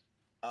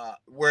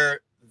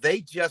 Where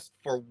they just,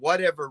 for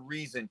whatever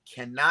reason,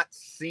 cannot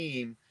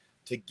seem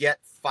to get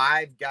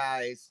 5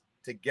 guys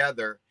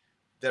together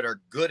that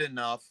are good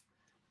enough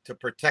to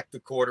protect the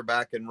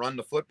quarterback and run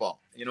the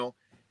football,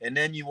 And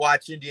then you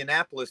watch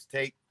Indianapolis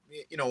take,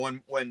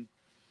 when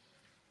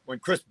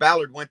Chris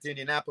Ballard went to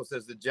Indianapolis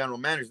as the general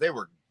manager, they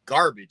were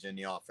garbage in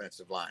the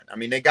offensive line. I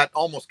mean, they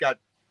almost got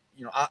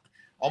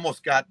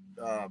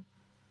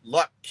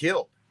Luck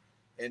killed.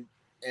 And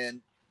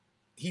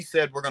he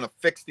said, we're going to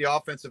fix the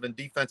offensive and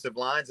defensive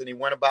lines. And he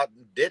went about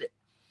and did it.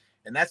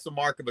 And that's the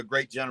mark of a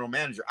great general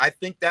manager. I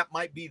think that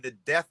might be the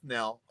death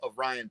knell of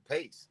Ryan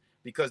Pace,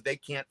 because they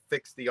can't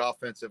fix the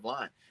offensive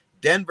line.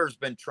 Denver's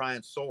been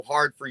trying so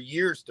hard for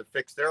years to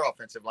fix their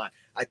offensive line.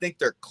 I think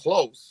they're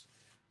close,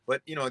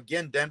 but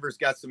again, Denver's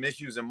got some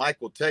issues, and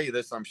Mike will tell you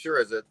this, I'm sure,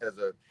 as a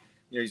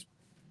he's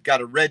got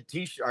a red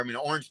t-shirt,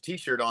 orange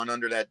t-shirt on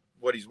under that,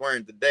 what he's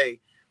wearing today.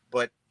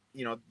 But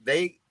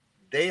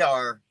they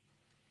are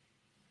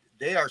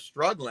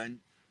struggling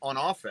on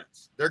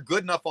offense. They're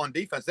good enough on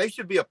defense. They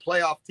should be a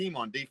playoff team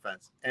on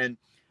defense, and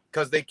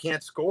because they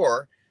can't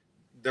score,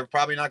 they're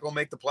probably not going to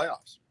make the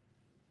playoffs.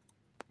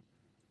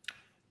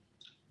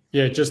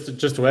 Yeah, just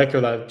to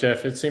echo that,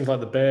 Jeff, it seems like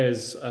the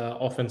Bears'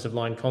 offensive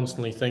line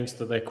constantly thinks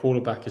that their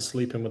quarterback is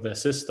sleeping with their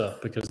sister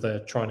because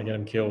they're trying to get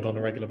him killed on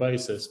a regular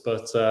basis.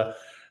 But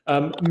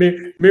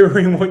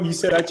mirroring what you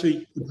said,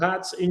 actually, the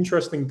Pats,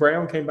 interesting.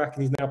 Brown came back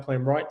and he's now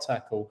playing right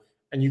tackle.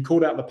 And you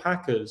called out the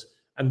Packers,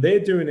 and they're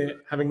doing it,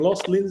 having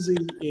lost Lindsey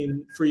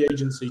in free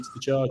agency to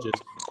the Chargers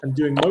and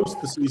doing most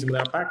of the season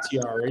without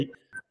Bakhtiari,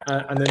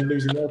 and then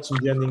losing Elton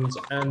Jennings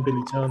and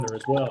Billy Turner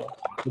as well.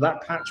 So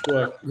that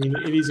patchwork,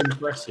 it is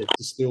impressive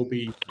to still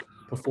be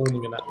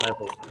performing at that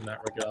level in that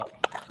regard.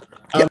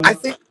 Yeah, I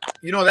think,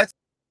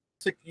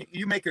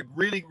 you make a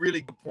really,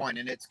 really good point,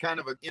 and it's kind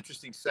of an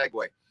interesting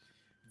segue.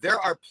 There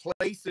are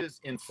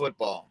places in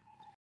football,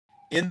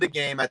 in the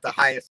game at the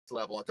highest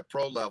level, at the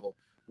pro level,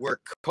 where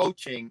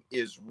coaching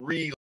is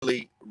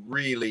really,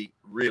 really,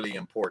 really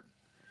important.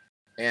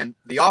 And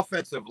the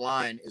offensive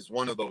line is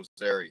one of those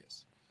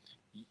areas.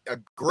 A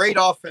great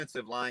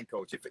offensive line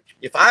coach.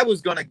 If I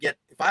was going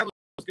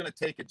to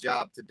take a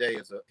job today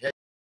as a head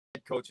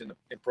coach in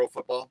pro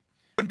football,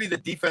 it wouldn't be the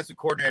defensive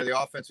coordinator, the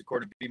offensive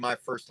coordinator be my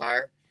first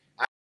hire.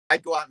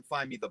 I'd go out and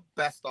find me the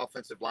best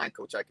offensive line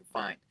coach I could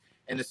find.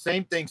 And the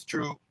same thing's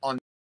true on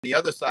the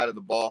other side of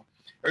the ball.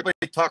 Everybody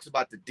talks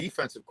about the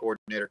defensive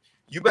coordinator.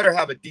 You better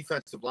have a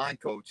defensive line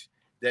coach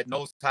that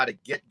knows how to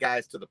get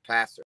guys to the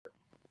passer.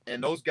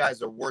 And those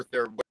guys are worth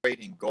their weight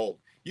in gold.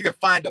 You can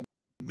find a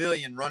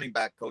million running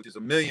back coaches, a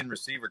million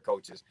receiver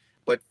coaches,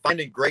 but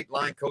finding great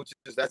line coaches,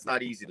 that's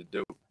not easy to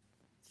do.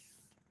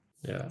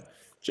 Yeah.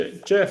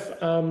 Jeff,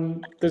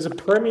 there's a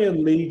Premier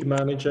League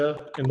manager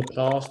in the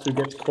past who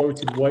gets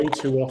quoted way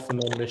too often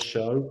on this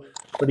show,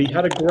 but he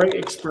had a great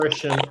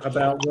expression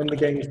about when the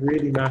games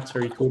really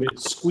matter. He called it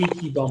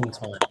squeaky bum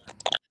time.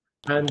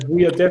 And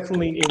we are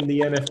definitely in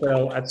the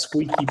NFL at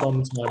squeaky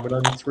bum time with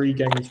only 3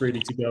 games really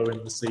to go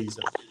in the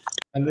season.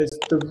 And there's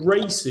the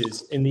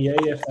races in the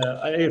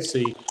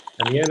AFC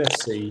and the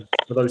NFC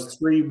for those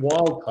 3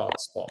 wildcard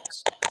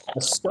spots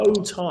are so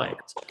tight.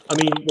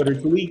 Whether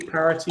it's league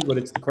parity,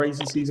 whether it's the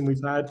crazy season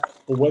we've had,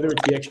 or whether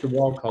it's the extra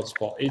wildcard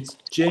spot, it's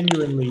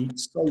genuinely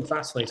so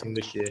fascinating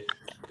this year.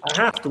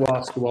 I have to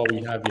ask you while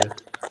we have you,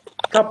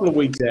 a couple of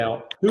weeks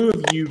out, who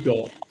have you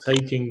got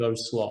taking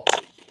those slots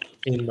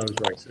in those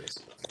races?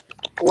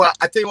 Well,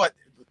 I tell you what,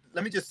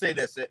 let me just say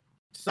this.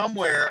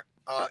 Somewhere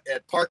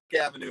at Park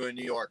Avenue in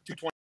New York,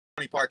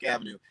 220 Park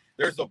Avenue,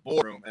 there's a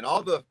boardroom, and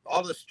all the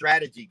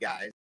strategy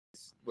guys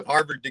with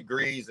Harvard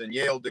degrees and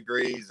Yale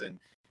degrees and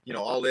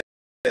all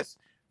this,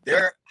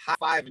 they're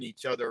high-fiving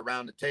each other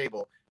around the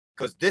table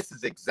because this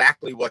is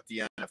exactly what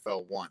the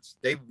NFL wants.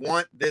 They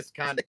want this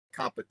kind of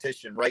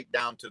competition right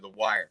down to the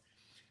wire.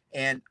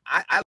 And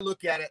I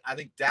look at it, I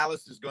think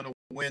Dallas is going to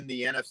win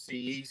the NFC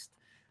East.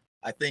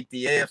 I think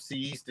the AFC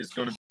East is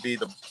going to be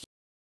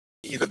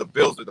either the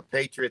Bills or the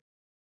Patriots.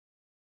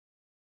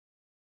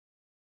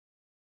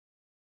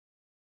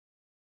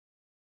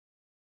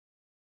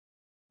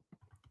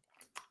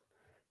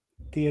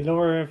 The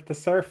allure of the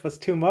surf was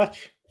too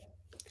much.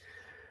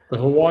 The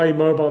Hawaii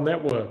Mobile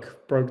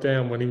Network broke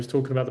down when he was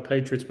talking about the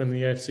Patriots winning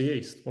the AFC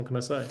East. What can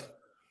I say?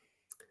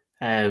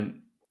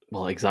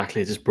 Well,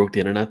 exactly. It just broke the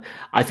internet.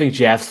 I think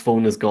Jeff's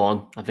phone is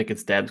gone. I think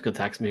it's Deb's going to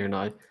text me here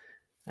now.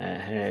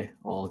 Hey,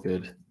 all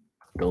good.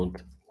 Don't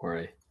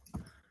worry.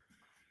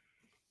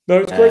 No,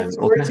 it's great. It's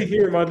great to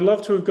hear him. I'd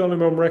love to have got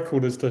him on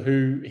record as to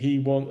who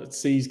he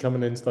sees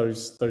coming into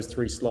those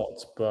 3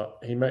 slots, but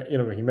he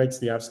makes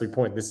the absolute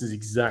point. This is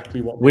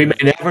exactly what we may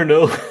never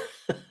know.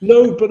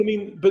 No, but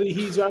but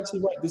he's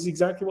actually right. This is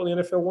exactly what the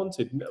NFL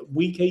wanted.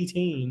 Week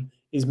 18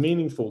 is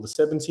meaningful. The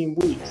 17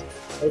 weeks,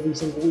 every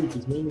single week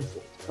is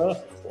meaningful. It's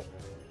perfect for him.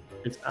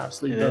 It's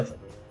absolutely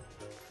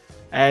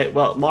perfect.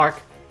 Well,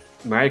 Mark,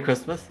 Merry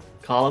Christmas.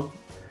 Colin,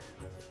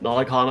 not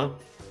like Hannah.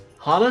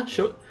 Hannah?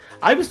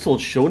 I was told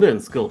Shona in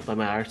school by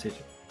my art teacher.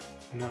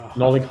 No,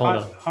 not like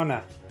Hannah.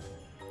 Hannah.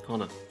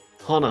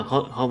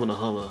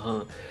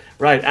 Hana.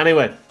 Right,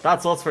 anyway,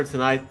 that's us for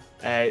tonight.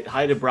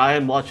 Hi to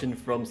Brian watching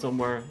from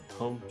somewhere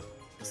home.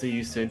 See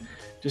you soon.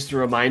 Just a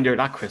reminder,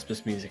 that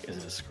Christmas music is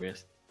a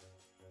disgrace.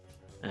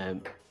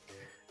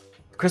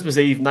 Christmas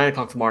Eve, 9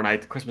 o'clock tomorrow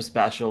night, Christmas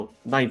special,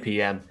 9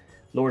 p.m.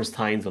 Lawrence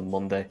Tynes on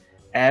Monday.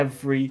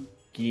 Every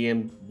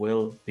game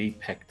will be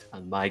picked.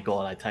 And my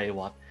God, I tell you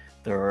what,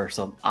 there are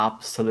some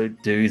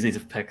absolute doozies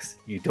of picks.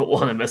 You don't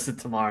want to miss it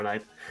tomorrow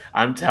night.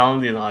 I'm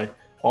telling you now,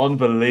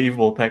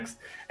 unbelievable picks.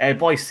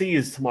 Boys, see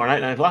you tomorrow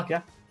night, 9 o'clock,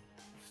 yeah?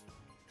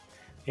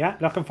 Yeah,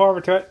 looking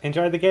forward to it.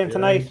 Enjoy the game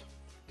tonight.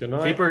 Good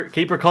night.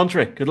 Keeper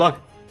country. Good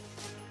luck.